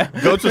 Goats, yeah.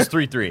 Goats was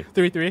 3-3.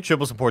 3-3?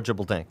 Triple support,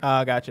 triple tank.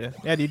 Gotcha.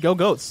 Yeah, dude, go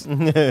goats.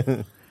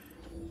 Alright,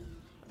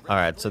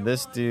 so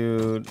this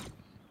dude...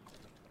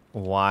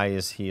 Y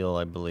is heal,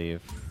 I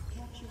believe.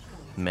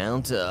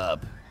 Mount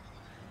up.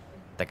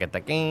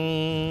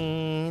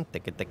 Taka-taking.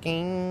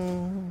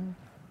 Taka-taking.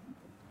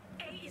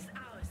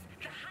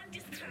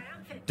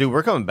 Dude,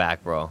 we're coming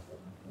back, bro.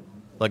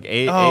 Like,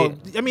 I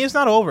mean, it's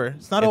not over.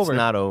 It's not over. It's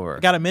not over.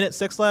 Got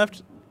 1:06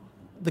 left.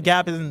 The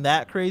gap isn't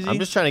that crazy. I'm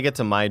just trying to get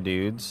to my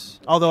dudes.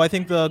 Although I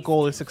think the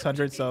goal is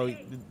 600, so you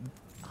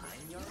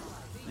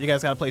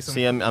guys gotta play some.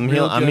 See, I'm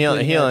healing. You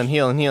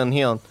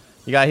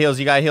got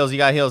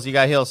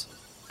heals.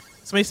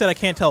 Somebody said I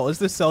can't tell. Is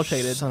this cell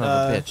shaded? Son of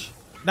a bitch.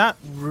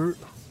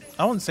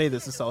 I wouldn't say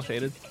this is cell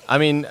shaded. I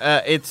mean,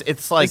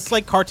 it's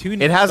like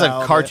cartoon. It has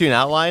style, a cartoon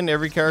outline.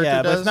 Every character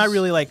does. does. But it's not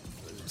really like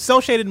cell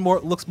shaded.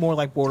 Looks more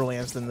like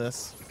Borderlands than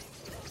this.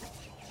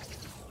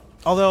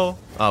 Although,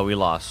 oh, we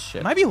lost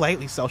shit. It might be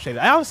lightly cell shaded.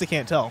 I honestly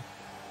can't tell.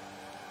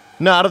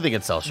 No, I don't think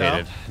it's cell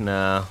shaded.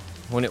 No.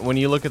 When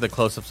you look at the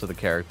close-ups of the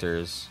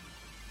characters,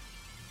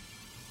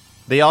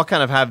 they all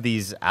kind of have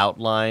these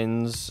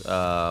outlines,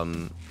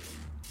 but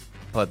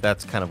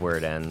that's kind of where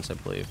it ends, I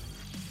believe.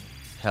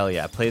 Hell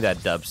yeah, play that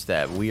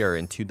dubstep. We are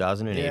in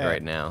 2008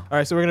 right now. All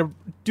right, so we're gonna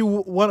do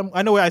one.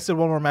 I know I said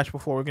one more match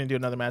before. We're gonna do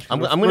another match. I'm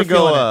gonna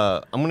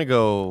go. I'm gonna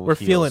go. We're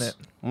heals. feeling it.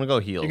 I'm gonna go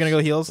heals. You're gonna go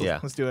heals. Yeah,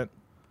 let's do it.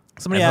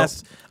 Somebody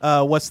asked,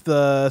 "What's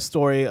the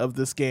story of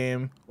this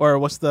game?" Or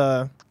what's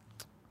the?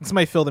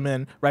 Somebody fill them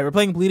in. Right, we're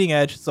playing Bleeding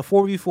Edge. It's a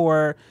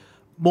 4v4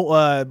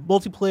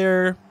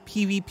 multiplayer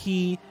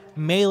PvP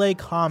melee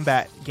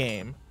combat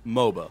game.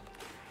 MOBA,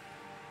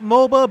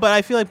 but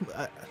I feel like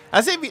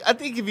I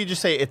think if you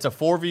just say it's a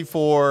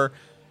 4v4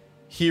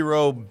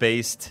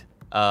 hero-based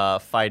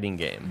fighting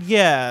game.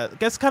 Yeah,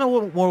 that's kind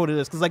of more what it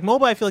is. Because like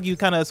MOBA, I feel like you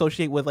kind of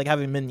associate with like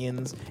having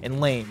minions and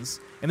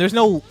lanes. And there's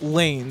no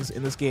lanes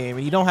in this game,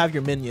 and you don't have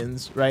your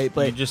minions, right?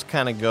 But you just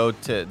kind of go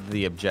to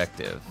the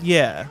objective.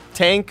 Yeah.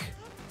 Tank,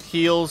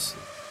 heals,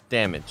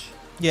 damage.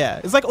 Yeah,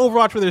 it's like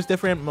Overwatch where there's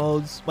different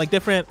modes, like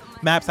different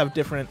maps have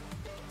different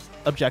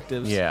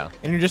objectives. Yeah.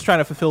 And you're just trying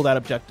to fulfill that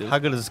objective. How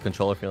good does this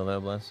controller feel, though,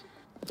 Bless?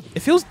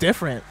 It feels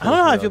different. I don't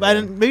know how I feel.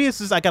 Maybe it's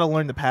just I gotta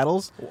learn the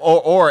paddles.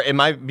 Or it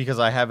might because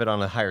I have it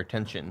on a higher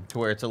tension, to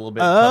where it's a little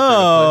bit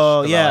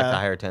tougher to push. Yeah. I like the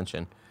higher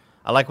tension.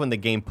 I like when the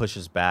game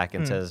pushes back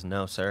and says,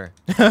 "No, sir."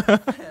 Hell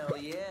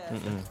yeah.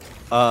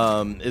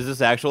 Is this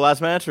the actual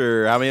last match,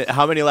 or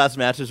how many last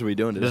matches are we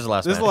doing today? This is the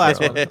last. This is the last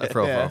one.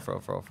 Fro.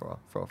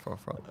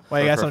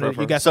 Why you got something?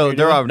 You got So something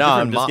there are. No,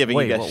 I'm just giving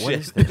you guys what shit.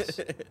 is this?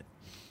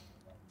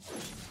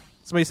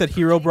 Somebody said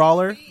hero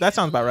brawler. That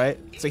sounds about right.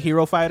 It's a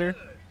hero fighter.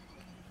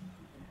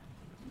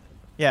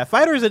 Yeah,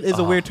 fighter is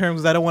a weird term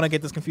because I don't want to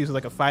get this confused with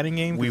like a fighting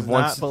game. We've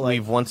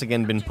once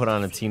again been put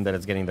on a team that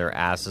is getting their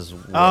asses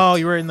whooped. Oh,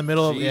 you were in the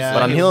middle of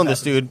But I'm healing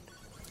this dude,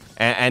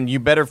 and you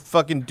better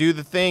fucking do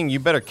the thing. You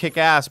better kick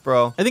ass,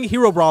 bro. I think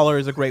hero brawler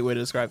is a great way to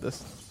describe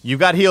this. You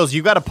got heals.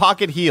 You got a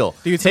pocket heal.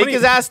 Dude, take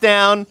his ass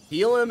down.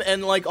 Heal him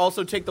and like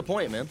also take the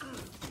point, man.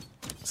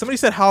 Somebody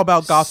said, how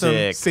about Gotham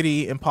Sick.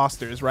 City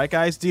Imposters, right,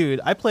 guys?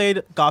 Dude, I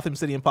played Gotham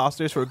City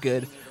Imposters for a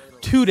good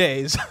 2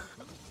 days.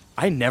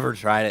 I never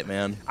tried it,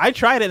 man. I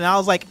tried it, and I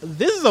was like,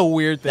 this is a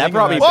weird thing. That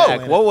brought me And I back.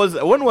 played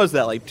it. When was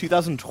that? Like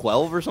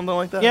 2012 or something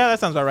like that? Yeah, that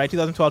sounds about right.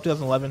 2012,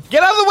 2011.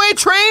 Get out of the way,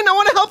 train. I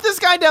want to help this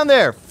guy down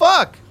there.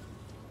 Fuck.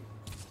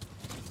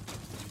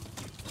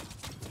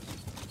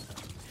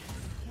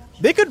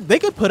 They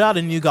could put out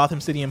a new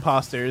Gotham City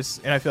Imposters,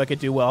 and I feel like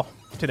it'd do well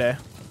today.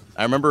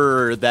 I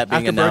remember that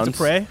being After Birds of announced.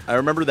 Prey? I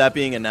remember that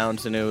being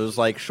announced, and it was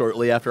like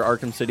shortly after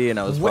Arkham City, and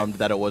I was bummed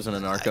that it wasn't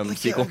an Arkham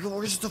sequel.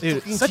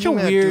 Dude, such a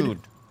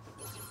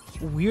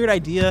weird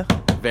idea.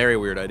 Very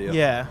weird idea.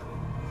 Yeah.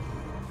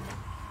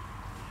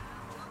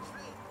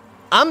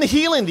 I'm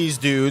healing these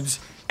dudes,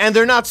 and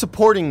they're not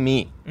supporting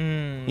me.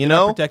 You They're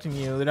know, not protecting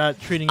you. They're not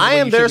treating you. I the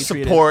way am you their should be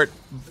treated. support,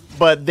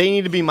 but they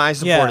need to be my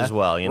support Yeah. as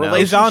well. You know.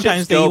 Relation- It's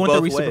Valentine's Day. go You want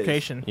the both ways.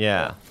 reciprocation.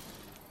 Yeah.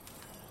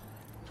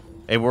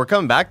 Hey, we're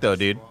coming back though,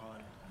 dude.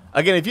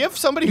 Again, if you have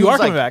somebody You who's are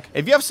coming like, back.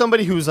 if you have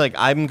somebody who's like,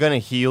 I'm gonna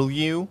heal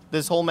you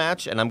this whole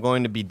match, and I'm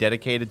going to be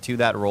dedicated to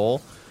that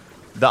role,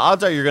 the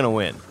odds are you're gonna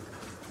win.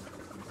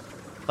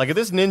 Like if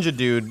this ninja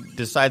dude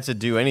decides to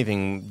do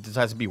anything,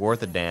 decides to be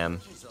worth a damn.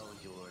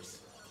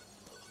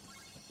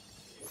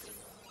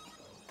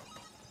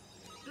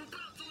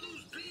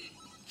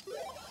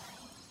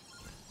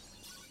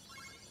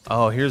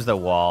 Oh, here's the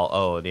wall.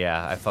 Oh,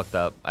 yeah, I fucked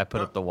up. I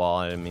put up the wall.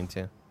 I didn't mean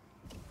to.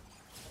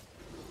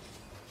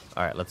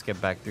 All right, let's get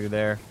back through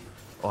there.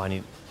 Oh, I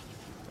need...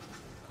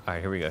 All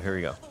right, here we go. Here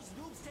we go.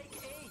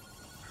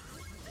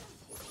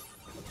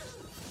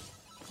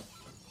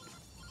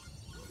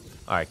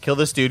 All right, kill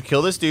this dude.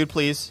 Kill this dude,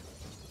 please.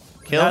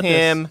 Kill Got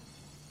him. this.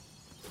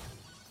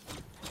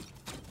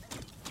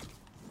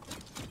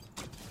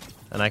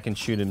 And I can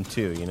shoot him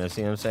too. You know,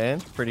 see what I'm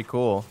saying? Pretty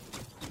cool.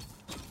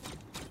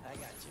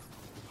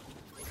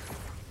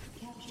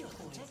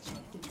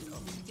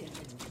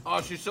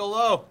 Oh, she's so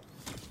low.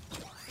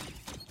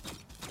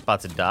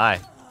 About to die.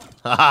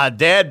 Haha,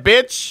 dead,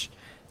 bitch.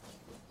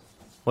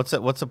 What's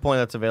the point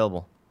that's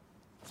available?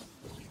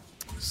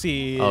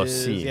 C. Oh,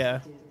 is- C.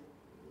 Yeah.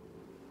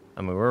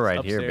 I mean, we're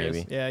right here, Upstairs.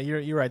 baby. Yeah,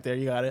 you're right there.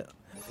 You got it.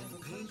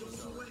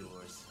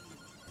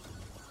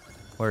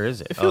 Where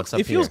is it? It Oh, feels, it's up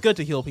it feels here. good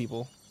to heal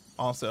people.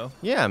 Also.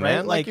 Yeah, man. Right?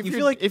 Like, Like, if you you're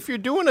feel like- if you're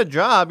doing a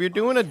job, you're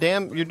doing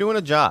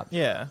a job.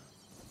 Yeah.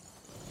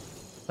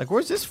 Like,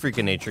 where's this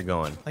freaking nature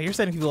going? Like you're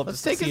setting people up.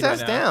 Let's to take his succeed ass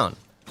right now. down.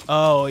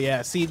 Oh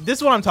yeah. See, this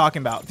is what I'm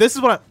talking about. This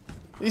is what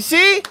I'm. You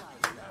see?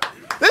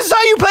 This is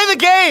how you play the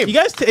game.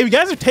 You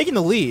guys are taking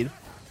the lead.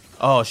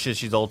 Oh shit,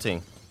 she's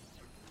ulting.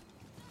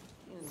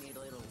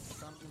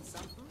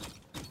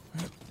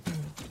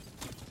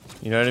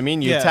 You know what I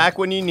mean? You Yeah. attack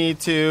when you need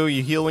to,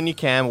 you heal when you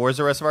can. Where's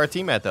the rest of our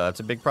team at though? That's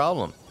a big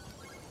problem.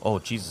 Oh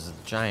Jesus,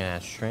 a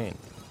giant ass train.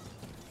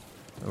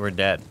 We're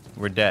dead.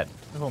 We're dead.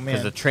 Oh Because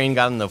man. the train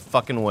got in the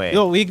fucking way.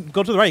 Yo, we can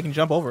go to the right. You can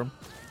jump over him.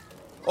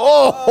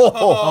 Oh!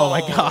 Oh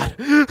my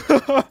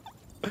god.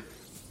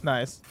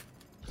 Nice.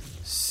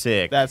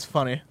 Sick. That's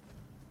funny.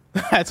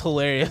 That's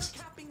hilarious.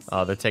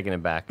 Oh, they're taking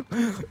it back.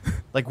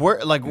 Like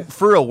where? Like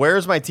for real?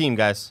 Where's my team,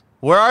 guys?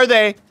 Where are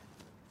they?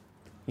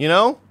 You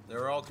know?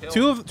 They're all killed.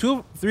 Two of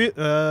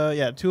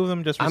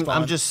them just I'm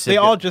respawn. just sick They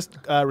of- all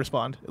just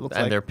respawned. It looks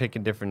And like. they're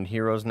picking different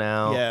heroes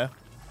now. Yeah.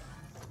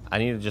 I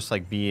need to just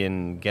like be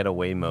in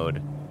getaway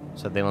mode,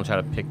 so they don't try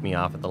to pick me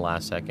off at the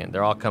last second.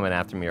 They're all coming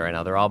after me right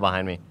now. They're all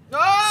behind me.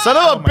 Son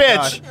of a my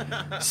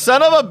bitch!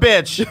 Son of a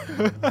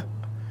bitch!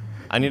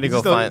 I need to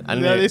go Still- find.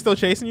 are they still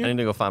chasing you? I need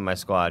to go find my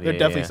squad. They're Yeah,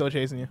 definitely yeah. still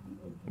chasing you.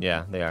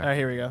 Yeah, they All are. right,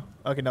 here we go.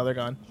 Okay, no, they're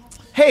gone.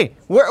 Hey,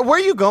 where are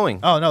you going?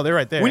 Oh no, they're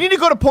right there. We need to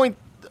go to point.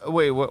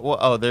 Wait,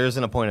 oh, there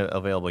isn't a point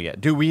available yet.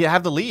 Dude, we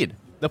have the lead.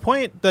 the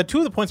point. The two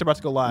of the points are about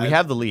to go live. We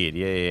have the lead.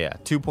 Yeah.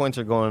 2 points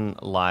are going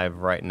live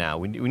right now.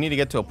 We need to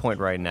get to a point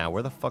right now.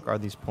 Where the fuck are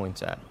these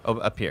points at? Oh,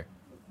 up here.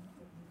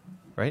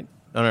 Right?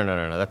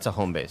 No. That's a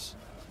home base.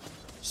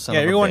 Son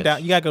Yeah, of you're a going bitch.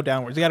 down. You gotta go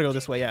downwards. You gotta go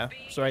this way. Yeah.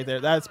 So right there.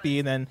 That's B,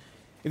 and then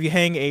if you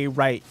hang a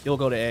right, you'll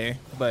go to A.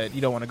 But you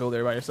don't want to go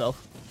there by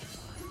yourself.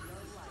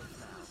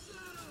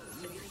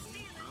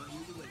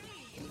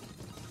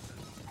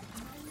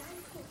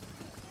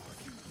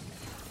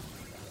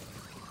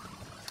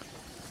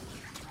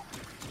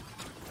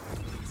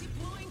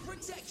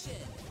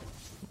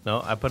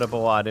 No, I put up a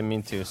wall. I didn't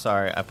mean to.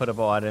 Sorry. I put up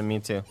a wall. I didn't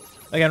mean to.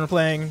 Again, we're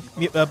playing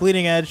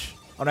Bleeding Edge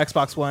on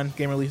Xbox One.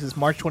 Game releases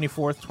March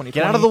 24th, 2020.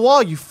 Get out of the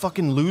wall, you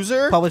fucking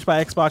loser. Published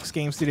by Xbox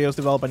Game Studios,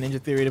 developed by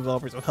Ninja Theory,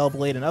 developers of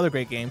Hellblade and other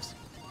great games.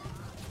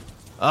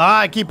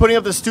 I keep putting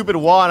up this stupid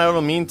wall and I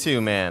don't mean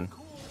to, man.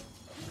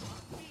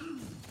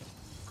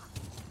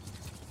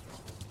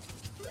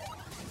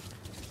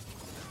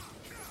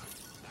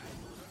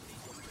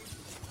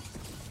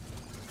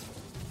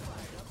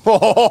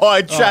 Oh,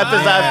 I trapped his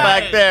ass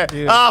back there.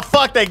 Dude. Ah,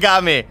 fuck, they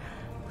got me.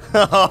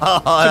 That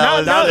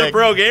was That was a sick.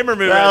 pro gamer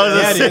move. That was right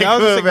a Yeah, dude, sick that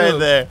was a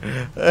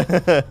move sick right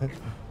there.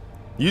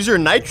 Use your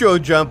nitro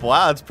jump.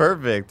 Wow, that's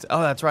perfect.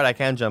 Oh, that's right. I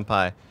can jump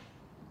high.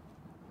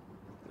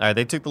 All right,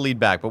 they took the lead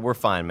back, but we're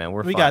fine, man.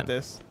 We're We fine. got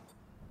this.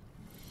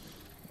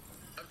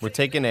 We're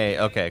taking A.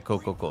 Okay,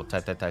 cool.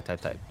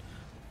 Tight.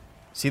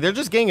 See, they're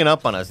just ganging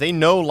up on us. They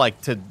know,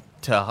 like, to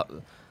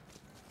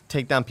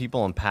take down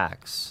people in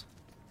packs.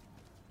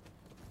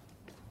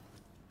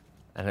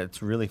 And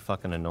it's really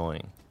fucking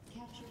annoying.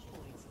 Capture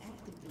points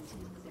active in 10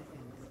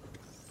 seconds.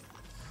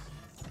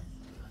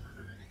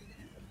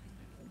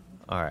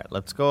 All right,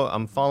 let's go.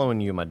 I'm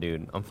following you, my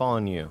dude. I'm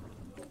following you.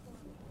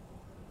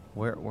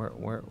 Where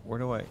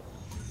do I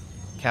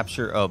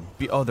capture? Oh,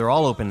 oh, they're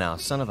all open now.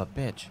 Son of a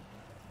bitch.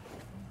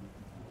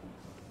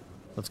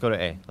 Let's go to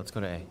A.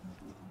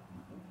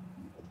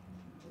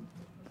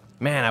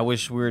 Man, I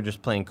wish we were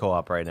just playing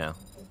co-op right now.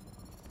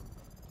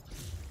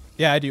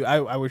 Yeah, I do.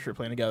 I wish we were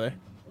playing together.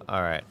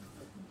 All right.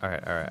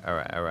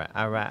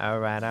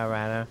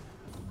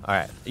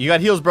 You got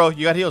heals, bro.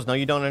 You got heals. No,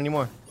 you don't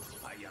anymore.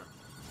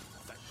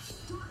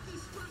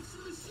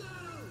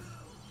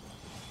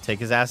 Take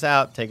his ass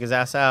out.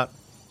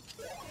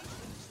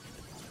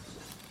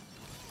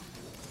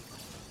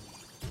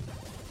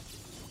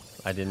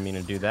 I didn't mean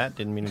to do that.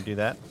 Didn't mean to do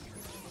that.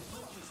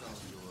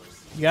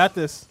 You got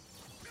this.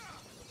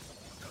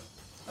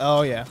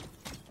 Oh, yeah.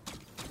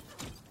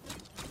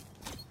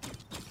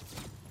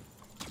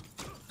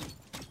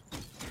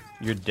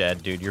 You're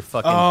dead, dude. You're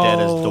fucking dead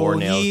as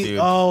doornails, dude.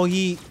 Oh,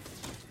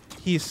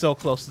 he's so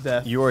close to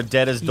death. You are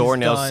dead as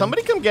doornails. done.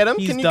 Somebody come get him.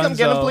 He's Can you come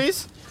get him, donezo.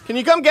 please? Can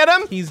you come get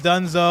him? He's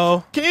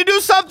donezo. Can you do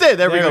something?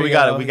 There we go. We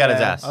got it. We got his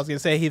ass. I was gonna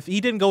say if he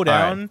didn't go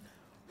down,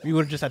 we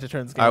would have just had to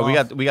turn this game All right,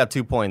 off. we got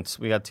 2 points.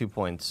 We got 2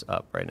 points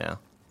up right now.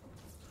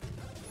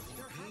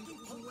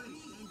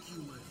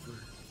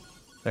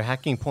 They're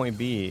hacking point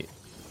B.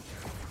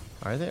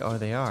 Are they? Oh,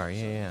 they are.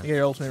 Yeah, yeah. You get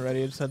your ultimate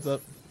ready. Just heads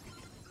up.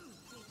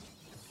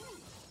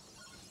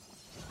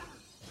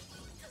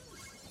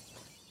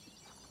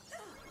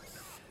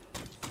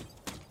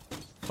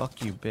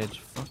 Fuck you, bitch.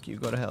 Fuck you.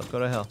 Go to hell. Go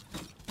to hell.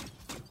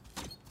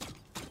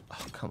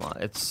 Oh, come on.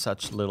 It's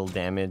such little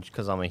damage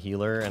because I'm a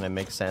healer and it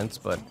makes sense,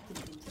 but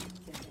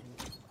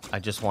I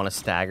just want to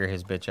stagger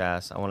his bitch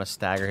ass. I want to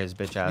stagger his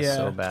bitch ass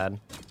so bad.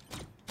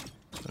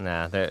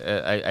 Nah,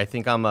 I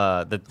think I'm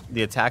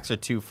the attacks are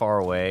too far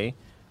away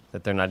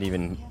that they're not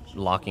even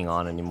locking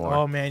on anymore.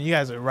 Oh man, you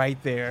guys are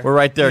right there. We're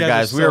right there, You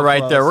guys. are We're so right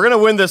close. there. We're gonna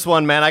win this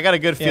one, man. I got a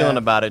good feeling Yeah.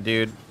 about it,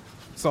 dude.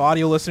 So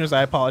audio listeners,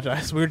 I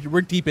apologize. We're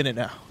deep in it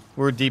now.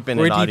 We're deep in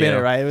We're it. deep audio. in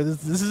it, right?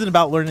 This isn't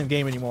about learning the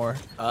game anymore.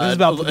 This is It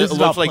about. This is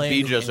about looks like playing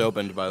B the just game.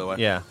 opened, by the way.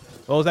 Yeah.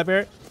 What was that,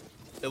 Barrett?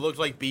 It looks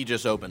like B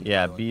just opened.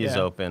 Yeah, by the way. B is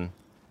Yeah. open.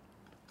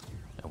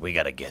 And we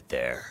gotta get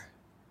there.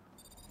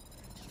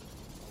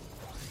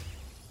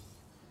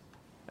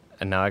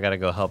 And now I gotta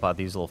go help out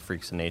these little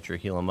freaks of nature,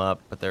 heal them up,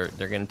 but they're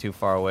getting too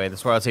far away.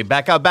 That's where I'd say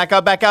back out, back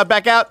out, back out,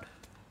 back out.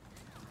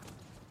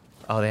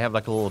 Oh, they have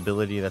like a little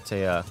ability that's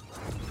a.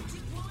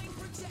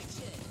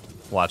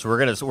 Watch, we're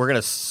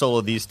gonna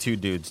solo these two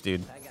dudes,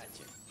 dude.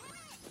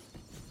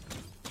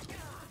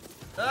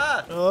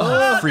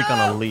 Oh, freak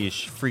on a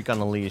leash, freak on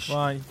a leash, Come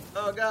on.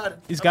 Oh God.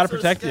 He's got to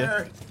protect you.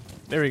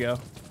 There we go.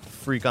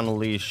 freak on a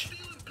leash.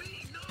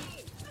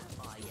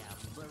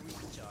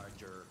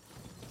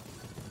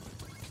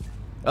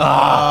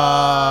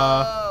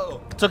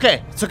 It's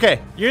okay. It's okay.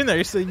 You're in there.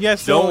 You're still,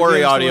 yes. still- Don't worry,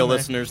 you're still audio in there.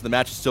 listeners. The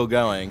match is still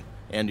going,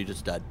 and you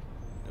just died.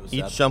 It was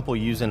Each sad. jump will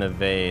use an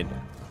evade.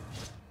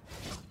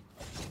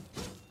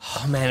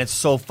 Oh man, it's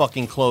so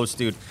fucking close,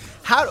 dude.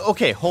 How?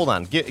 Okay, hold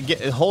on.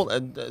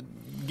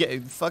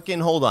 Fucking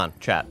hold on,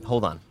 chat.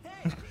 Hold on.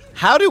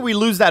 How did we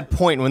lose that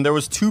point when there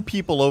was 2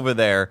 people over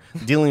there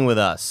dealing with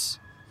us?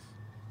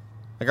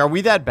 Like, are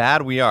we that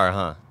bad? We are,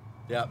 huh?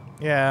 Yep.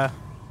 Yeah.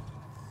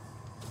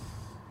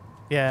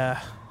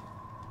 Yeah.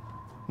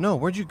 No,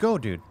 where'd you go,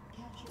 dude?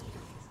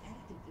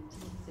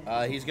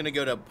 He's gonna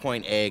go to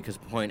point A because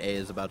point A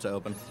is about to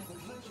open.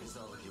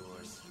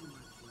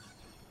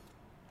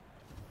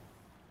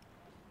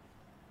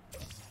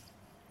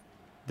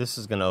 This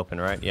is gonna open,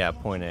 right? Yeah,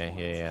 point A.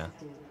 Yeah, yeah.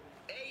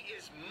 A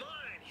is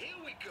mine. Here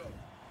we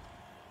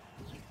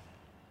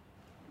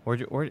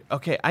go.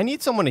 Okay, I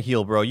need someone to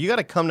heal, bro. You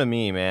gotta come to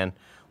me, man.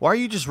 Why are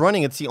you just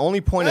running? It's the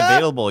only point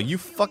available. You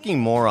fucking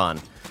moron.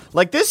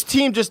 Like, this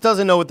team just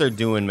doesn't know what they're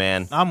doing,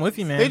 man. I'm with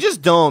you, man. They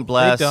just don't,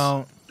 bless. They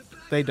don't.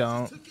 They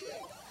don't.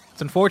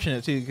 It's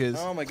unfortunate too because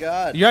Oh my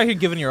god. you're out here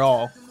giving your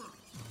all.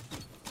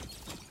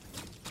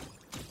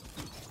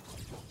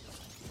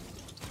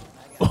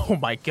 Oh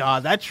my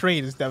god, that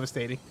train is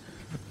devastating.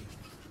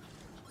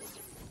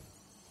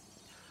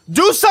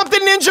 Do something,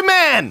 Ninja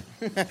Man!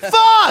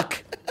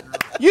 Fuck!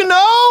 You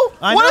know?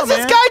 I What know, is this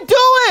man. guy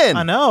doing?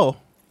 I know.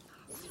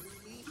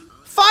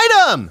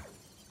 Fight him!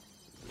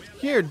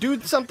 Here, do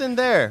something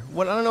there.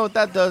 What? I don't know what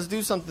that does.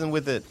 Do something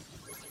with it.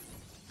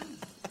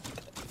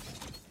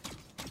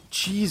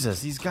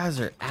 Jesus, these guys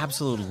are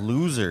absolute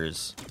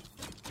losers.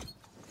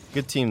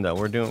 Good team though.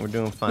 We're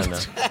doing fine though.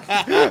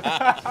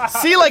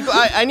 See, like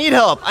I need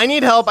help. I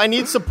need help. I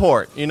need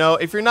support. You know,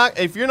 if you're not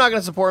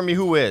gonna support me,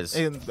 who is?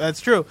 And that's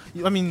true.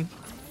 I mean,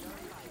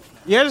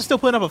 you guys are still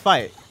putting up a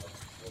fight.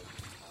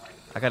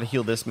 I gotta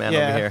heal this man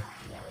Yeah. over here.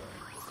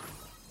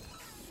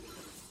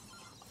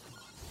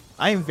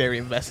 I am very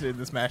invested in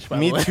this match. By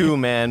Me the way, too,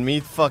 man. Me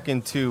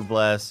fucking too,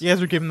 bless. You guys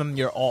were giving them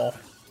your all.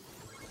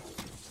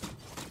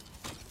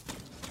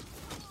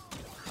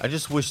 I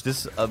just wish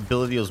this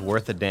ability was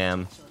worth a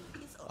damn.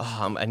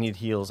 Oh, I need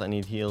heals. I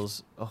need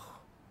heals. Oh,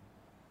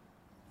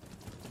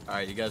 All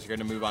right, you guys are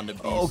gonna move on to B.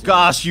 oh soon.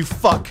 gosh, you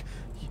fuck.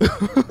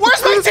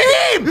 Where's my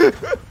team?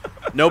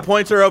 No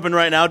points are open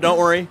right now. Don't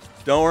worry.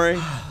 Don't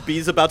worry.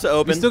 B's about to You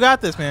open. still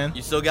got this, man.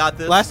 You still got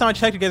this. Last time I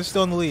checked, you guys are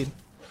still in the lead.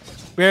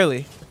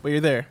 Barely, but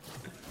you're there.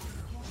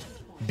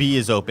 B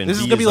is open. This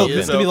is B gonna be. open.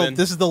 This is gonna be. open.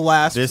 This is the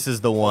last. This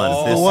is the one.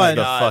 Oh, this my is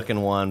the God.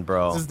 fucking one,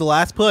 bro. This is the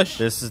last push.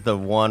 This is the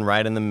one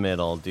right in the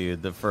middle,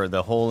 dude. For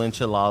the whole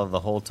enchilada, the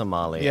whole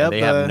tamale. Yep, And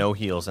they the have no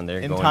heals, and they're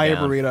entire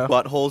going down.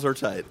 burrito. Buttholes are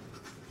tight.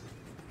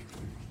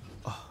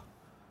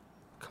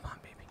 Come on,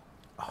 baby.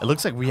 It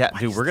looks like we have,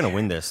 dude. We're gonna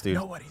win this, dude.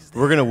 Nobody's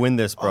We're gonna win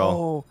this, bro.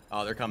 Oh,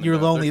 Oh, they're coming. You're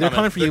though. lonely. They're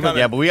coming for you, but-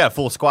 Yeah, but we got a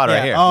full squad right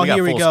Yeah. here. Oh, we got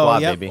here we full go.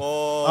 squad, Yep. baby.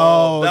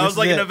 Oh, that this was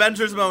like is an it.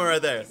 Avengers moment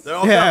right there. They're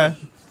all yeah.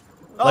 coming.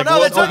 Oh Like, no,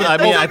 what- they took it. I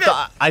They mean, took it.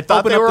 I thought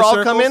Open they up were the all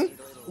circles. coming.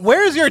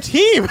 Where's your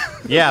team?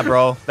 Yeah,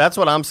 bro. That's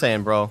what I'm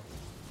saying, bro.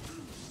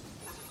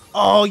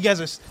 Oh, you guys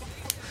are...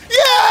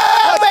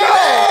 Yeah,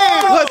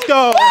 baby! Let's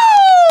go.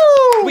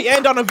 We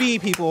end on a V,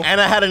 people. And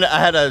I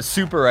had a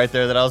super right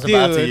there that I was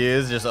about to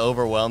use. Just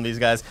overwhelm these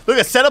guys. Look,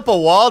 I set up a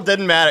wall.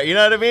 Didn't matter. You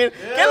know what I mean?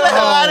 Yeah. Get the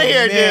hell out of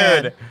here,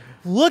 man. dude.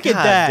 Look God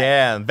at that.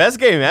 Damn. Best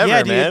game ever,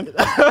 Yeah, man. dude.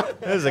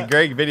 That was a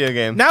great video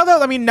game. Now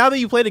that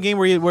you played a game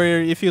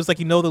where it feels like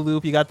you know the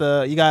loop, you got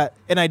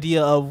an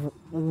idea of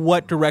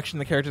what direction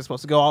the character is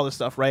supposed to go, all this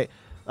stuff, right?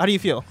 How do you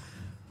feel?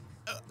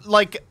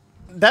 Like,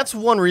 that's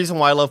one reason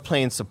why I love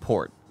playing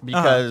support,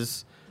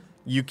 because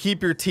you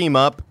keep your team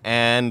up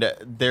and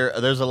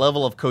there's a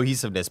level of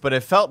cohesiveness. But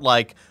it felt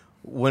like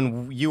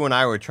when you and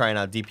I were trying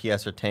out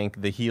DPS or tank,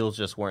 the heals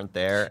just weren't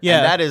there. Yeah.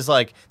 And that is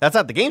like, that's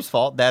not the game's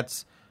fault.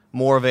 That's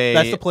more of a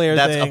That's the player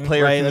thing, a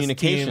player right?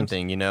 communication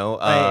thing, you know.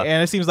 Right.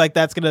 And it seems like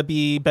that's gonna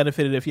be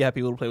benefited if you have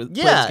people to play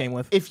this game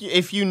with.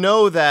 If you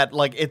know that,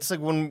 like, it's like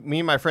when me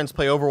and my friends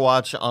play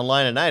Overwatch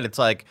online at night, it's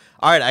like,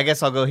 all right, I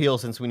guess I'll go heal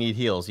since we need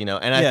heals, you know.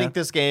 And I think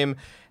this game,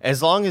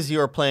 as long as you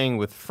are playing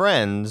with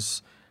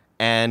friends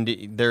and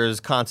there's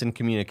constant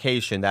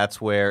communication, that's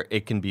where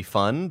it can be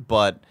fun.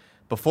 But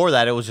before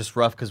that, it was just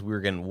rough because we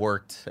were getting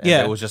worked. And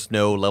there was just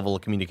no level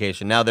of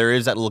communication. Now there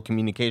is that little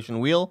communication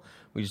wheel.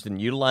 We just didn't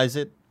utilize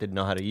it. Didn't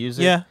know how to use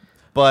it. Yeah.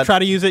 But try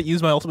to use it.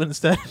 Use my ultimate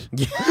instead.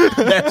 Yeah,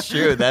 that's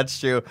true. That's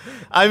true.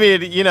 I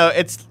mean, you know,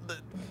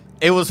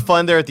 it was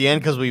fun there at the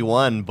end because we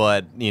won.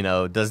 But you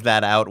know, does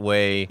that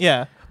outweigh?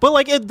 Yeah. But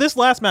like this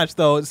last match,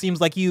 though, it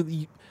seems like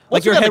you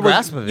like your head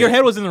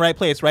was in the right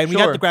place, right? We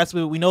got the grasp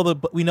of it. We know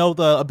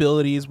the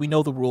abilities. We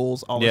know the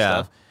rules. All this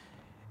stuff.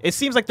 It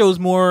seems like there was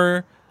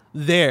more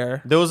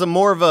there. There was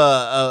more of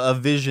a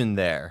vision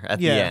there at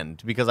the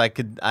end because I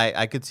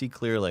could see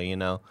clearly. You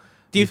know.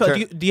 Do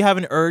you have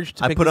an urge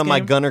to? I put on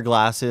my gunner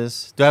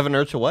glasses. Do I have an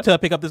urge to what? To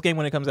pick up this game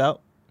when it comes out.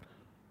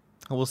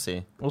 We'll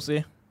see. We'll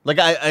see. Like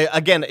I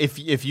again,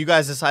 if you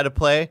guys decide to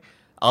play,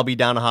 I'll be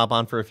down to hop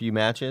on for a few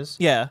matches.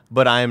 Yeah.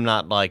 But I'm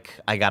not like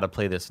I got to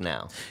play this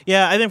now.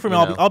 Yeah, I think for me,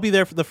 I'll be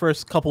there for the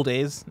first couple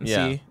days and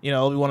see. You know,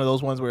 it'll be one of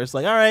those ones where it's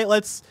like, all right,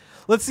 let's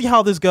see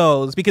how this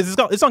goes because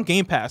it's on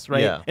Game Pass,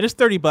 right? Yeah. And it's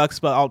 $30,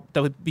 but I'll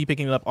definitely be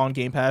picking it up on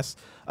Game Pass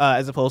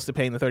as opposed to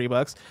paying the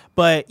 $30.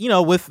 But you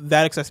know, with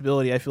that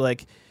accessibility, I feel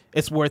like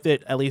it's worth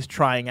it at least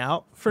trying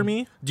out for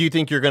me. Do you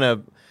think you're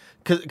gonna?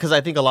 Because I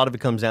think a lot of it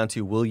comes down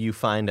to will you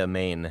find a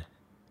main?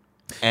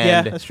 And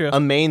yeah, that's true. A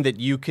main that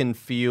you can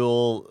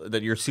feel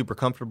that you're super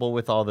comfortable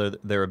with all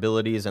their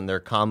abilities and their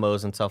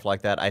combos and stuff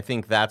like that. I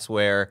think that's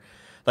where,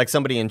 like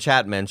somebody in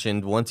chat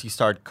mentioned, once you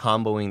start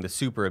comboing the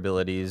super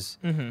abilities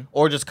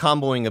or just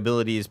comboing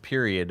abilities,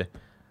 period,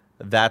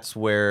 that's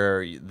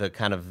where the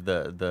kind of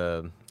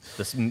the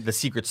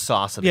secret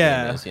sauce of the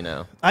game is. You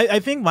know, I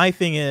think my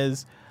thing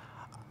is,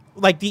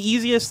 like, the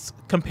easiest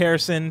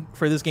comparison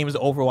for this game is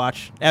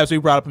Overwatch, as we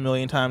brought up a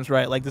million times,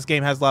 right? Like, this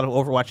game has a lot of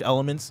Overwatch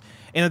elements.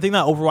 And the thing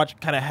that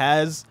Overwatch kind of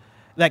has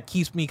that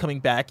keeps me coming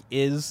back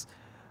is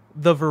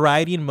the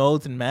variety in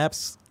modes and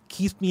maps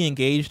keeps me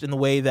engaged in the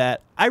way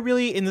that I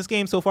really, in this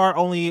game so far,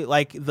 only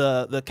like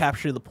the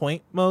capture the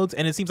point modes.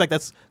 And it seems like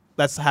that's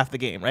half the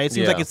game, right? It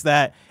seems like it's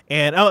that.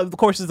 And of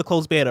course, it's the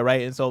closed beta,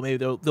 right? And so maybe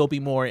there'll be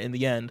more in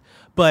the end.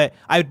 But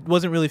I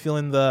wasn't really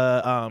feeling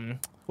the...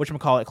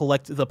 whatchamacallit,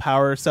 collect the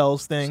power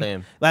cells thing.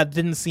 Same. That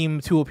didn't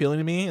seem too appealing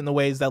to me in the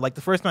ways that, like,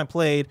 the first time I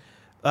played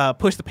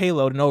Push the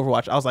Payload in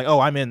Overwatch, I was like, oh,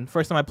 I'm in.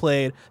 First time I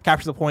played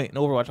Capture the Point in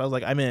Overwatch, I was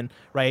like, I'm in,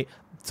 right?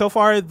 So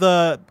far,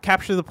 the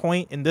Capture the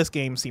Point in this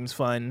game seems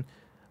fun,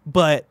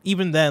 but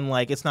even then,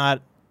 like, it's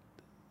not,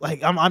 like,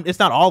 it's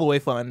not all the way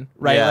fun,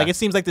 right? Yeah. Like, it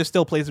seems like there's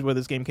still places where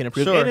this game can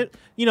improve. Sure.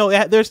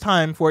 And, there's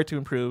time for it to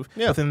improve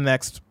within the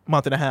next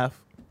month and a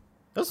half.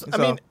 I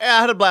mean, I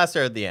had a blast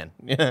there at the end.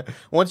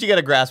 Once you get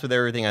a grasp with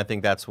everything, I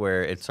think that's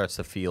where it starts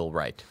to feel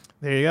right.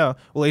 There you go.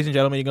 Well, ladies and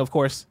gentlemen, you can, of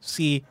course,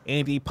 see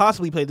Andy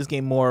possibly play this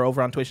game more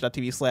over on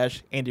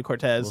twitch.tv/Andy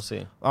Cortez. We'll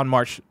see. On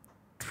March,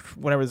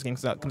 whenever this game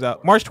comes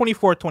out. March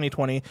 24th,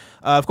 2020.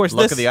 Of course,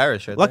 Luck of the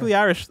Irish, right? Luck of the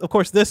Irish. Of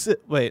course, this...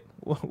 Wait,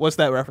 what's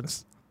that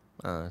reference?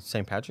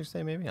 St. Patrick's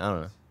Day, maybe? I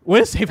don't know.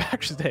 When is St.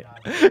 Patrick's Day?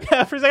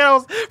 Yeah, for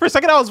a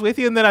second I was with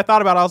you, and then I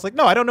thought about it. I was like,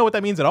 no, I don't know what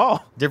that means at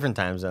all. Different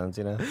time zones,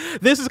 you know.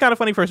 This is Kind of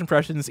Funny First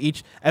Impressions.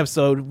 Each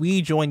episode,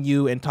 we join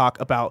you and talk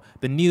about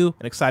the new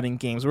and exciting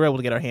games we're able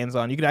to get our hands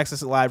on. You can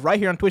access it live right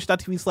here on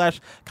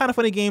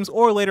twitch.tv/kindoffunnygames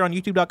or later on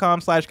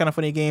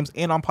youtube.com/kindoffunnygames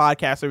and on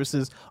podcast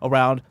services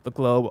around the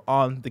globe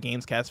on the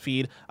Gamescast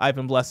feed. I've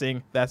been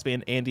Blessing. That's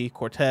been Andy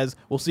Cortez.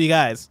 We'll see you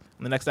guys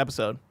in the next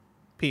episode.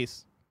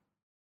 Peace.